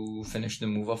perfectly, who finished the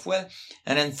move off well.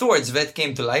 And then Thordsvet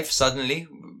came to life suddenly,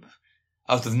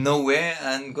 out of nowhere,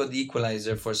 and got the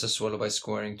equalizer for Sassuolo by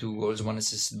scoring 2 goals, 1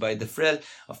 assisted by De Frel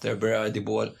after a Berardi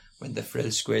ball when De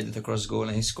Frel squared it across goal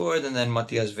and he scored, and then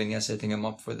Matias Vigna setting him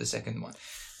up for the second one.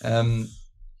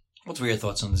 What were your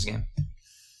thoughts on this game?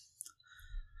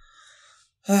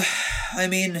 I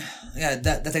mean, yeah,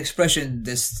 that expression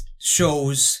just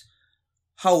shows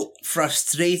how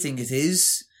frustrating it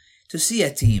is to see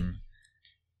a team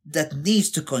that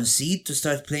needs to concede to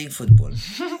start playing football.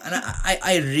 And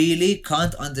I really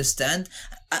can't understand.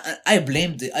 I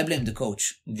blame the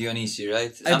coach. Dionisi,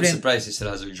 right? I'm surprised he still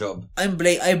has a job. I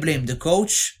blame the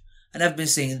coach, and I've been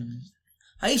saying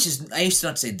I used to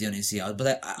not say Dionisi out,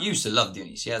 but you used to love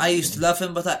Dionisi. I used to love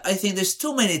him, but I think there's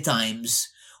too many times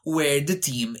where the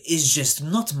team is just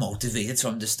not motivated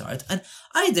from the start, and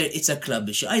either it's a club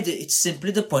issue, either it's simply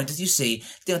the point that you say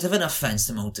they don't have enough fans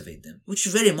to motivate them, which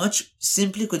very much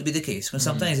simply could be the case, because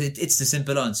sometimes it's the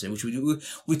simple answer, which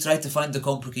we try to find the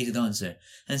complicated answer,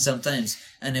 and sometimes,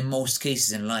 and in most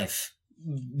cases in life,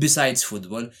 besides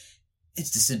football, it's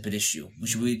the simple issue,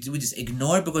 which we just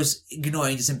ignore, because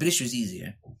ignoring the simple issue is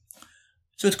easier.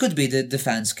 So it could be the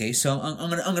fans' case. So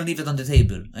I'm gonna leave it on the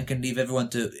table. I can leave everyone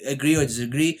to agree or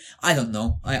disagree. I don't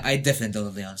know. I definitely don't know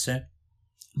the answer.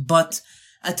 But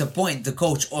at a point, the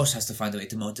coach also has to find a way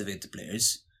to motivate the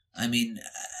players. I mean,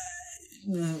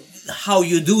 how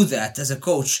you do that as a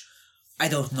coach, I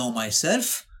don't know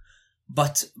myself.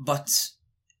 But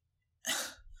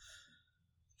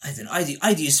I don't know.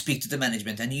 Either you speak to the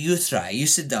management and you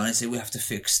sit down and say, we have to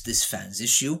fix this fans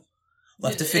issue.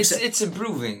 It's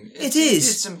improving.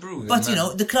 It's improving. But,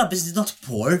 man, the club is not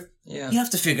poor. Yeah. You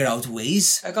have to figure out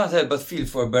ways. I can't help but feel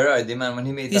for Berardi, man, when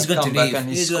he made that comeback and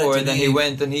he scored and he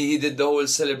went and he did the whole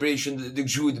celebration, the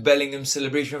Jude Bellingham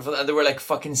celebration, and there were like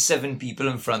fucking 7 people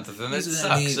in front of him. It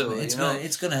sucks.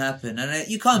 It's going to happen. And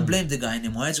you can't blame the guy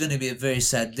anymore. It's going to be a very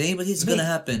sad day, but it's going to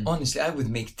happen. Honestly, I would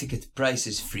make ticket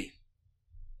prices free.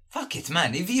 fuck it,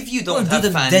 man. If you Or don't do have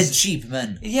them fans... dead cheap,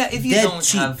 man. Yeah, if you Dead don't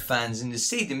cheap. have fans in the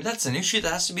stadium, that's an issue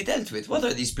that has to be dealt with. What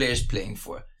are these players playing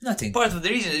for? Nothing. Part of the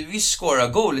reason, if you score a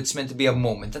goal, it's meant to be a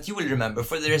moment that you will remember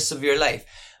for the rest of your life.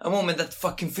 A moment that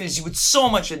fucking fills you with so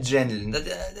much adrenaline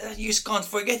that you just can't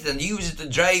forget it, and you use it to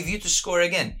drive you to score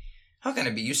again. How can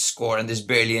it be you score and there's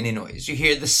barely any noise? You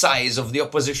hear the sighs of the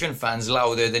opposition fans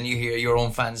louder than you hear your own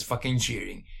fans fucking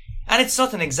cheering. And it's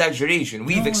not an exaggeration.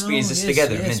 We've experienced this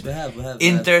together. Yes, we have.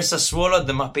 Inter Sassuolo at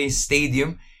the Mapei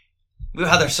Stadium. We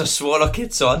had our Sassuolo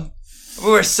kits on. We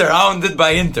were surrounded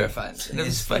by Inter fans. And it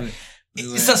was fun.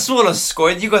 Sassuolo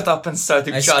scored, you got up and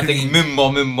started shouting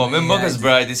Mimmo, because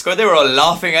Brady scored. They were all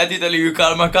laughing at you, telling you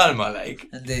calma, like.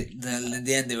 And in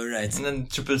the end they were right. And then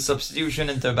triple substitution,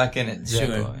 Inter back in it. Sure.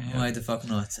 Yeah. Why the fuck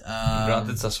not?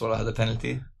 Granted, Sassuolo had a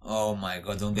penalty. Oh my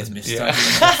god, don't get me started.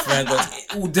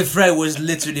 De Vrij was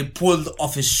literally pulled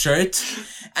off his shirt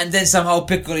and then somehow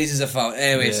Piccolo uses a foul.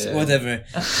 Anyways, whatever.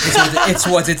 It's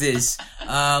what it is.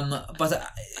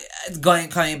 But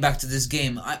coming back to this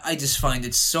game, I just find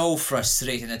it so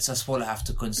frustrating that Sassuolo have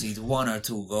to concede 1 or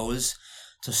 2 goals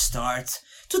to start,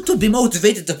 to be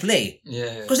motivated to play.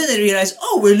 Yeah. Because then they realize,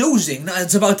 oh, we're losing. Now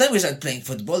it's about time we start playing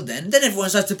football then. Then everyone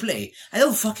starts to play. I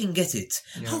don't fucking get it.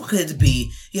 Yeah. How can it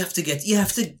be? You have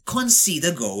to concede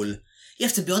a goal. You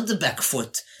have to be on the back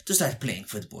foot to start playing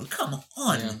football. Come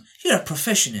on. Yeah. You're a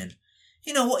professional.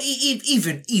 You know,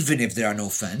 even if there are no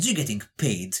fans, you're getting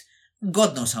paid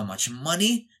God knows how much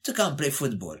money to come play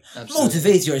football. Absolutely.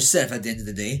 Motivate yourself at the end of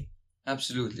the day.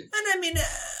 Absolutely. And I mean,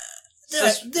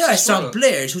 there are some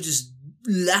players who just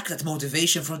lack that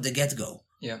motivation from the get-go.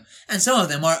 Yeah. And some of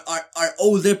them are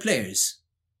older players.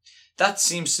 That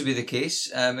seems to be the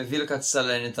case. If you look at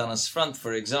Salernitana's front,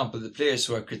 for example, the players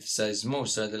who are criticised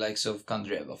most are the likes of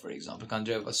Candreva, for example.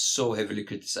 Candreva is so heavily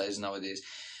criticised nowadays.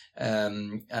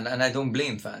 And I don't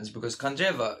blame fans, because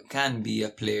Candreva can be a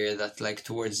player that, like,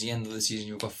 towards the end of the season,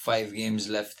 you've got 5 games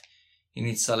left. You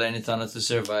need Salernitana to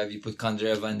survive. You put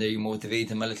Candreva in there, you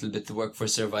motivate him a little bit to work for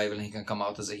survival, and he can come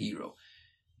out as a hero.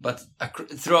 But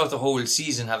throughout the whole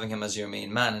season, having him as your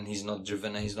main man, and he's not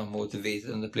driven and he's not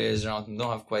motivated, and the players around him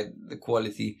don't have quite the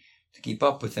quality to keep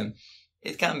up with him,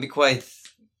 it can be quite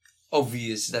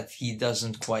obvious that he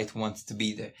doesn't quite want to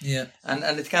be there. Yeah. And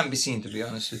it can be seen, to be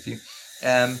honest with you.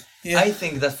 I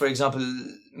think that, for example,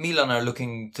 Milan are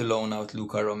looking to loan out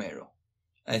Luca Romero.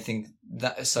 I think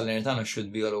that Salernitana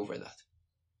should be all over that.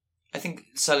 I think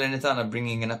Salernitana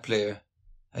bringing in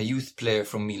a youth player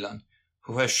from Milan,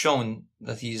 who has shown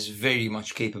that he is very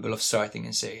much capable of starting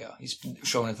in Serie A. He's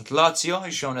shown it at Lazio,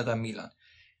 he's shown it at Milan.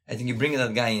 I think you bring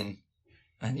that guy in,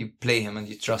 and you play him, and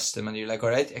you trust him, and you're like,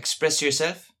 alright, express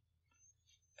yourself,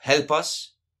 help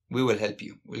us, we will help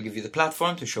you. We'll give you the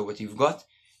platform to show what you've got.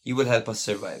 You will help us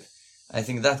survive. I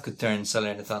think that could turn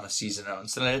Salernitana's season around.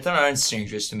 Salernitana aren't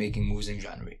strangers to making moves in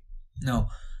January. No.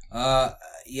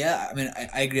 Yeah, I mean,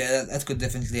 I agree. That could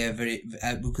definitely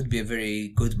could be a very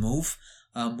good move.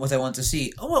 What I want to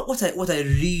see, what I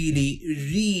really,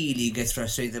 really get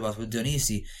frustrated about with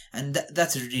Dionisi, and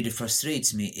that really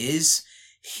frustrates me, is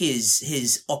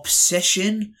his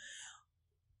obsession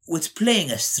with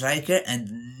playing a striker and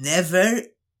never,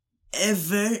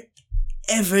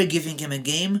 ever giving him a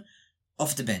game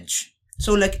off the bench.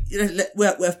 So, like, we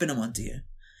have Pinamonti here.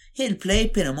 He'll play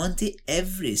Pinamonti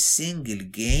every single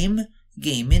game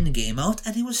in, game out,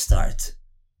 and he will start.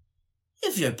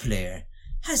 If your player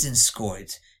hasn't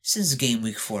scored since game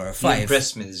week 4 or 5... He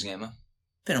impressed me this game, huh?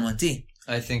 Pinamonti.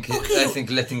 I think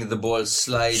letting the ball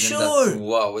slide, sure. And that,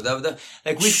 wow.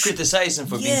 Like, we've criticised him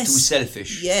for being too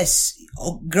selfish. Yes,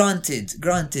 granted,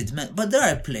 man. But there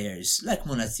are players like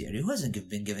Monatieri who hasn't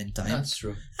been given time. That's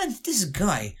true. And this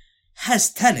guy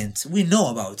has talent. We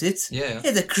know about it. Yeah. He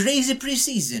had a crazy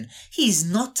pre-season. He's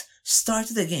not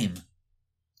started a game.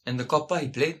 In the Coppa he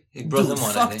played? He brought him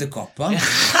on, fuck the Coppa.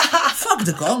 Fuck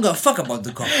the Coppa. I don't give a fuck about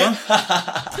the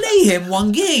Coppa. Play him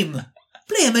one game.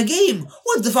 Play him a game.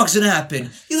 What the fuck's gonna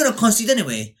happen? You're gonna concede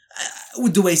anyway.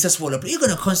 With the way Sassuolo play, you're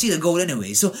gonna concede a goal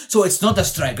anyway. So it's not the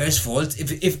striker's fault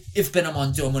if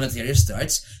Pinamonti or Monatieri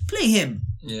starts. Play him.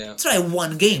 Yeah. Try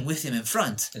one game with him in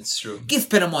front. It's true. Give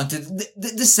Pinamonti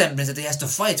the semblance that he has to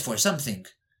fight for something.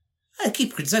 I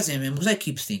keep criticizing him because I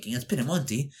keep thinking that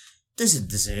Pinamonti doesn't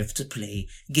deserve to play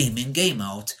game in, game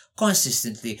out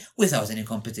consistently without any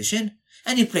competition.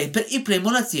 And you play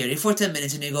Monatieri for 10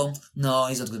 minutes and you go, no,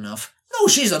 he's not good enough. No,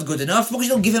 she's not good enough because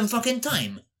you don't give him fucking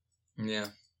time. Yeah.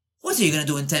 What are you going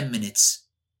to do in 10 minutes?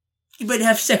 You better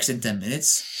have sex in 10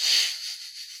 minutes.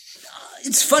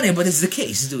 It's funny, but it's the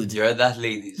case, dude. You're that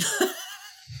lady.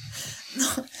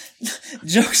 No,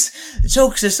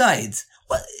 jokes aside,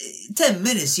 But 10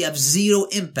 minutes, you have zero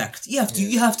impact.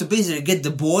 You have to basically get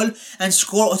the ball and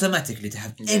score automatically to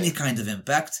have any kind of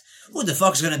impact. Who the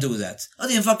fuck's gonna do that? Not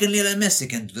even fucking Lionel Messi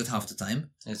can do that half the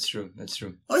time. That's true.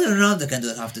 Or even Ronaldo can do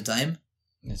that half the time.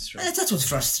 That's true. And that's what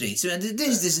frustrates me. And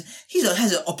he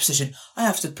has an obsession. I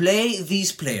have to play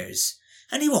these players.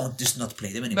 And he won't just not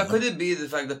play them anymore. But could it be the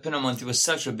fact that Pinamonti was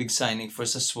such a big signing for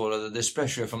Sassuolo that there's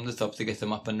pressure from the top to get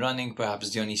him up and running?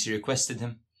 Perhaps Dionisi requested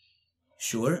him?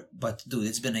 Sure, but dude,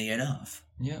 it's been a year and a half.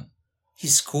 Yeah. He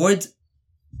scored...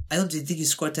 I don't think he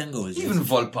scored 10 goals. Even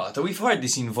Volpato. We've hardly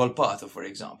seen Volpato, for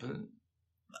example.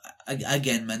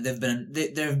 Again, man,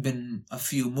 there have been a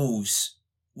few moves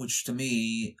which to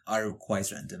me are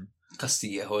quite random.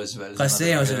 Castillejo as well.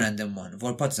 Castillejo is a random one.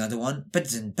 Volpato's another one.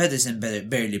 Pedersen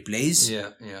barely plays.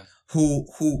 Yeah. Who,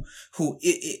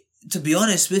 to be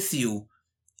honest with you,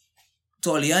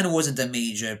 Tolian wasn't a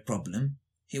major problem.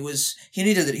 He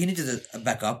needed a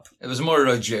backup. It was more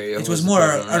Rogerio. It was more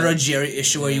a Rogerio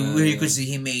issue where you could see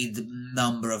he made a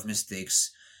number of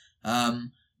mistakes.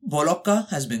 Bolocca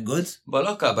has been good.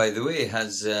 Bolocca, by the way,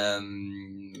 has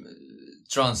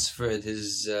transferred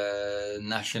his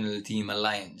national team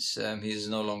alliance. He's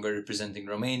no longer representing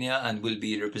Romania and will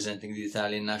be representing the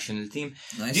Italian national team.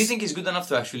 Nice. Do you think he's good enough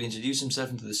to actually introduce himself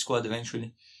into the squad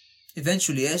eventually?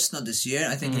 Eventually, yes, not this year.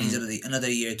 I think he needs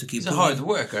another year to keep. He's a hard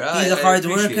worker. He's a hard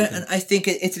worker, and I think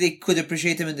Italy could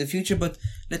appreciate him in the future. But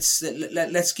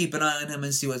let's keep an eye on him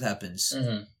and see what happens.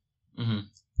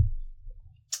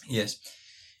 Yes.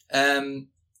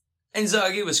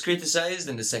 Inzaghi was criticised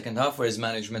in the second half for his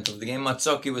management of the game.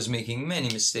 Mazzocchi was making many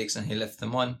mistakes and he left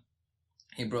them on.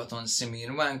 He brought on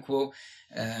Simeon Wankwo,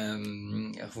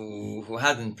 who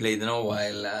hadn't played in a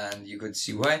while, and you could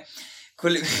see why.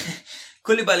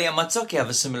 Koulibaly and Mazzocchi have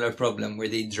a similar problem where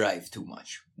they drive too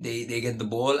much. They get the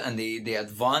ball and they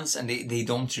advance and they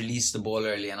don't release the ball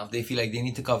early enough. They feel like they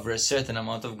need to cover a certain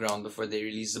amount of ground before they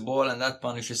release the ball, and that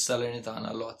punishes Salernitana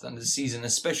a lot. And this season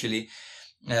especially,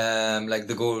 like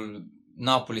the goal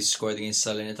Napoli scored against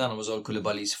Salernitana was all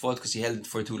Koulibaly's fault because he held it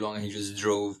for too long and he just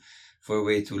drove for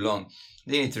way too long.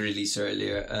 They need to release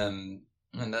earlier, and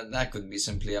that could be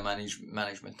simply a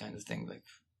management kind of thing, like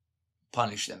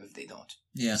punish them if they don't.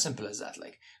 Yeah. Simple as that.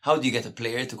 Like, how do you get a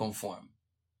player to conform?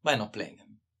 By not playing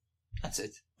him. That's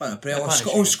it.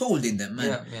 Or scolding them,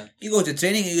 man. Yeah. You go to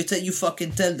training and you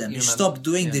fucking tell them, you stop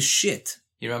doing this shit.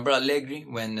 You remember Allegri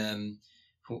when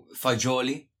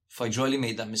Fagioli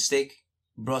made that mistake?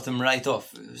 Brought him right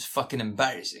off. It was fucking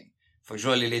embarrassing.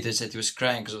 Fagioli later said he was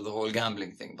crying because of the whole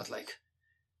gambling thing, but like,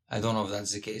 I don't know if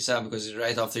that's the case, because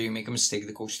right after you make a mistake,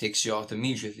 the coach takes you out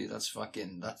immediately.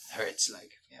 That hurts,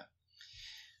 like, yeah.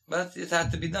 But it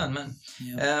had to be done, man.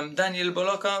 Yeah. Daniel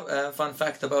Bolocca, fun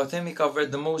fact about him, he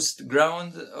covered the most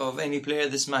ground of any player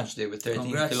this match day with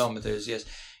 13 kilometers. Yes.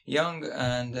 Young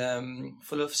and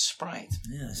full of sprite.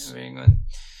 Yes. Very good.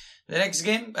 The next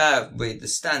game, the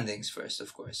standings first,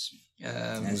 of course.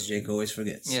 As Jake always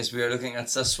forgets. Yes, we are looking at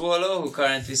Sassuolo, who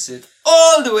currently sit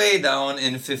all the way down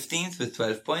in 15th with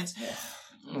 12 points,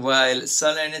 while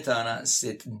Salernitana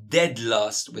sit dead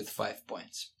last with 5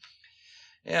 points.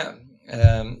 Yeah,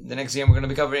 the next game we're going to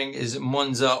be covering is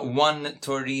Monza 1,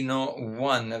 Torino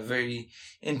 1. A very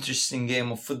interesting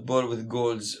game of football with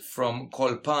goals from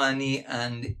Colpani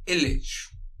and Ilic.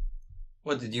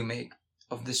 What did you make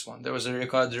of this one? There was a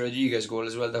Ricardo Rodriguez goal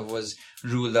as well that was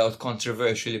ruled out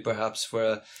controversially, perhaps for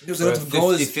a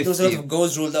 50-50. There was a lot of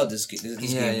goals ruled out this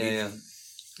game.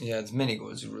 Yeah, it's many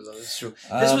goals ruled out. It's true.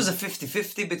 This was a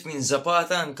 50-50 between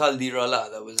Zapata and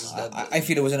Caldirola. I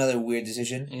feel it was another weird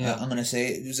decision. Yeah. I'm gonna say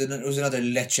it was another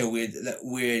Lecce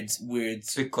weird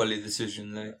Piccoli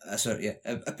decision, like. A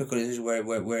Piccoli decision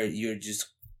where you're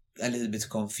just a little bit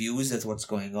confused at what's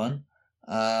going on.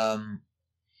 I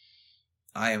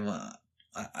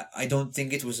don't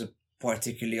think it was a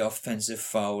particularly offensive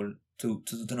foul to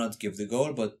not give the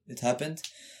goal, but it happened.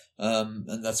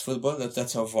 And that's football.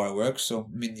 That's how VAR works. So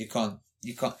I mean, you can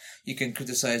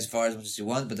criticize VAR as much as you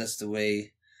want, but that's the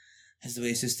way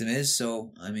the system is.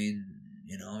 So I mean,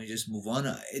 you just move on.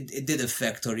 It did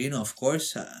affect Torino, of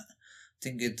course. I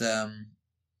think it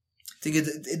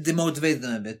demotivated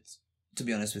them a bit, to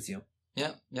be honest with you.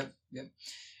 Yeah.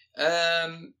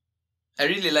 I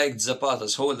really liked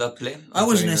Zapata's hold-up play. I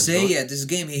was going to say, this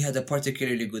game he had a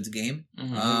particularly good game.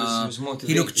 Mm-hmm. He was motivated.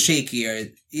 He looked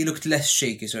shakier. He looked less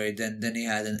shaky, than he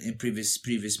had in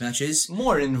previous matches.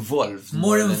 More involved.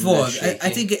 I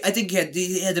think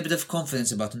he had a bit of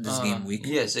confidence about him this game week.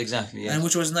 Yes, exactly. Yes. And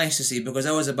which was nice to see, because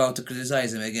I was about to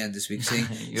criticize him again this week, saying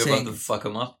you're about to fuck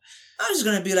him up. I was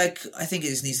going to be like, I think he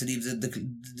just needs to leave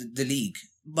the league.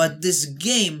 But this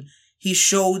game, he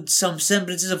showed some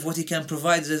semblances of what he can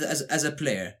provide as a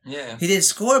player. Yeah. He didn't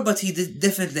score, but he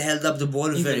definitely held up the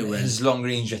ball very well. His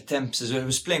long-range attempts as well. He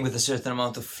was playing with a certain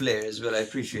amount of flair as well. I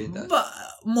appreciate that. But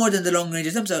more than the long-range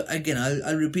attempts, again,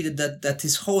 I'll repeat it, that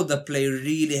his hold-up play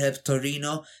really helped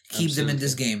Torino keep them in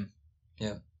this game.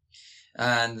 Yeah.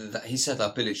 And he set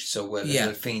up Lecce so well.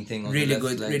 Yeah. Fainting on really the left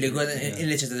good, leg. really good. Yeah. And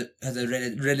Lecce had a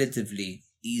relatively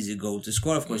easy goal to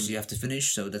score. Of course, you have to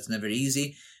finish, so that's never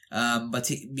easy. But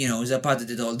Zapata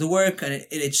did all the work, and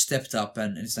Ilic stepped up,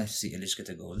 and it's nice to see Ilic get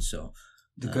a goal. So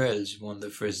the girls won their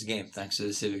first game thanks to the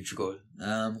Ilic goal.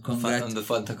 Congrats on the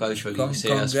Fanta Cultural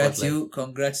League.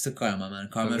 Congrats to Karma, man.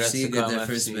 Karma FC got their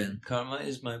first win. Karma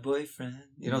is my boyfriend.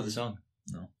 You know the song?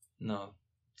 No.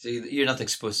 So you're not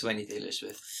exposed to any Taylor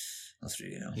Swift. Not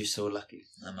really, no. You're so lucky.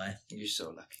 Am I? You're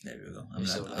so lucky. There we go.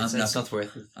 It's not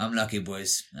worth it. I'm lucky,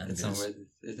 boys. It's not worth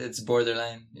it. It's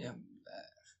borderline. Yeah.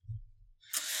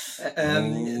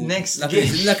 Next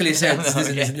luckily Sarah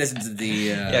doesn't listen to the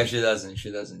yeah, she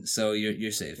doesn't, so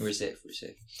you're safe. We're safe.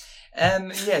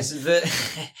 Yes,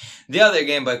 the other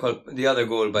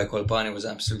goal by Colpani was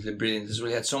absolutely brilliant as well.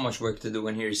 He had so much work to do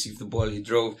when he received the ball. He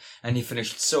drove and he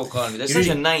finished so calmly. There's such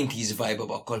a 90s vibe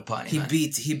about Colpani. He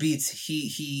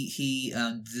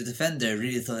the defender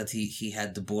really thought that he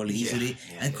had the ball easily,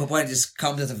 and Colpani just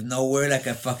comes out of nowhere like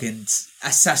a fucking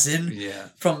assassin. Yeah.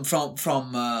 From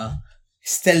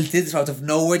stealthed out of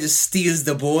nowhere, just steals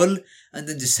the ball, and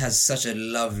then just has such a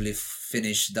lovely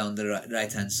finish down the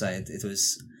right hand side.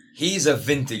 He's a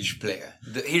vintage player.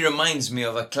 He reminds me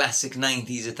of a classic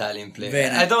 90s Italian player. Very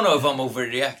nice. I don't know if I'm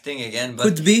overreacting again, but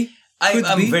could be.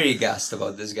 I'm very gassed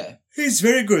about this guy. He's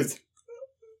very good.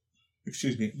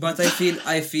 Excuse me, but I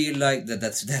feel like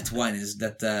that wine is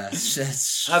that.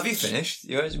 Have you finished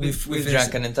yours? We've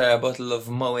drank an entire bottle of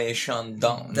Moet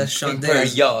Chandon. That's Chandon.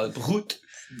 Brut.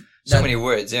 So many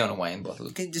words on a wine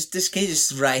bottle. Can you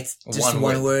just write just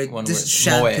one word. Just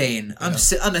champagne. I'm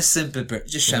a simple person.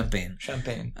 Just champagne.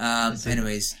 Champagne.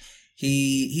 Anyways,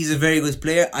 he's a very good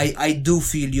player. I do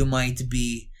feel you might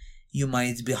be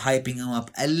hyping him up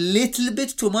a little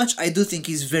bit too much. I do think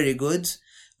he's very good,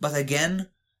 but again,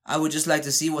 I would just like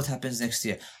to see what happens next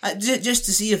year. Just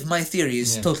to see if my theory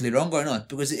is totally wrong or not.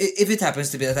 Because if it happens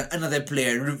to be that another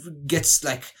player gets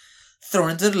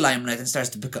thrown into the limelight and starts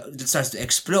to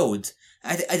explode,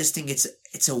 I just think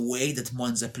it's a way that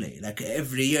Monza play.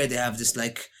 Every year they have this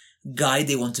guy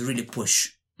they want to really push.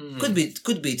 Mm-hmm.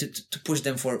 Could be to push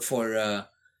them for I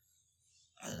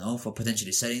don't know, for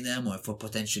potentially selling them or for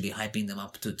potentially hyping them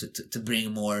up to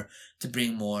bring more.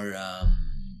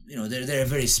 They're a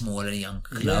very small and young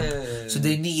club, so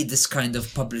they need this kind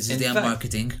of publicity and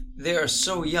marketing. They are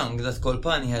so young that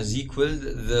Colpani has equaled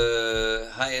the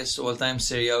highest all-time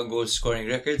Serie A goal scoring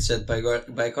record set by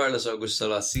Carlos Augusto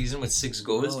last season with 6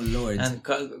 goals. Oh Lord! And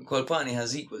Colpani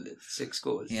has equaled it, 6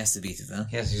 goals. He has to beat it, huh?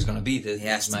 Yes, he's going to beat it. He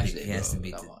has to beat it.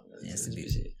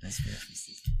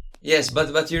 Yes,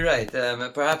 but you're right.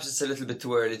 Perhaps it's a little bit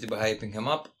too early to be hyping him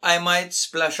up. I might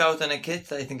splash out on a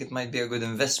kit. I think it might be a good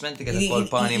investment to get a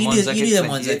Colpani Monza kit. You need a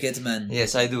Monza kit, man.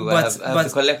 Yes, I do. I have the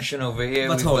collection over here.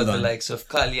 We've got the likes of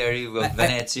Cagliari, we've got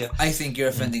Venezia. I think you're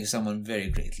offending someone very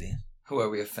greatly. Who are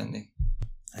we offending?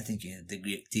 I think you had the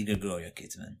Di Gregorio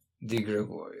kit, man. Di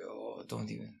Gregorio,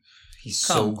 don't even. He's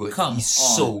so good,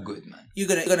 man. You're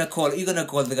gonna call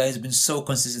the guy who's been so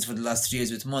consistent for the last 3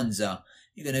 years with Monza.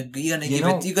 You're gonna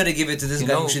give it to this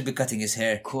guy who should be cutting his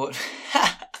hair.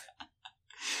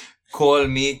 Call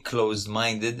me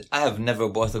closed-minded. I have never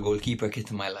bought a goalkeeper kit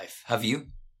in my life. Have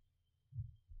you?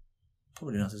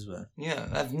 Probably not as well. Yeah,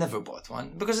 I've never bought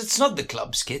one because it's not the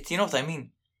club's kit. You know what I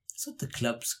mean? It's not the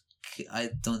club's. I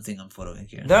don't think I'm following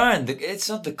here. It's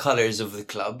not the colors of the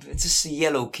club. It's just a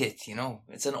yellow kit.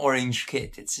 It's an orange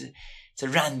kit. It's a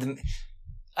random.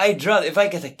 If I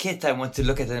get a kit, I want to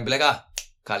look at it and be like,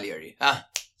 Cagliari,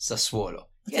 Sassuolo.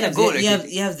 You have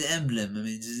the emblem. I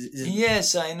mean,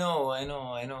 yes, I know.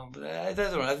 But I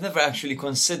don't know. I've never actually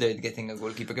considered getting a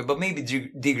goalkeeper kit, but maybe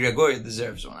Di Gregorio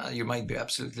deserves one. You might be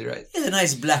absolutely right. It's a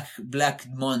nice black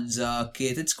Monza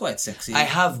kit. It's quite sexy. I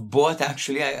have bought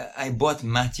I bought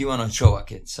Matthew and Ochoa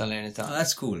kit, Salernitana. Oh,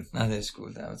 that's cool. That is cool.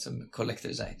 That's a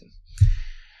collector's item.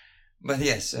 But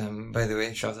yes, by the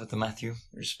way, shout out to Matthew.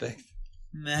 Respect.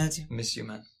 Matthew. Miss you,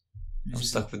 man. I'm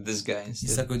stuck with this guy instead.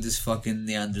 You're stuck with this fucking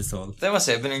Neanderthal. I must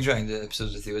say, I've been enjoying the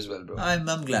episodes with you as well, bro. I'm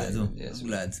glad. Yes, I'm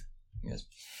glad. Yes.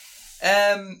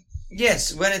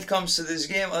 Yes, when it comes to this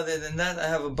game, other than that, I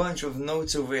have a bunch of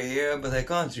notes over here, but I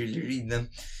can't really read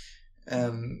them.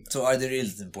 So are they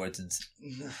really important?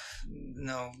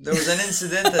 No. There was an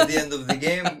incident at the end of the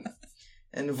game.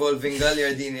 involving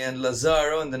Gagliardini and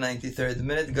Lazaro in the 93rd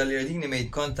minute. Gagliardini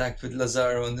made contact with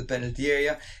Lazaro in the penalty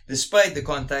area. Despite the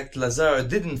contact, Lazaro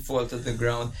didn't fall to the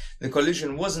ground. The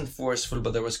collision wasn't forceful,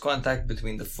 but there was contact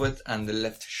between the foot and the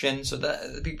left shin, so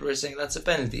that people were saying that's a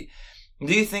penalty.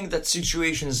 Do you think that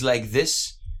situations like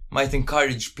this might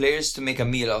encourage players to make a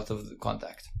meal out of the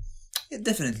contact? Yeah,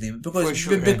 definitely, because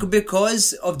Sure,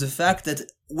 because of the fact that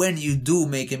when you do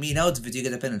make a mean out of it, you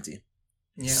get a penalty.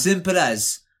 Yeah. Simple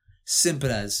as.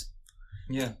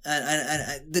 Yeah.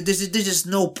 And there's just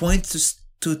no point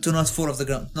to not fall off the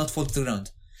ground, not fall to the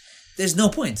ground. There's no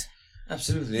point.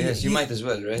 Absolutely, yes. You might as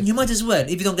well, right? You might as well.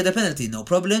 If you don't get a penalty, no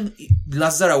problem.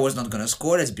 Lazaro was not gonna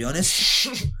score, let's be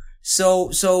honest.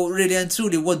 So really and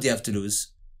truly, what do you have to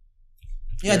lose?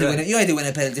 You either win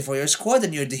a penalty for your squad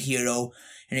and you're the hero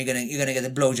and you're gonna get a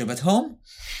blowjob at home,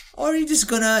 or you're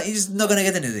just not gonna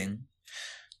get anything.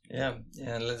 Yeah,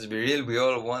 let's be real, we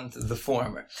all want the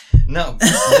former. Now,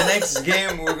 the next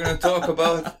game we're going to talk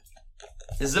about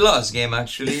is the last game,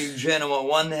 actually. Genoa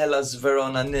 1, Hellas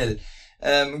Verona 0.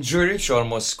 Juric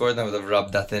almost scored. I would have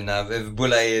rubbed that in. If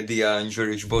Boulaye Dia and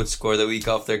Juric both scored a week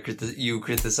after you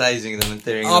criticizing them and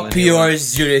tearing them. Up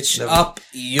yours, Juric. Up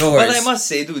yours. But I must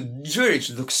say, dude,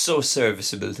 Juric looks so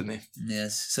serviceable to me.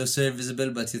 Yes, so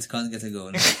serviceable, but it can't get a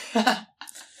goal.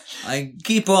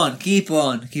 Keep on.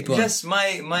 Just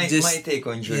my take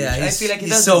on Juric. Yeah, I feel like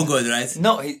he's so good, right?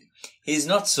 No, he's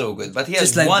not so good, but he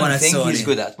has like one thing Bonazzoli. he's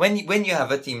good at. When you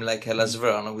have a team like Hellas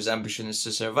Verona, whose ambition is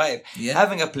to survive,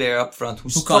 having a player up front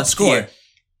who can't score,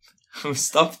 who's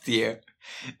top tier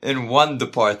in one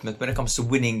department when it comes to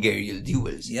winning aerial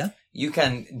duels. Yeah. You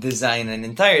can design an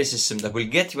entire system that will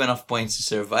get you enough points to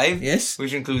survive. Yes.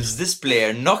 Which includes this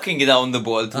player knocking down the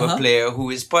ball to a player who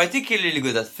is particularly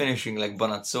good at finishing, like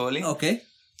Bonazzoli. Okay.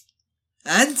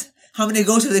 And how many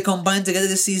goals have they combined together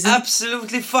this season?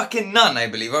 Absolutely fucking none, I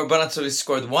believe. Or Bonazzoli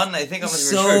scored one. I think I'm not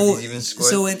even sure if he's even scored.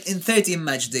 So in 13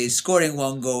 match days, scoring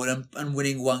one goal and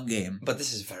winning one game. But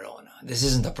this is Verona. This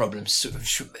isn't a problem. This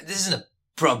isn't a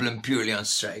problem purely on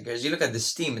strikers. You look at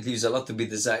this team, it leaves a lot to be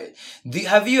desired.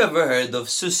 Have you ever heard of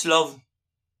Suslov?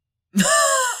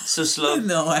 Suslov?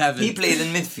 No, I haven't. He played in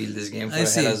midfield this game for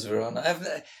Hellas Verona.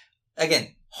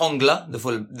 Again, Hongla, the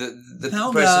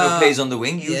Hongla. person who plays on the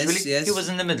wing, usually, yes. he was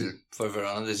in the middle for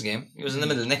Verona this game. He was in the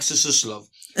middle, next to Suslov.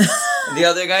 The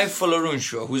other guy,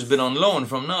 Folorunsho, who's been on loan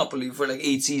from Napoli for like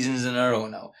 8 seasons in a row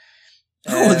now.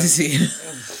 How old is he?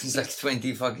 He's like 7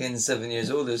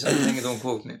 years old or something, don't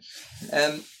quote me.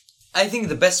 I think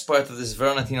the best part of this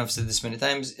Verona team, I've said this many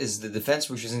times, is the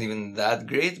defense, which isn't even that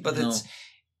great, but the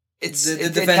it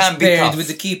defense can be paired tough. with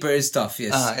the keeper is tough,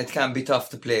 yes. It can be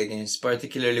tough to play against,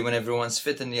 particularly when everyone's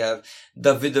fit and you have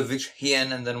Davidovic,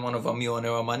 Hien, and then one of Amione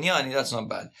or Magnani. That's not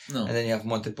bad. No. And then you have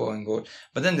Montepo in goal.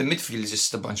 But then the midfield is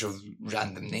just a bunch of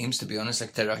random names, to be honest,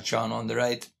 like Terracciano on the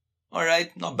right.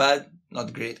 Alright, not bad,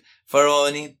 not great.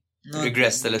 Faroni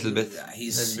regressed a little bit.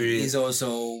 He's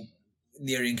also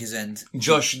nearing his end.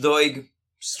 Josh Doig,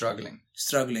 struggling.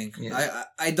 Yes.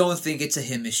 I don't think it's a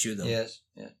him issue though. Yes,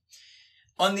 yeah.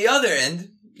 On the other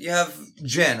end, you have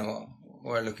Genoa, who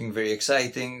are looking very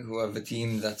exciting, who have a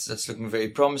team that's looking very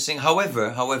promising.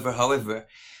 However,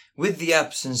 with the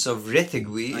absence of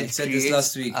Retegui, I it said creates this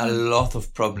last week, a lot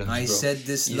of problems, I bro. said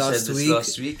this You last said this week.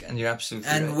 last week, and you're absolutely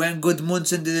right. And when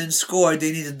Gudmundsson didn't score,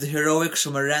 they needed the heroics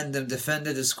from a random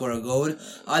defender to score a goal.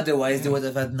 Otherwise, they would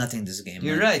have had nothing this game.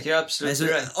 You're right, you're absolutely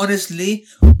right. Honestly,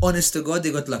 honest to God,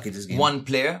 they got lucky this game. One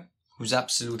player who's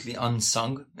absolutely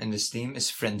unsung in this team is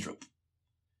Frendrup.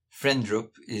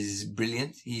 Frendrup is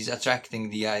brilliant. He's attracting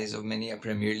the eyes of many a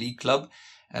Premier League club.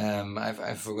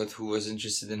 I forgot who was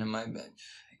interested in him. I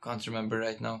can't remember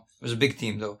right now. It was a big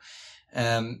team though.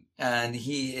 And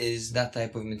he is that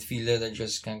type of midfielder that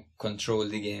just can control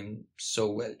the game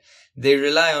so well. They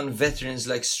rely on veterans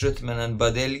like Strutman and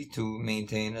Badelli to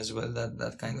maintain as well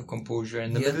that kind of composure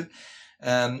in the middle.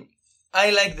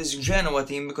 I like this Genoa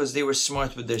team because they were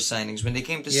smart with their signings. When they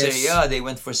came to Serie A, they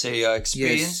went for Serie A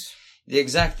experience. Yes. The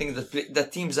exact thing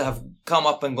that teams that have come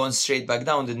up and gone straight back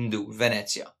down didn't do.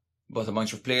 Venezia bought a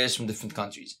bunch of players from different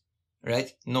countries,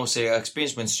 right? No Serie A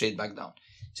experience, went straight back down.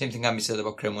 Same thing can be said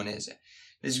about Cremonese.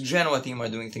 This Genoa team are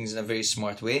doing things in a very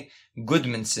smart way.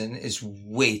 Gudmundsson is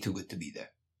way too good to be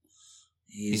there.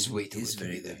 He's way too good to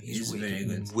be there. He's very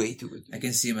good. Way too good. I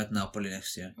can see him at Napoli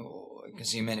next year. Oh, I can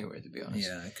see him anywhere, to be honest.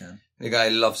 Yeah, I can. The guy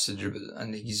loves to dribble,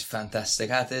 and he's fantastic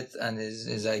at it, and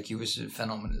his IQ is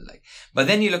phenomenal. But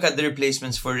then you look at the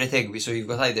replacements for Retegui, so you've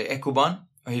got either Ekuban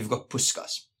or you've got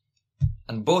Puskas.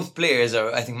 And both players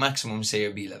are, I think, maximum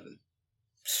Serie B level.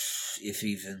 If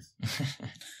even.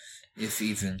 if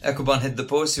even. Ekuban hit the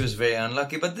post, he was very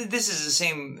unlucky. But this is the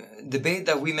same debate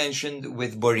that we mentioned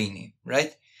with Borini,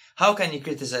 right? How can you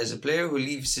criticize a player who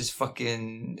leaves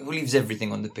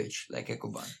everything on the pitch, like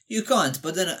Ekuban? You can't,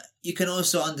 but then you can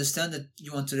also understand that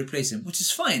you want to replace him, which is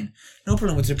fine. No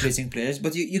problem with replacing players,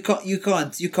 but you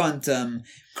can't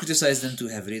criticize them too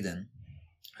heavily then.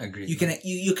 Agreed.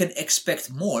 You can expect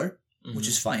more, which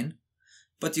is fine,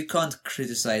 but you can't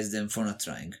criticize them for not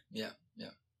trying. Yeah.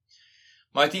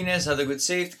 Martinez had a good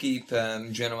save to keep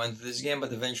Genoa into this game,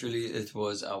 but eventually it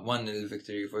was a 1-0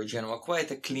 victory for Genoa.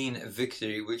 Quite a clean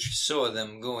victory, which saw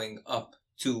them going up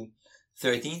to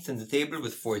 13th in the table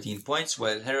with 14 points,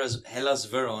 while Hellas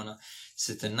Verona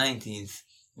sit in 19th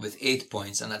with 8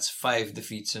 points, and that's 5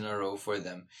 defeats in a row for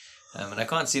them. And I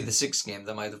can't see the 6th game.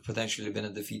 That might have potentially been a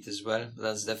defeat as well, but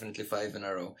that's definitely 5 in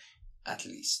a row, at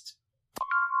least.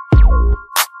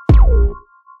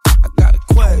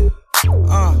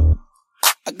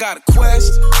 I got a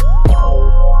question.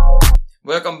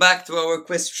 Welcome back to our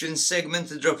question segment.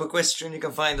 To drop a question, you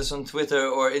can find us on Twitter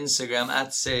or Instagram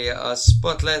at Say a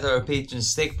Spotlight. Our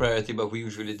patrons take priority, but we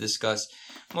usually discuss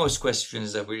most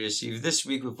questions that we receive. This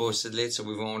week we posted late, so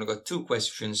we've only got 2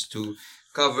 questions to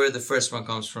cover. The first one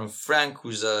comes from Frank,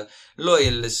 who's a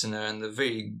loyal listener and a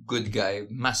very good guy,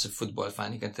 massive football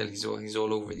fan. You can tell he's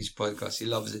all over these podcasts. He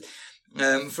loves it.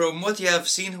 From what you have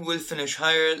seen, who will finish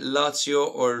higher, Lazio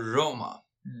or Roma?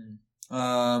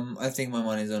 I think my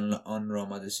money is on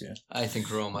Roma this year. I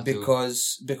think Roma too.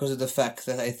 Because of the fact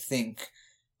that I think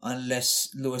unless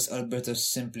Luis Alberto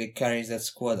simply carries that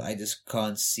squad, I just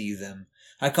can't see them.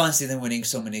 I can't see them winning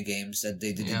so many games that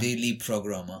they leapfrog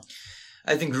Roma.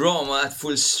 I think Roma at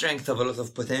full strength have a lot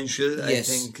of potential. Yes.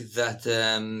 I think that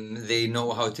they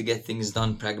know how to get things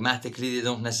done pragmatically. They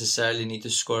don't necessarily need to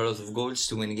score a lot of goals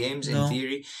to win games, in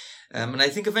theory. And I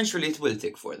think eventually it will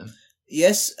take for them.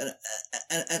 Yes,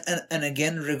 and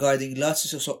again, regarding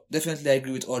Lazio, so definitely I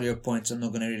agree with all your points. I'm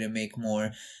not going to really make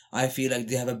more. I feel like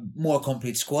they have a more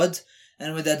complete squad.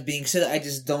 And with that being said, I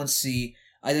just don't see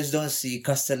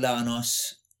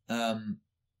Castellanos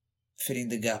filling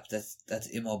the gap that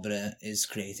Immobile is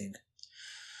creating.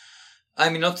 I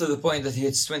mean, not to the point that he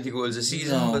hits 20 goals a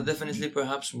season, but definitely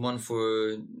perhaps one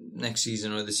for next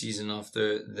season or the season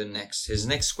after the next. His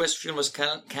next question was,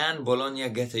 can Bologna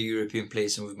get a European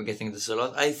place? And we've been getting this a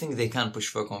lot. I think they can push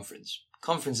for a conference.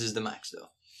 Conference is the max, though.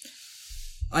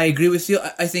 I agree with you.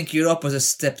 I think Europe was a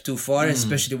step too far,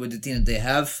 especially with the team that they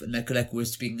have. Like we're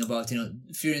speaking about,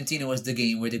 Fiorentina was the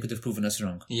game where they could have proven us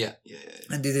wrong. Yeah.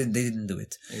 And they didn't do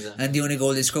it. Exactly. And the only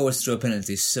goal they scored was through a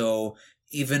penalty. So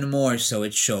even more so,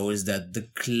 it shows that the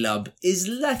club is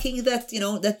lacking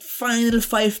that final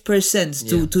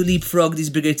 5% to leapfrog these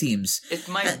bigger teams. It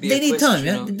might be. They need time.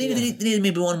 They need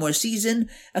maybe one more season,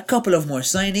 a couple of more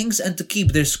signings, and to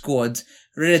keep their squad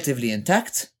relatively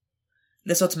intact.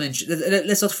 Let's not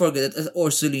forget that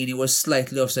Orsolini was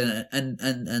slightly offside,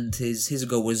 and his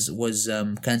goal was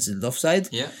cancelled offside.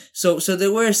 Yeah. So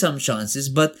there were some chances,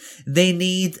 but they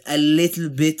need a little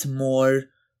bit more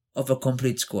of a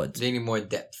complete squad. They need more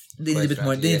depth. They need a bit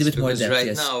more depth. Because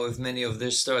right now, with many of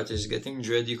their starters getting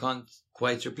injured, you can't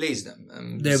quite replace them.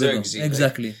 There we go.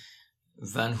 Exactly. Like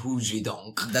Van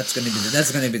Hooijdonk. That's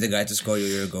gonna be the guy to score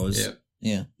your goals.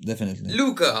 Yeah, definitely.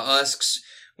 Luca asks,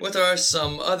 what are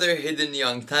some other hidden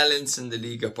young talents in the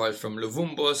league apart from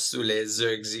Lovumbo, Sule,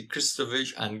 Zirkzee,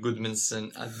 Kristovic and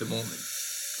Goodmanson at the moment?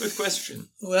 Good question.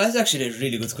 Well, that's actually a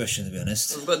really good question, to be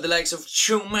honest. We've got the likes of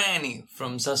Choumani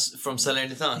from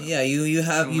Salernitana. Yeah, you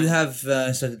have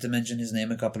started to mention his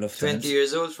name a couple of times. 20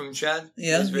 years old from Chad.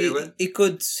 Yeah, he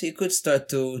could start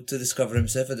to discover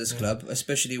himself at this club,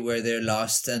 especially where they're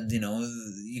lost, and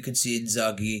you can see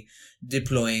Inzaghi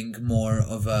deploying more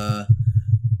of a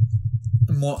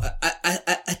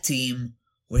team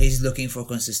where he's looking for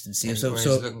consistency. He's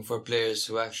looking for players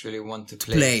who actually want to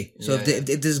play.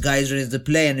 If this guy's ready to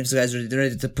play, and if this guy's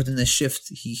ready to put in a shift,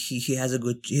 he has a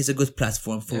good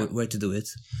platform for where to do it.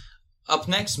 Up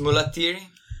next, Mulatiri,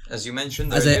 as you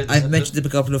mentioned. As I've mentioned him a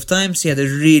couple of times, he had a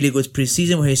really good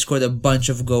pre-season where he scored a bunch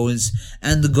of goals,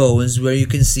 and the goals where you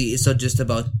can see it's not just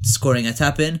about scoring a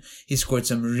tap-in. He scored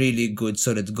some really good,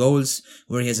 solid goals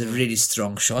where he has a really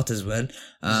strong shot as well.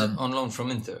 On loan from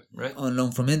Inter, right? On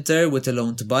loan from Inter with a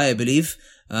loan to buy, I believe.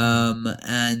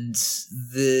 And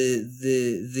the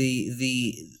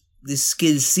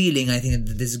skill ceiling I think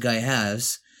that this guy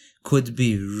has could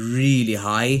be really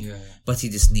high, but he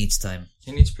just needs time.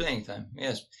 He needs playing time,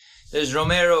 yes. There's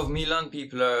Romero of Milan.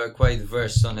 People are quite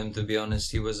versed on him, to be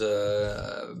honest. He was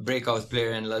a breakout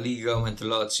player in La Liga, went to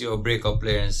Lazio, breakout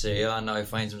player in Serie A. Now he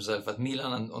finds himself at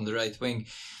Milan on the right wing,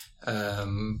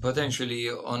 potentially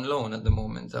on loan at the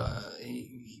moment.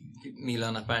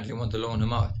 Milan apparently want to loan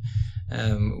him out.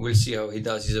 We'll see how he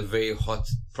does. He's a very hot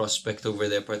prospect over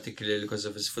there, particularly because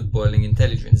of his footballing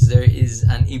intelligence. There is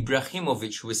an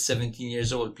Ibrahimovic who is 17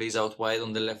 years old, plays out wide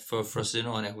on the left for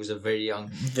Frosinone, who's a very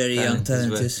young talent as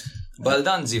well.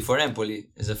 Baldanzi for Empoli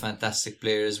is a fantastic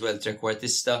player as well.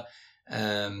 Trequartista,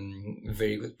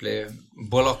 very good player.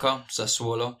 Bolocca,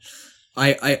 Sassuolo.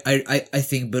 I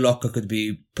think Bolocca could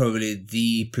be probably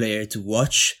the player to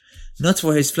watch. Not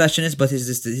for his flashiness, but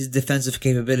his defensive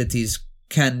capabilities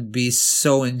can be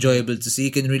so enjoyable to see.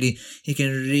 He can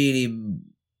really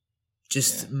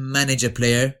just manage a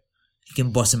player. He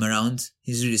can boss him around.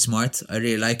 He's really smart. I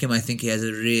really like him. I think he has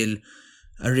a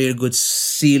real good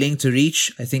ceiling to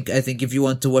reach. I think if you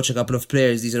want to watch a couple of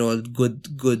players, these are all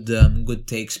good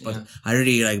takes. But I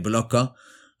really like Bolocca.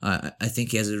 I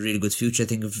think he has a really good future. I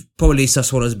think probably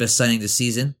Sassuolo's best signing this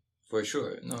season. For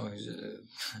sure. No, he's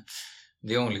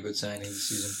the only good signing this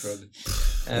season,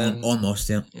 probably. Almost,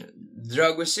 yeah.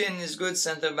 Dragusin is good,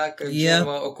 centre-back at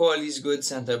Genoa. Okoli is good,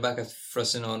 centre-back at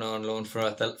Frosinone on loan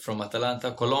from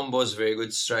Atalanta. Colombo is very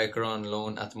good, striker on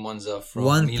loan at Monza from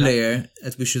One Milan. player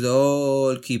that we should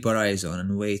all keep our eyes on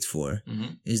and wait for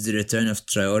is the return of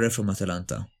Traore from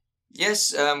Atalanta.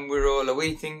 Yes, we're all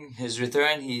awaiting his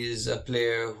return. He is a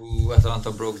player who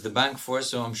Atalanta broke the bank for,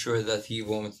 so I'm sure that he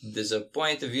won't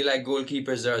disappoint. If you like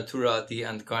goalkeepers, there are Turati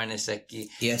and Carnesecchi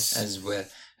as well.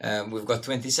 We've got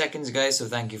 20 seconds, guys, so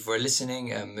thank you for listening.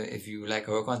 If you like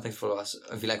our content, follow us.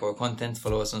 If you like our content,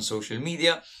 follow us on social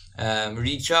media.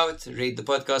 Reach out, rate the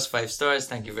podcast 5 stars.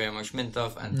 Thank you very much,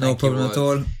 Mintoff, and No problem at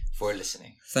all for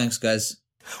listening. Thanks, guys.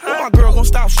 When my girl gon'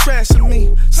 stop stressing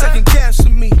me, second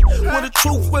guessing me. When the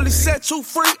truth really set you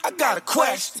free, I got a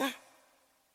question.